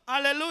thumb.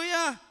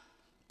 Hallelujah.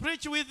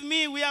 Preach with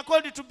me. We are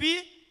called to be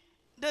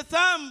the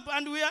thumb,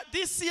 and we are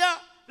this year,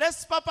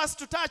 let's purpose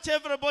to touch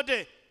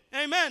everybody.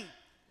 Amen.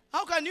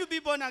 How can you be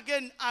born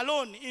again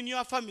alone in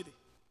your family?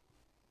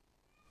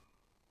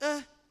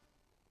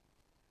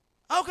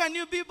 How can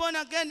you be born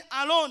again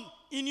alone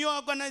in your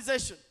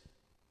organization?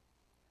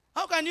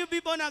 How can you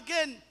be born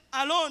again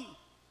alone?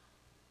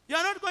 You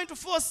are not going to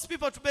force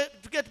people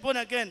to get born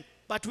again,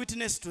 but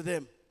witness to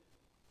them.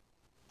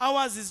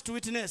 Ours is to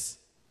witness.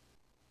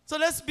 So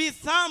let's be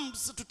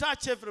thumbs to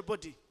touch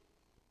everybody.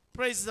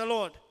 Praise the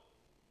Lord.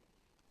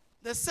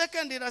 The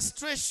second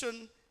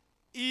illustration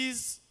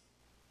is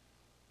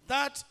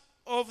that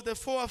of the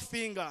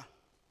forefinger.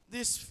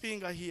 This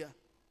finger here.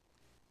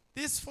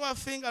 This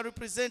forefinger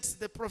represents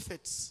the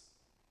prophets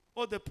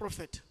or the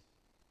prophet.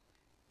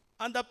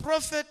 And the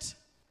prophet,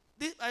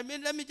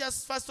 let me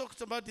just first talk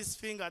about this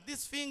finger.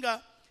 This finger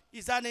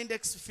is an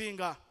index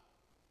finger.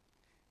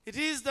 It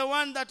is the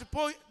one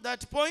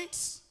that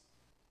points,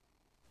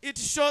 it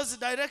shows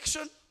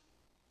direction,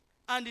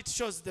 and it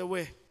shows the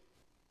way.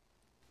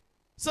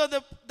 So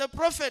the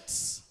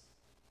prophets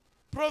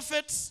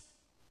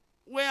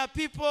were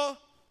people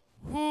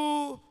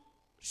who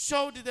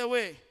showed the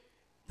way.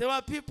 There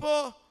were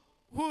people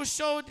who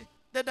showed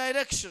the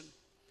direction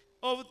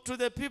to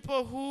the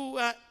people who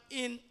were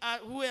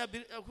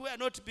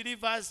not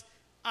believers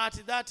at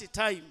that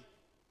time.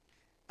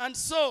 And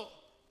so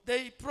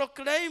they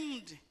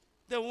proclaimed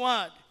the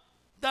word.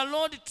 The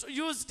Lord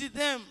used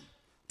them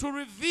to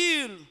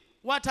reveal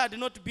what had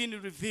not been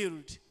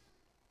revealed,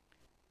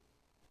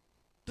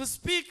 to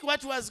speak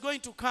what was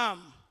going to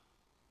come.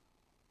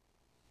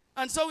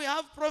 And so we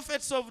have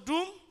prophets of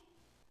doom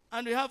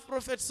and we have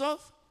prophets of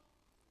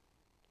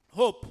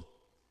hope.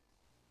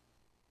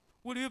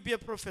 Will you be a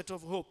prophet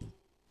of hope?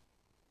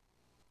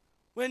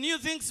 When new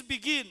things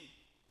begin,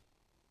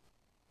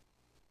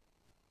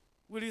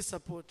 will you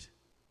support?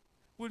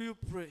 Will you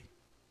pray?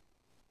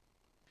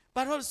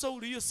 But also,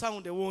 will you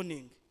sound a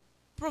warning?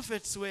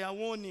 Prophets were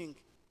warning.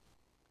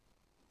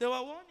 They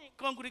were warning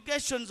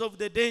congregations of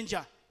the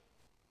danger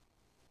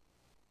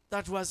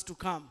that was to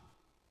come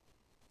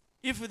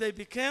if they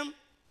became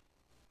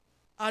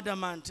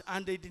adamant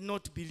and they did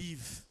not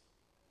believe.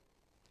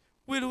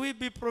 Will we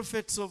be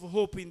prophets of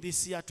hope in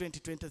this year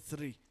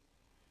 2023?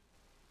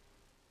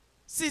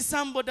 See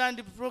somebody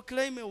and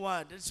proclaim a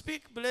word.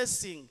 Speak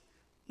blessing,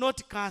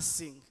 not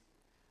cursing.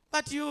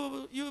 But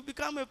you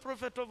become a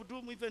prophet of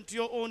doom even to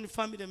your own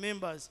family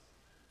members,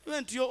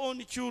 even to your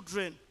own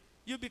children.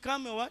 you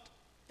become a what?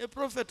 A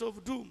prophet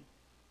of doom.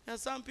 And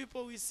some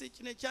people we see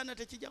chinechana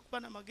techija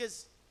kupana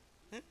magezi.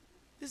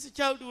 This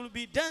child will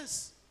be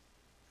dense.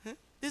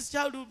 This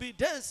child will be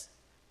dense.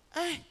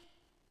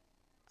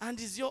 And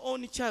is your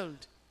own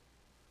child.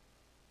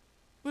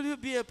 Will you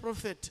be a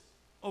prophet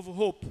of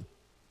hope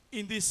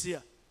in this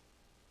year?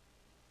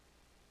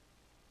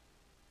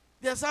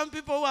 There are some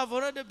people who have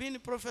already been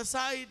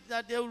prophesied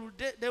that they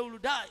will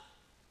die.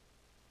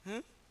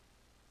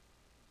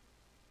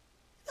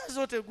 That's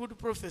not a good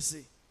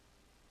prophecy.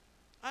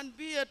 And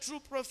be a true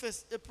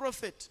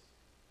prophet,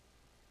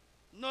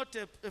 not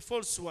a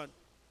false one.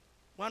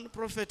 One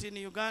prophet in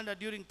Uganda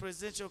during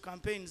presidential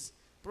campaigns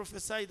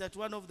prophesied that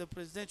one of the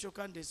presidential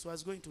candidates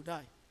was going to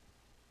die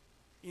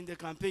in the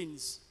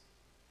campaigns.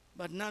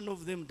 But none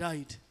of them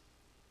died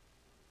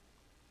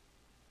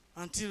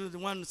until the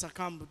one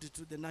succumbed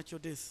to the natural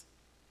death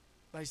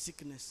by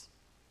sickness.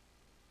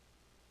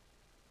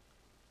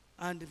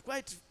 And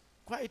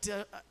quite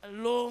a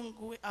long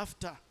way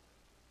after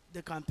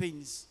the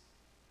campaigns.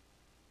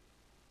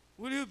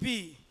 Will you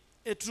be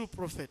a true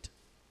prophet?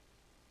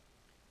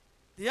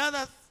 The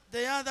other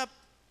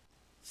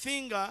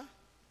finger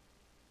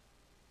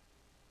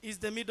is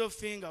the middle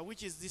finger,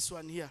 which is this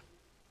one here.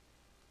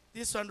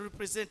 This one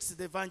represents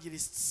the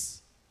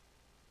evangelists.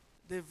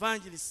 The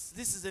evangelists.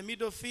 This is the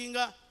middle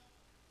finger,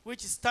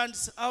 which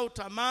stands out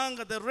among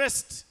the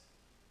rest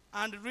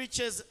and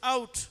reaches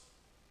out.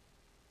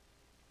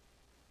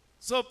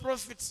 So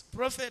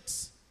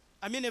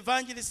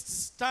evangelists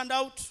stand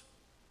out.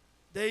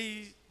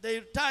 They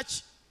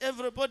touch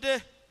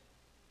everybody.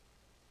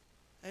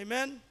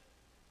 Amen.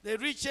 They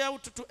reach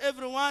out to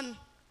everyone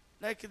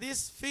like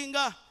this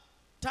finger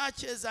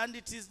touches, and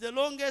it is the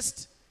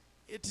longest.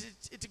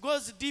 It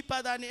goes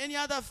deeper than any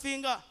other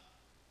finger.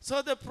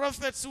 So the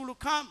prophets will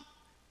come,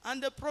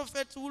 and the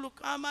prophets will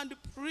come and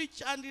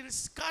preach, and he'll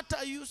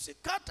scatter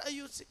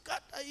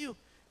you.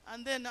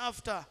 And then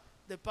after,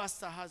 the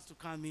pastor has to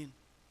come in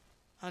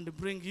and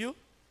bring you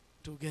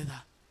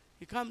together.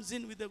 He comes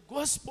in with the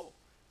gospel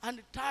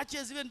and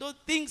touches even those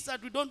things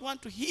that we don't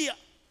want to hear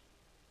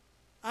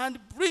and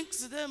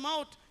brings them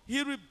out.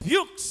 He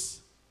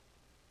rebukes.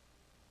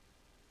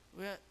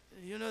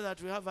 You know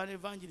that we have an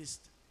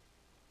evangelist.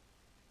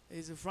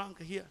 There's a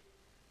Frank here.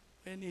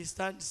 When he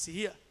stands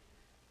here,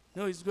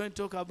 no, he's going to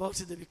talk about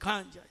the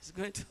Vikanja. He's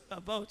going to talk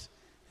about,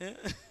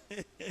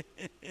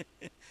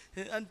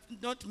 and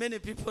not many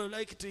people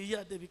like to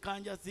hear the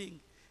Vikanja thing.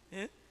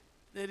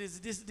 There is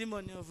this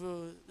demon of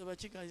the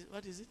Bachika.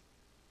 What is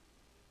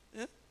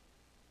it?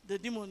 The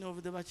demon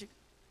of the Bachika.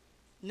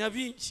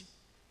 Nyabinchi.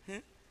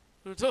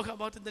 We'll talk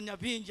about the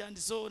Nyabinchi and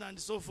so on and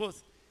so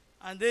forth.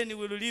 And then he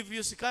will leave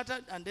you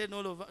scattered, and then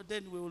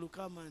then we will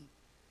come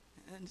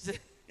and say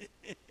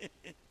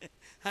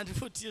and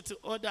put you to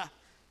order.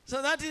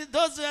 So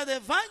those are the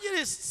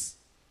evangelists.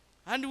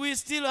 And we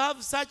still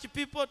have such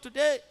people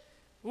today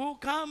who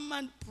come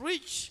and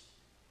preach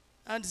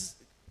and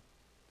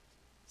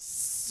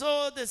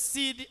sow the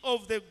seed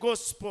of the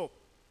gospel.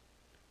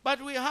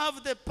 But we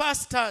have the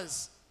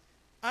pastors,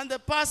 and the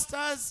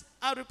pastors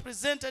are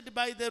represented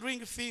by the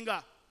ring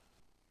finger.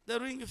 The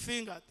ring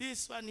finger,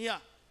 this one here.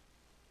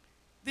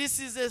 This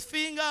is a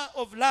finger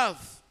of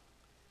love.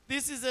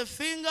 This is a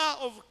finger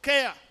of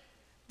care.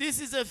 This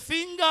is a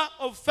finger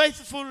of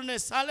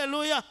faithfulness.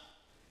 Hallelujah.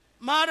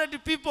 Married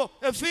people,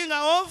 a finger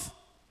of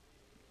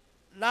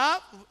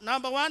love.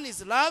 Number 1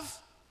 is love.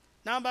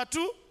 Number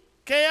 2,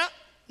 care.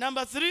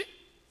 Number 3,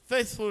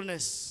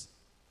 faithfulness.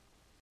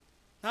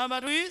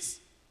 Number 2 is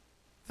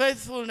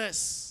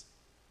faithfulness.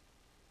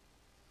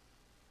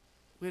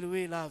 Will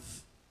we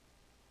love?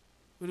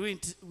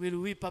 Will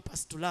we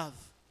purpose to love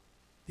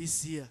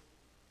this year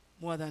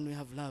more than we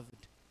have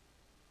loved?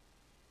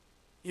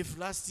 If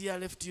last year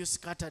left you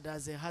scattered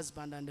as a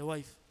husband and a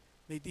wife,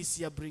 may this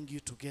year bring you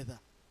together.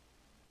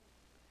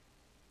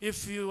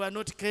 If you are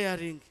not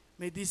caring,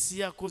 may this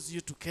year cause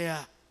you to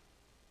care.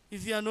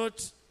 If you are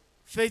not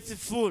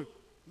faithful,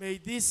 may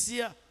this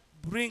year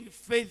bring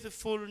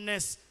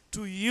faithfulness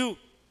to you.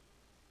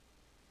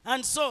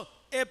 And so,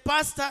 a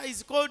pastor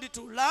is called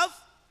to love.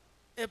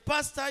 A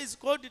pastor is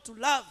called to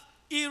love,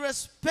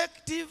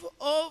 irrespective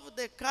of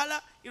the color,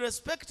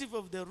 irrespective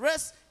of the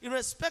race,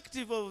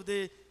 irrespective of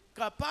the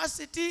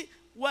capacity,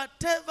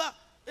 whatever,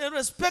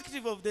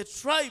 irrespective of the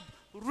tribe,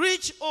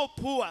 rich or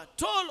poor,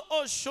 tall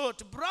or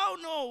short,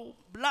 brown or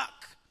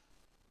black.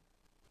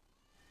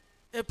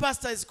 A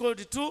pastor is called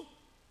to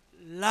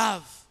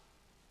love.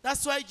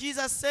 That's why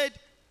Jesus said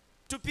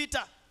to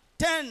Peter,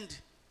 tend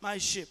my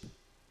sheep,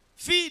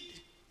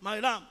 feed my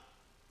lamb.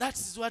 That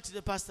is what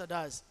the pastor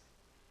does.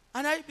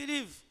 And I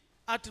believe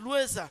at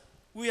Lueza,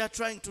 we are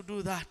trying to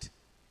do that.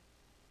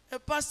 A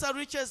pastor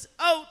reaches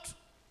out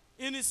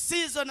in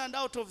season and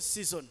out of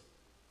season.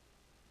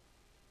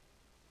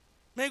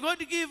 May God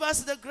give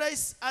us the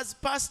grace as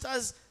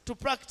pastors to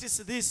practice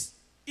this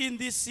in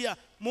this year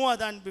more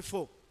than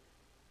before.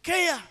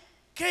 Care.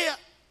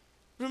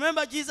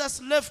 Remember,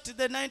 Jesus left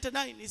the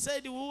 99. He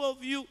said, who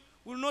of you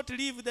will not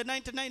leave the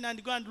 99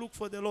 and go and look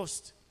for the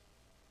lost?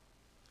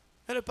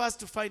 Help us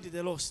to find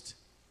the lost.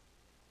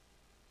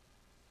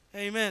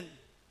 Amen.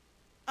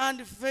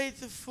 And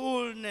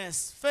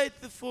faithfulness.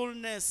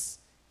 Faithfulness.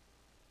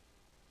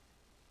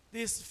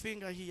 This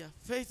finger here.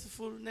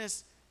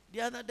 Faithfulness.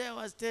 The other day I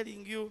was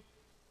telling you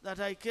that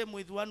I came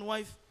with one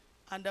wife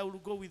and I will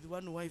go with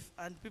one wife.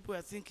 And people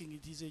are thinking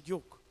it is a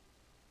joke.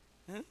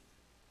 Huh?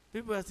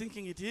 People are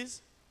thinking it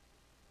is.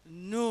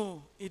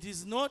 No, it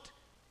is not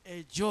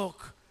a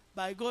joke.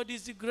 By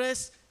God's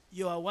grace,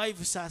 your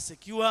wives are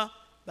secure.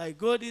 By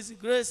God's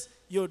grace,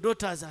 your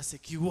daughters are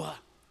secure.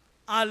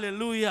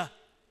 Hallelujah.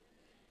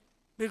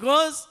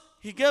 Because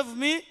he gave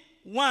me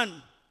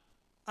one,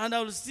 and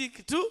I will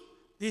stick to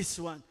this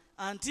one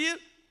until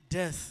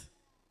death.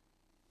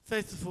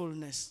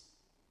 Faithfulness.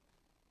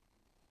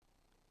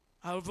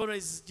 I've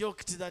always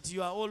joked that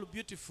you are all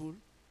beautiful.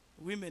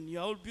 Women, you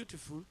are all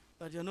beautiful,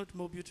 but you are not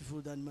more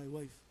beautiful than my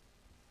wife.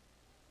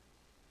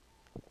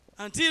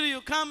 Until you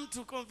come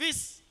to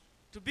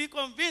be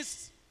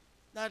convinced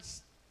that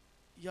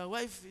your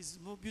wife is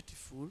more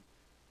beautiful,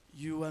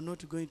 you are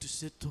not going to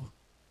settle.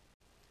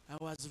 I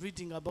was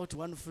reading about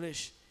one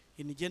flesh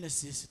in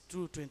Genesis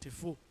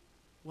 2:24,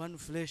 one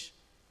flesh.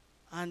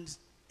 And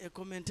a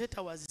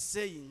commentator was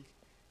saying,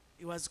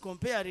 he was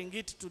comparing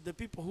it to the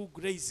people who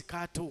graze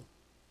cattle.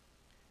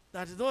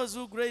 That those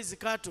who graze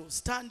cattle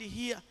stand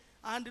here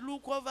and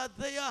look over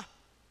there,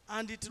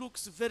 and it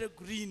looks very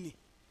green.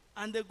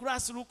 And the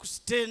grass looks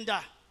tender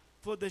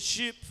for the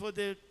sheep, for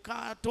the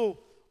cattle,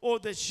 or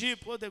the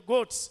sheep, or the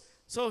goats.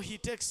 So he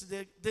takes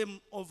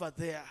them over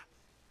there,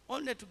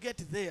 only to get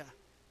there,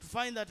 to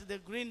find that the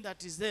green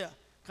that is there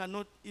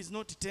is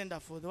not tender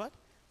for the what?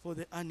 For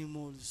the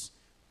animals,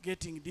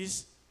 getting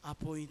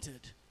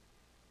disappointed.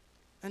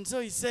 And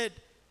so he said,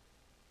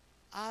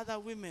 other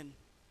women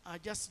are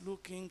just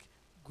looking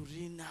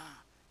greener.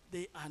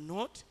 They are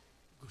not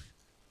green.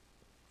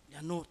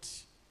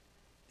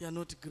 They are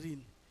not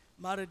green.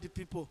 Married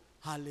people,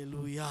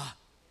 hallelujah.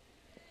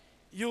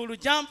 You will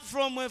jump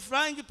from a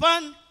frying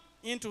pan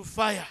into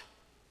fire.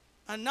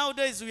 And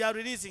nowadays we are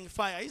releasing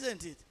fire,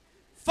 isn't it?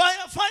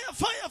 Fire, fire,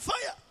 fire,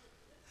 fire.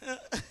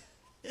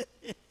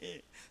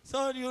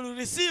 So you will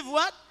receive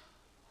what?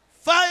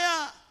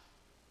 Fire.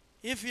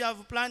 If you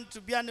have planned to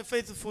be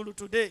unfaithful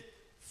today,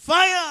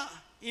 fire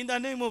in the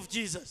name of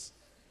Jesus.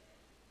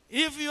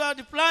 If you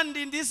had planned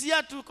in this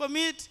year to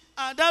commit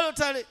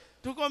adultery,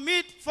 to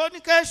commit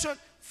fornication,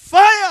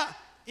 fire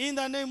in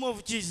the name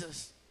of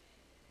Jesus.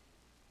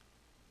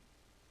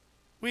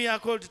 We are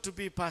called to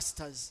be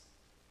pastors.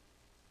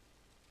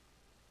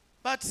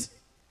 But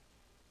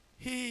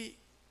he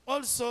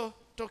also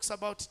talks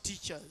about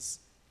teachers.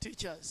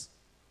 Teachers.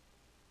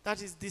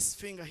 That is this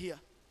finger here.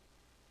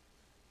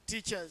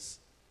 Teachers.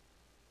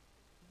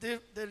 The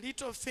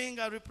little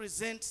finger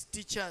represents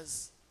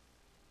teachers.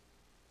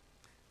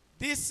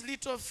 This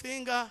little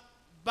finger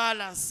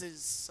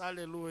balances.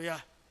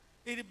 Hallelujah.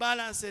 It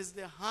balances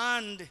the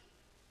hand.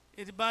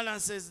 It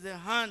balances the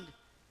hand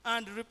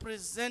and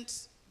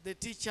represents the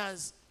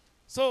teachers.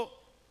 So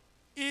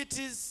it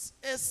is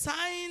a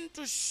sign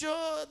to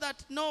show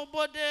that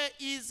nobody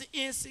is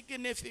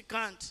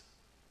insignificant.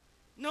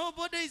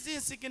 Nobody is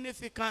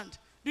insignificant.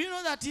 Do you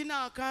know that in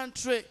our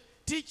country,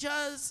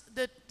 teachers,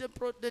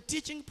 the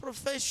teaching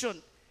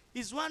profession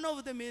is one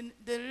of the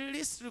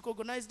least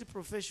recognized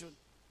profession.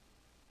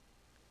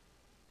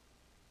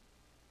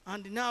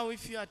 And now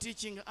if you are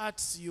teaching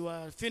arts, you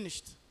are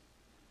finished.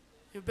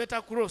 You better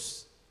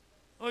cross.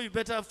 Or you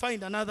better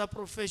find another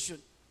profession.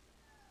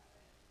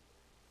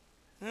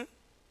 Huh?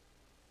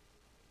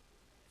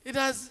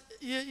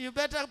 You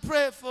better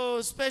pray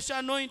for special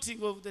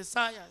anointing of the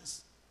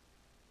science.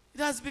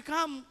 It has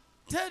become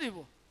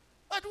terrible.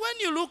 But when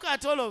you look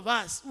at all of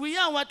us, we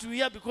are what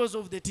we are because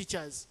of the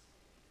teachers.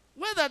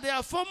 Whether they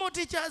are formal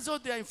teachers or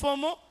they are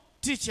informal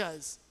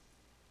teachers.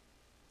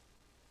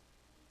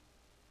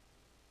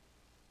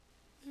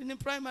 In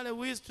primary,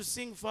 we used to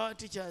sing for our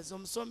teachers.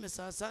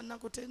 Omusomesa sana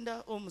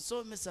kutenda,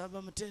 omusomesa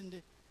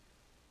bamutende.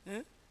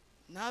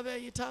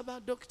 Nabe yitaba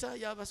doctor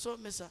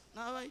yabasomesa.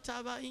 Nabe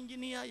yitaba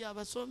engineer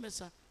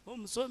yabasomesa.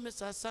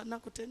 Omusomesa sana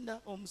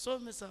kutenda,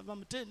 omusomesa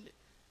bamutende.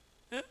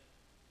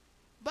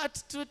 But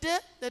today,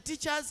 the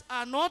teachers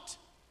are not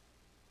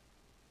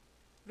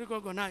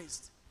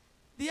recognized.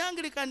 The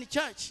Anglican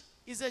Church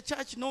is a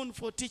church known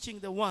for teaching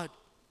the word.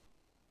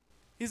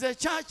 It's a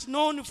church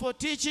known for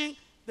teaching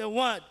the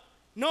word.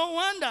 No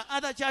wonder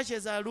other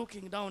churches are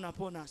looking down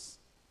upon us.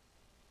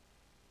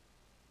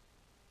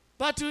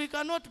 But we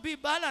cannot be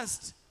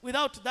balanced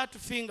without that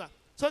finger.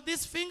 So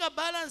this finger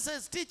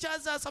balances.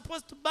 Teachers are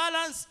supposed to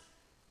balance.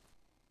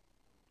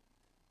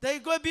 They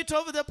go a bit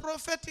of the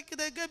prophetic,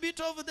 they go a bit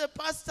of the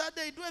pastor,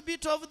 they do a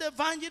bit of the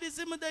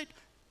evangelism,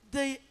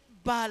 they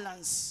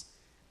balance.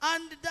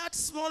 And that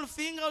small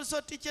finger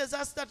also teaches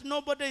us that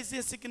nobody is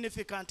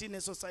insignificant in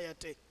a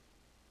society.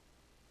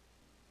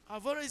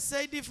 I've already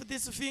said if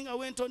this finger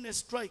went on a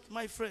strike,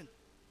 my friend,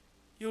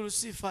 you will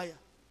see fire.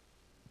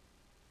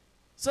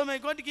 So may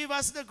God give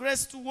us the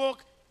grace to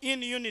walk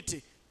in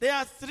unity. There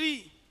are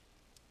three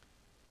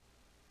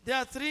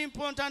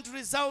important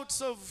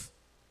results of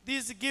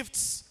these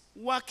gifts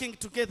working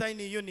together in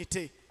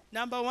unity.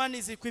 Number one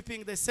is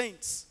equipping the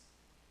saints.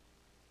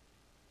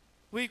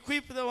 We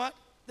equip the what?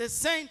 The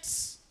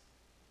saints.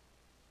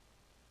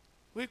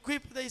 We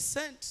equip the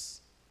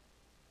saints.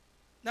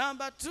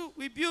 Number two,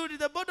 we build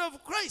the body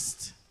of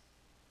Christ.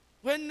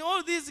 When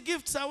all these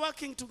gifts are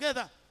working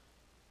together,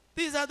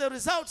 these are the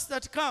results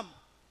that come.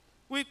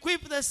 We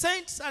equip the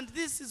saints, and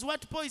this is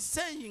what Paul is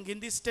saying in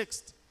this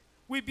text.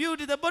 We build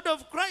the body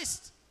of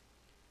Christ.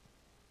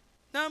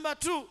 Number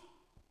two,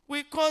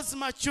 we cause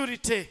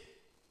maturity.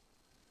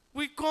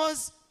 We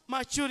cause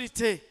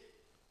maturity.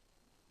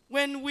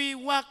 When we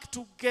work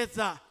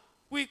together,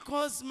 we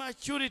cause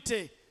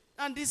maturity.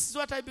 And this is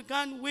what I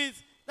began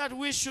with, that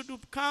we should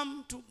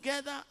come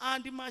together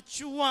and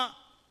mature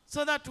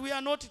so that we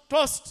are not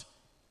tossed.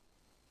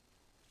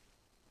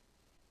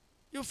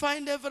 You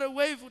find every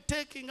wave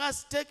taking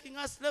us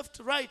left,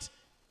 right.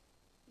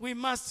 We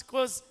must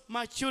cause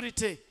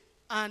maturity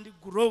and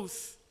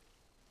growth.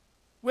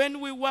 When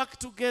we work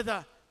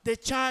together, the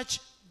church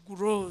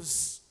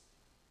grows.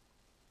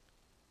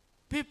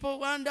 People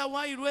wonder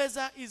why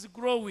Rweza is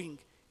growing.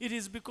 It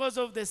is because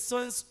of the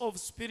sense of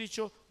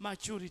spiritual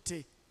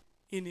maturity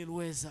in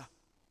Rweza.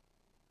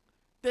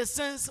 The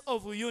sense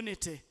of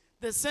unity,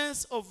 the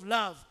sense of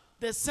love,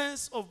 the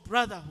sense of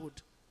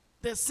brotherhood,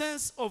 the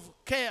sense of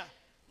care,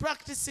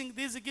 practicing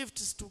these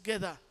gifts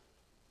together.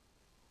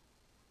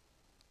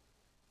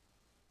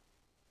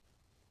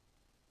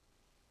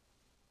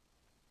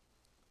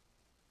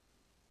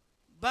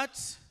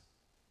 But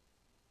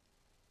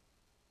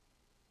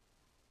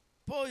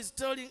Paul is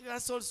telling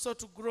us also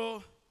to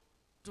grow,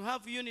 to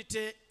have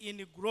unity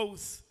in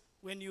growth.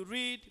 When you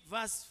read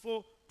verse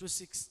 14 to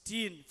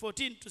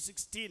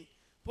 16,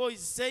 Paul is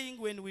saying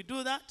when we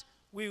do that,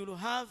 we will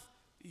have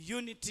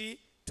unity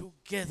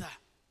together.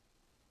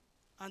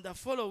 And the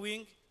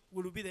following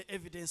will be the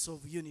evidence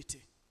of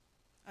unity.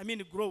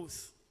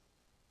 Growth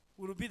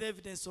will be the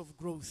evidence of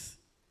growth.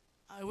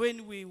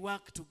 When we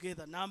work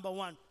together, number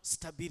one,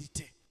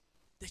 stability.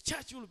 The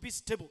church will be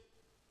stable.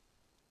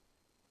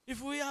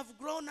 If we have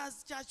grown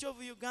as Church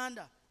of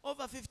Uganda,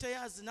 over 50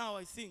 years now,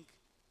 I think,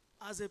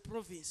 as a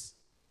province.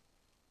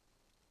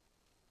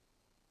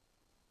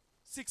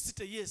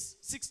 60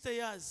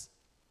 years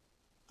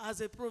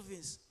as a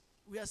province,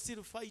 we are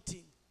still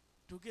fighting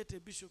to get a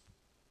bishop.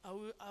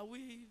 Are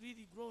we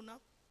really grown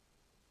up?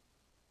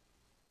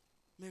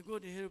 May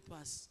God help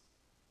us.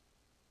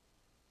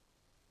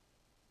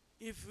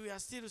 If we are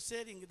still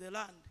selling the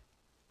land,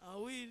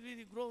 are we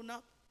really grown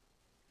up?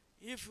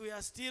 If we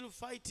are still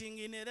fighting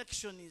in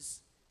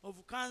elections of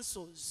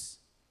councils,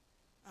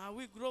 are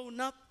we grown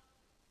up?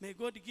 May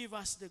God give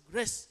us the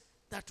grace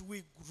that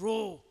we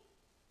grow.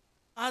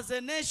 As a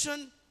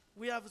nation,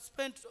 we have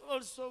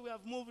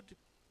moved.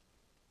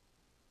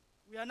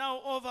 We are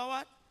now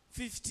over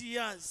 50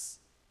 years.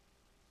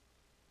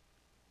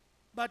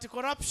 But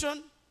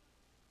corruption,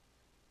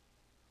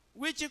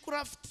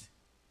 witchcraft,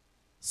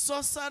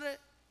 sorcery,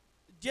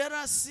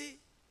 jealousy,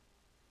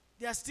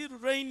 they are still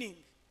reigning.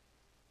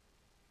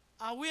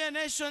 Are we a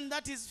nation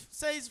that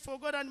says, for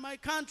God and my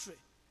country?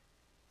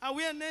 Are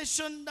we a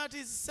nation that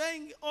is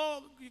saying,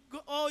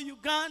 oh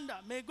Uganda,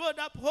 may God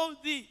uphold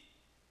thee?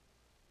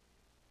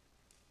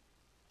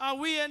 Are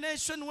we a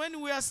nation when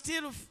we are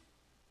still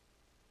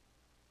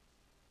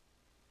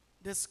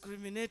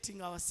discriminating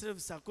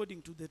ourselves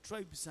according to the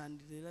tribes and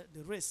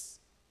the race?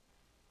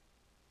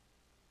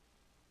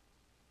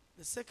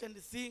 The second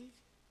thing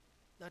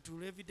that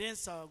will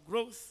evidence our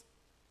growth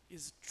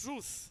is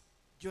truth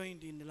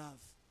joined in love.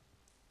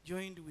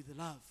 Joined with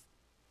love.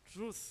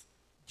 Truth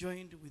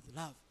joined with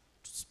love.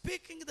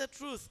 Speaking the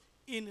truth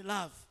in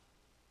love.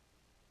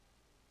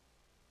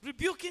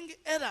 Rebuking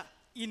error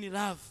in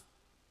love.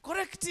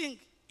 Correcting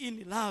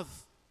in love.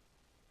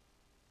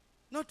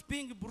 Not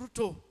being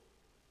brutal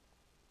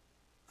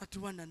at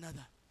one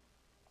another.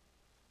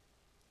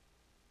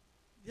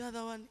 The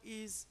other one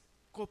is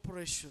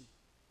cooperation.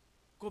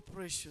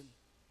 Cooperation.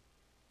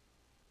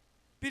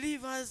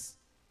 Believers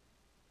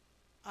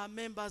are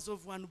members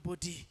of one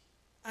body.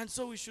 And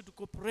so we should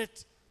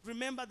cooperate.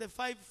 Remember the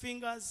 5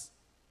 fingers,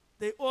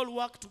 they all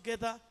work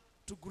together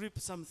to grip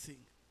something.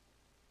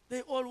 They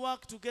all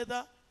work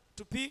together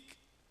to pick.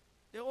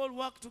 They all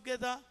work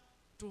together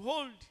to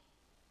hold.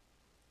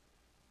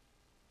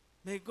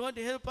 May God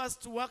help us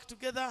to work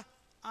together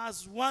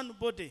as one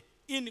body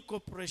in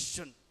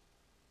cooperation.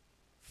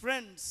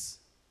 Friends,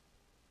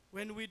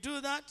 when we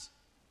do that,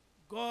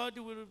 God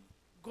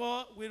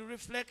will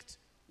reflect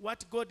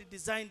what God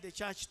designed the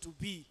church to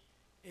be.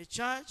 A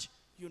church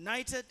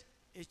united,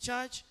 a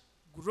church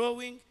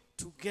growing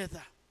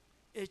together.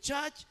 A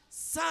church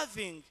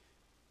serving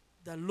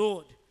the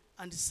Lord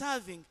and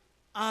serving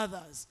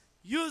others,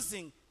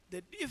 using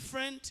the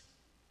different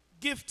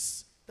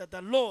gifts that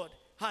the Lord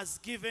has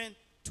given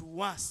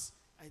to us.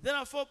 I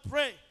therefore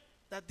pray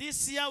that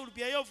this year will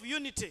be a year of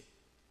unity,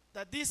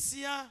 that this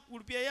year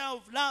will be a year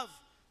of love,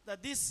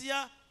 that this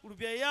year will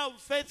be a year of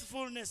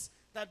faithfulness,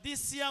 that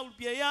this year will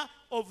be a year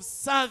of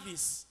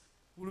service,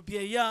 will be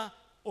a year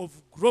of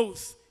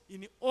growth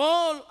in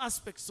all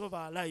aspects of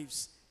our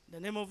lives. In the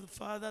name of the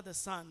Father, the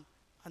Son,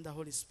 and the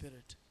Holy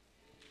Spirit.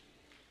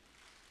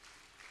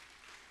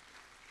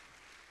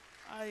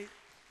 Hi,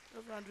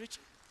 Reverend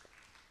Richard.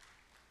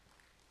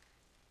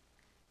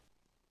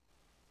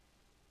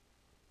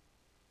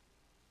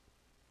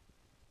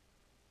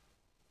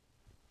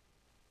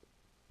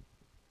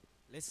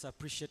 Let's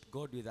appreciate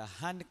God with a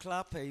hand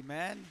clap.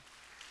 Amen.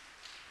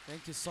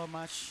 Thank you so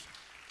much.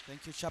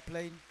 Thank you,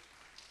 Chaplain.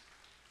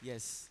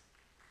 Yes.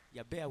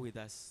 Yeah, bear with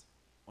us.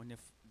 On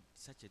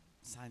such a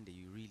Sunday,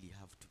 you really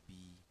have to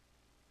be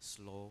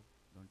slow.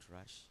 Don't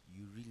rush.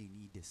 You really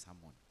need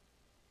someone.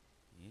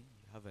 Yeah?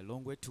 You have a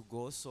long way to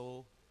go,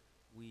 so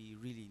we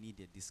really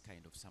needed this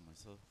kind of someone.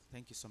 So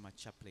thank you so much,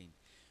 Chaplain.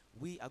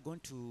 We are going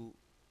to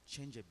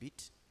change a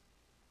bit.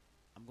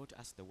 I'm going to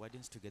ask the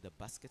wardens to get the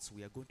baskets.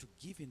 We are going to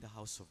give in the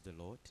house of the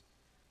Lord.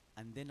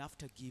 And then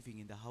after giving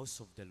in the house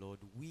of the Lord,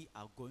 we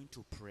are going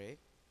to pray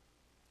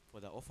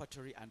for the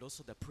offertory and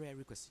also the prayer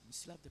requests. You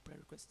still have the prayer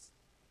requests?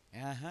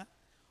 Uh-huh.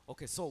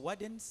 Okay, so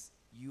wardens,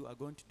 you are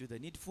going to do the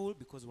needful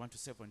because we want to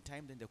save on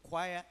time. Then the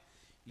choir,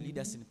 you lead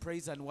us in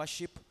praise and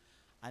worship.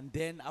 And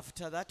then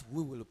after that,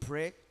 we will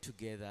pray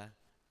together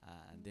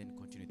and then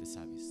continue the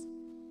service.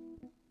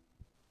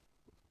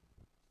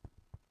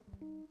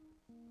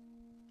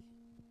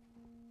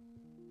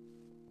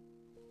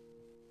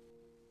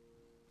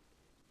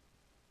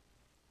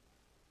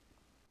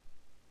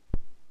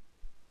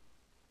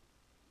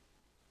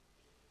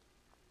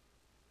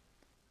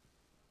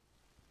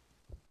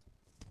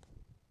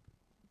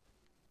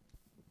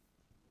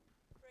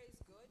 Praise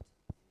God.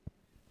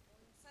 On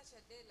such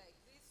a day like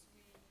this,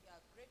 we are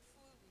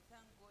grateful. We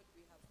thank God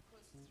we have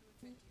crossed through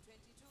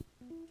 2022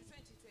 to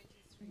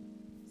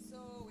 2023.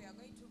 So we are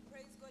going to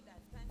praise God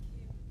and thank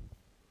Him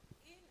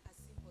in a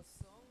simple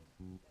song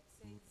that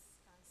says,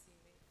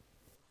 Kansime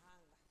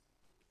Ruhanga.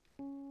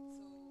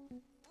 So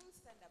we'll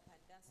stand up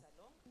and dance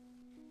along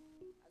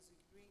as we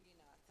bring in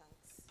our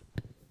thanks.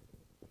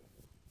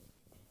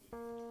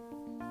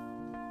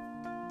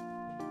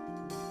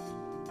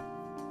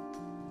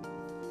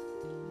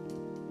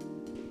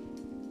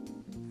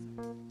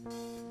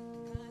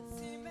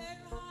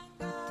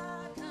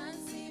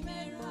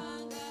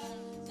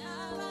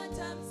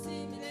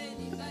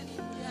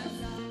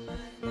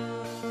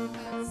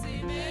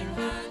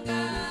 Kansimeruhanga,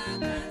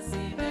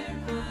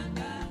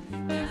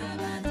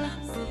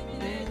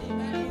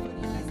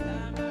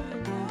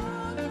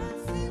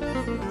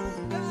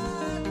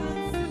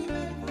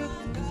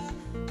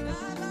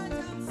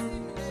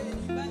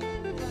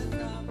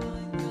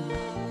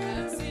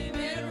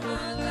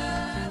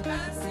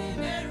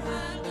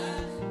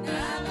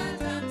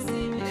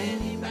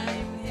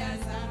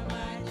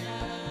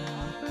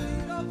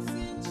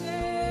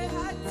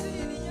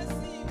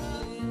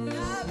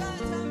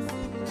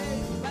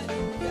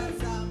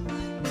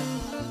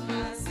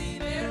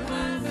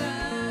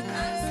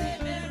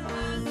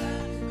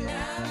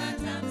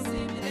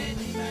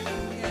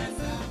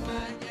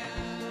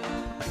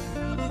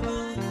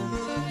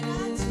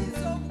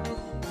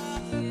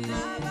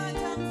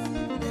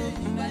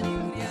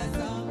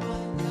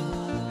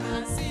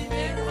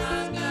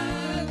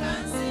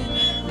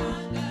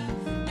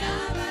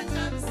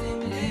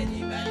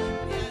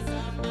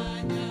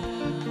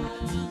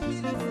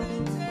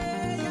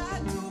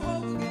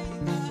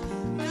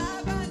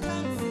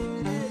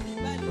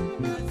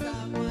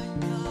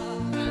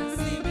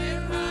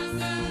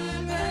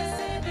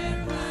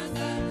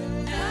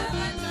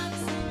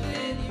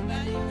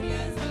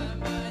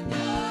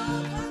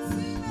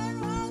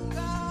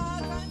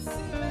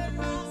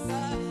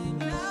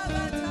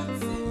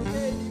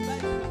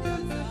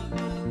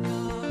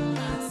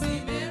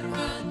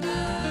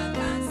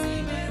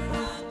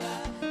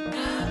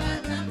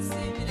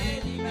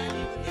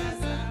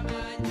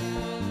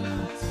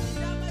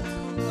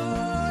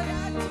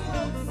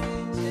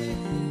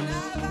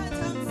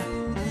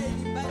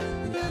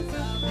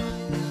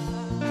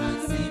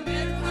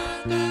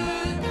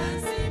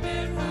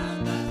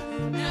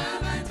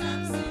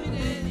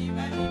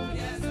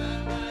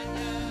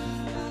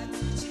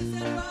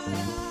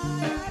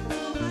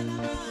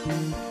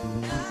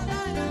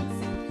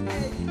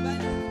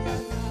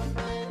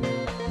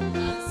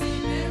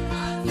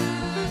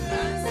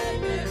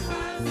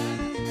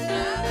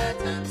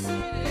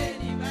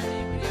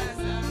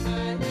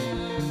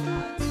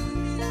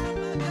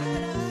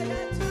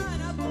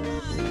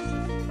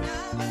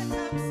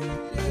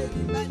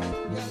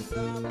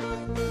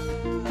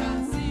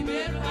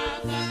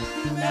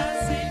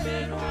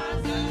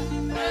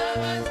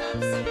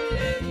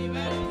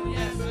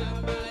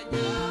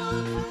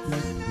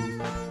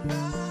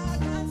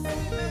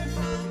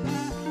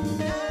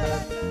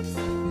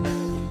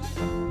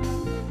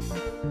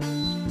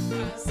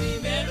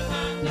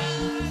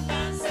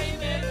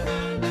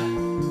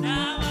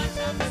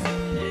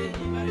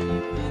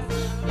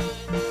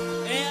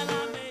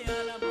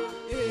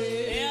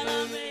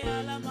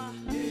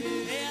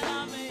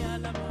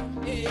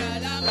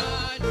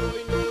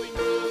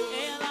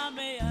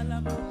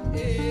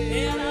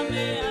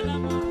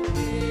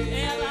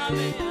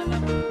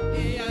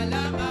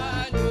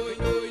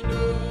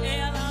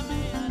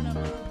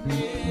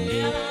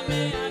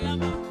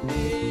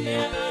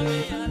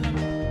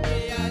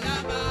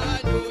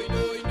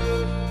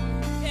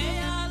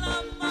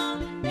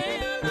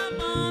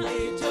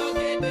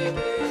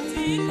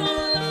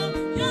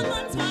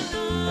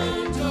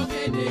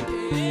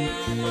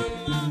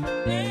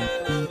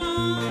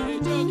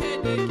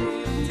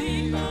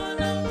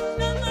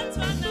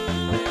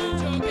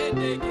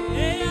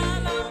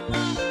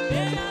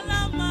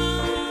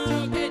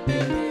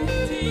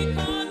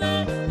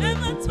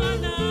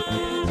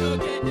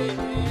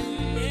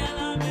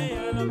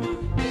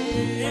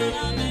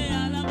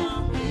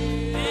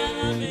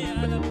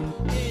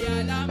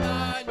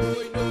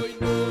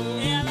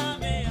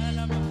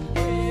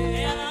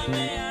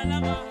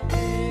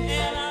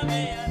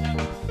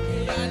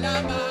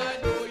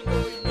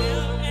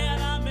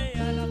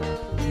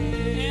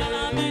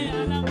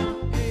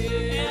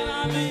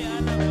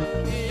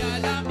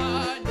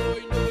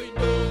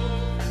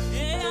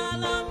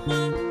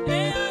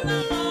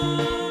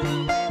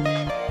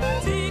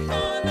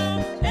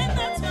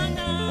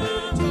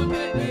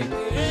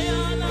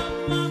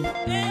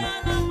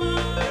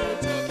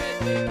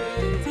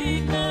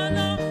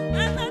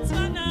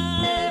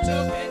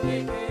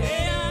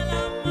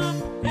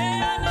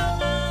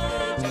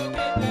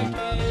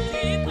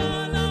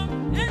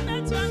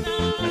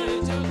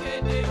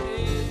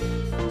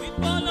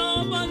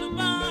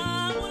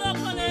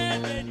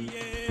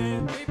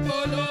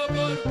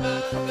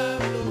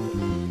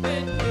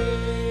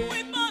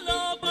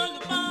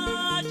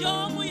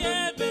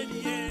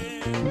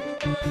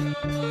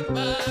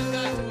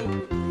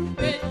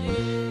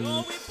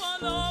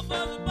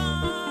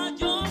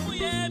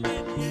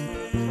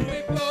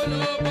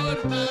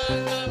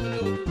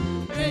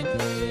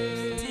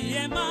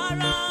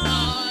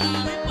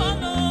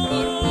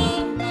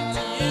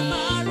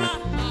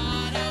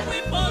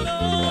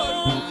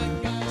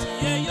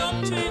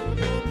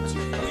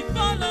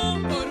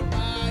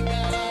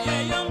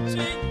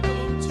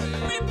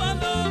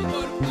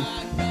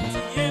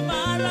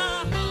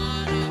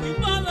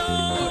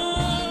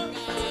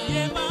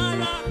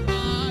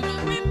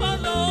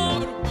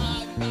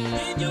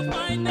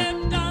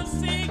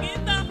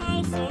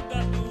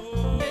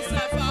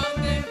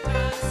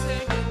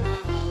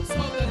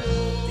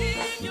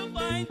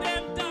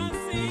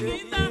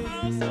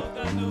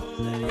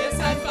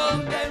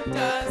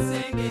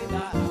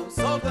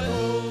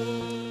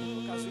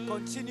 As we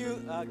continue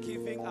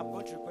giving, I'm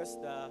going to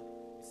request the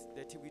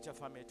Tiwita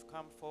family to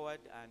come forward,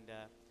 and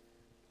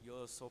you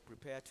also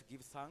prepare to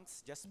give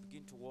thanks. Just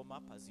begin to warm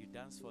up as you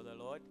dance for the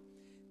Lord.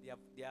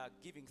 They are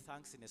giving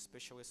thanks in a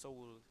special way, so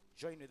we'll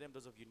join with them.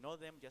 Those of you know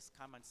them, just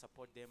come and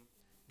support them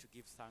to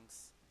give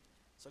thanks.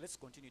 So let's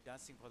continue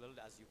dancing for the Lord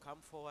as you come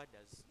forward,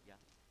 as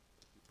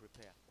you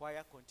prepare.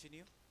 Choir,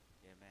 continue.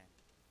 Amen.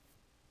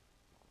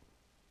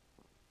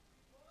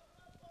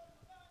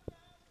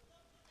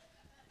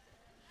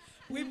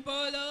 We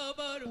follow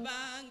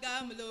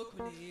Borubanga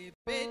Mlokule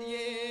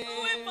Bedye.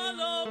 We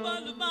follow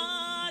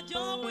Borubanga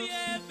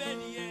Jomuye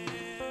Bedye.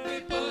 We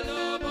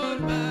follow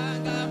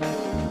Borubanga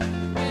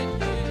Mlokule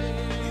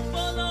Bedye. We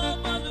follow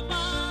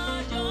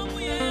Borubanga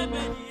Jomuye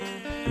Bedye.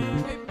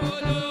 We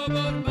follow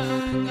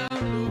Borubanga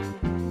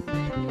Mlokule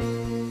Bedye.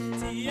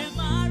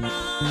 Tiemara.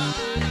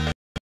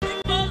 We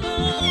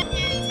follow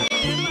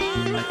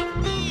Tiemara.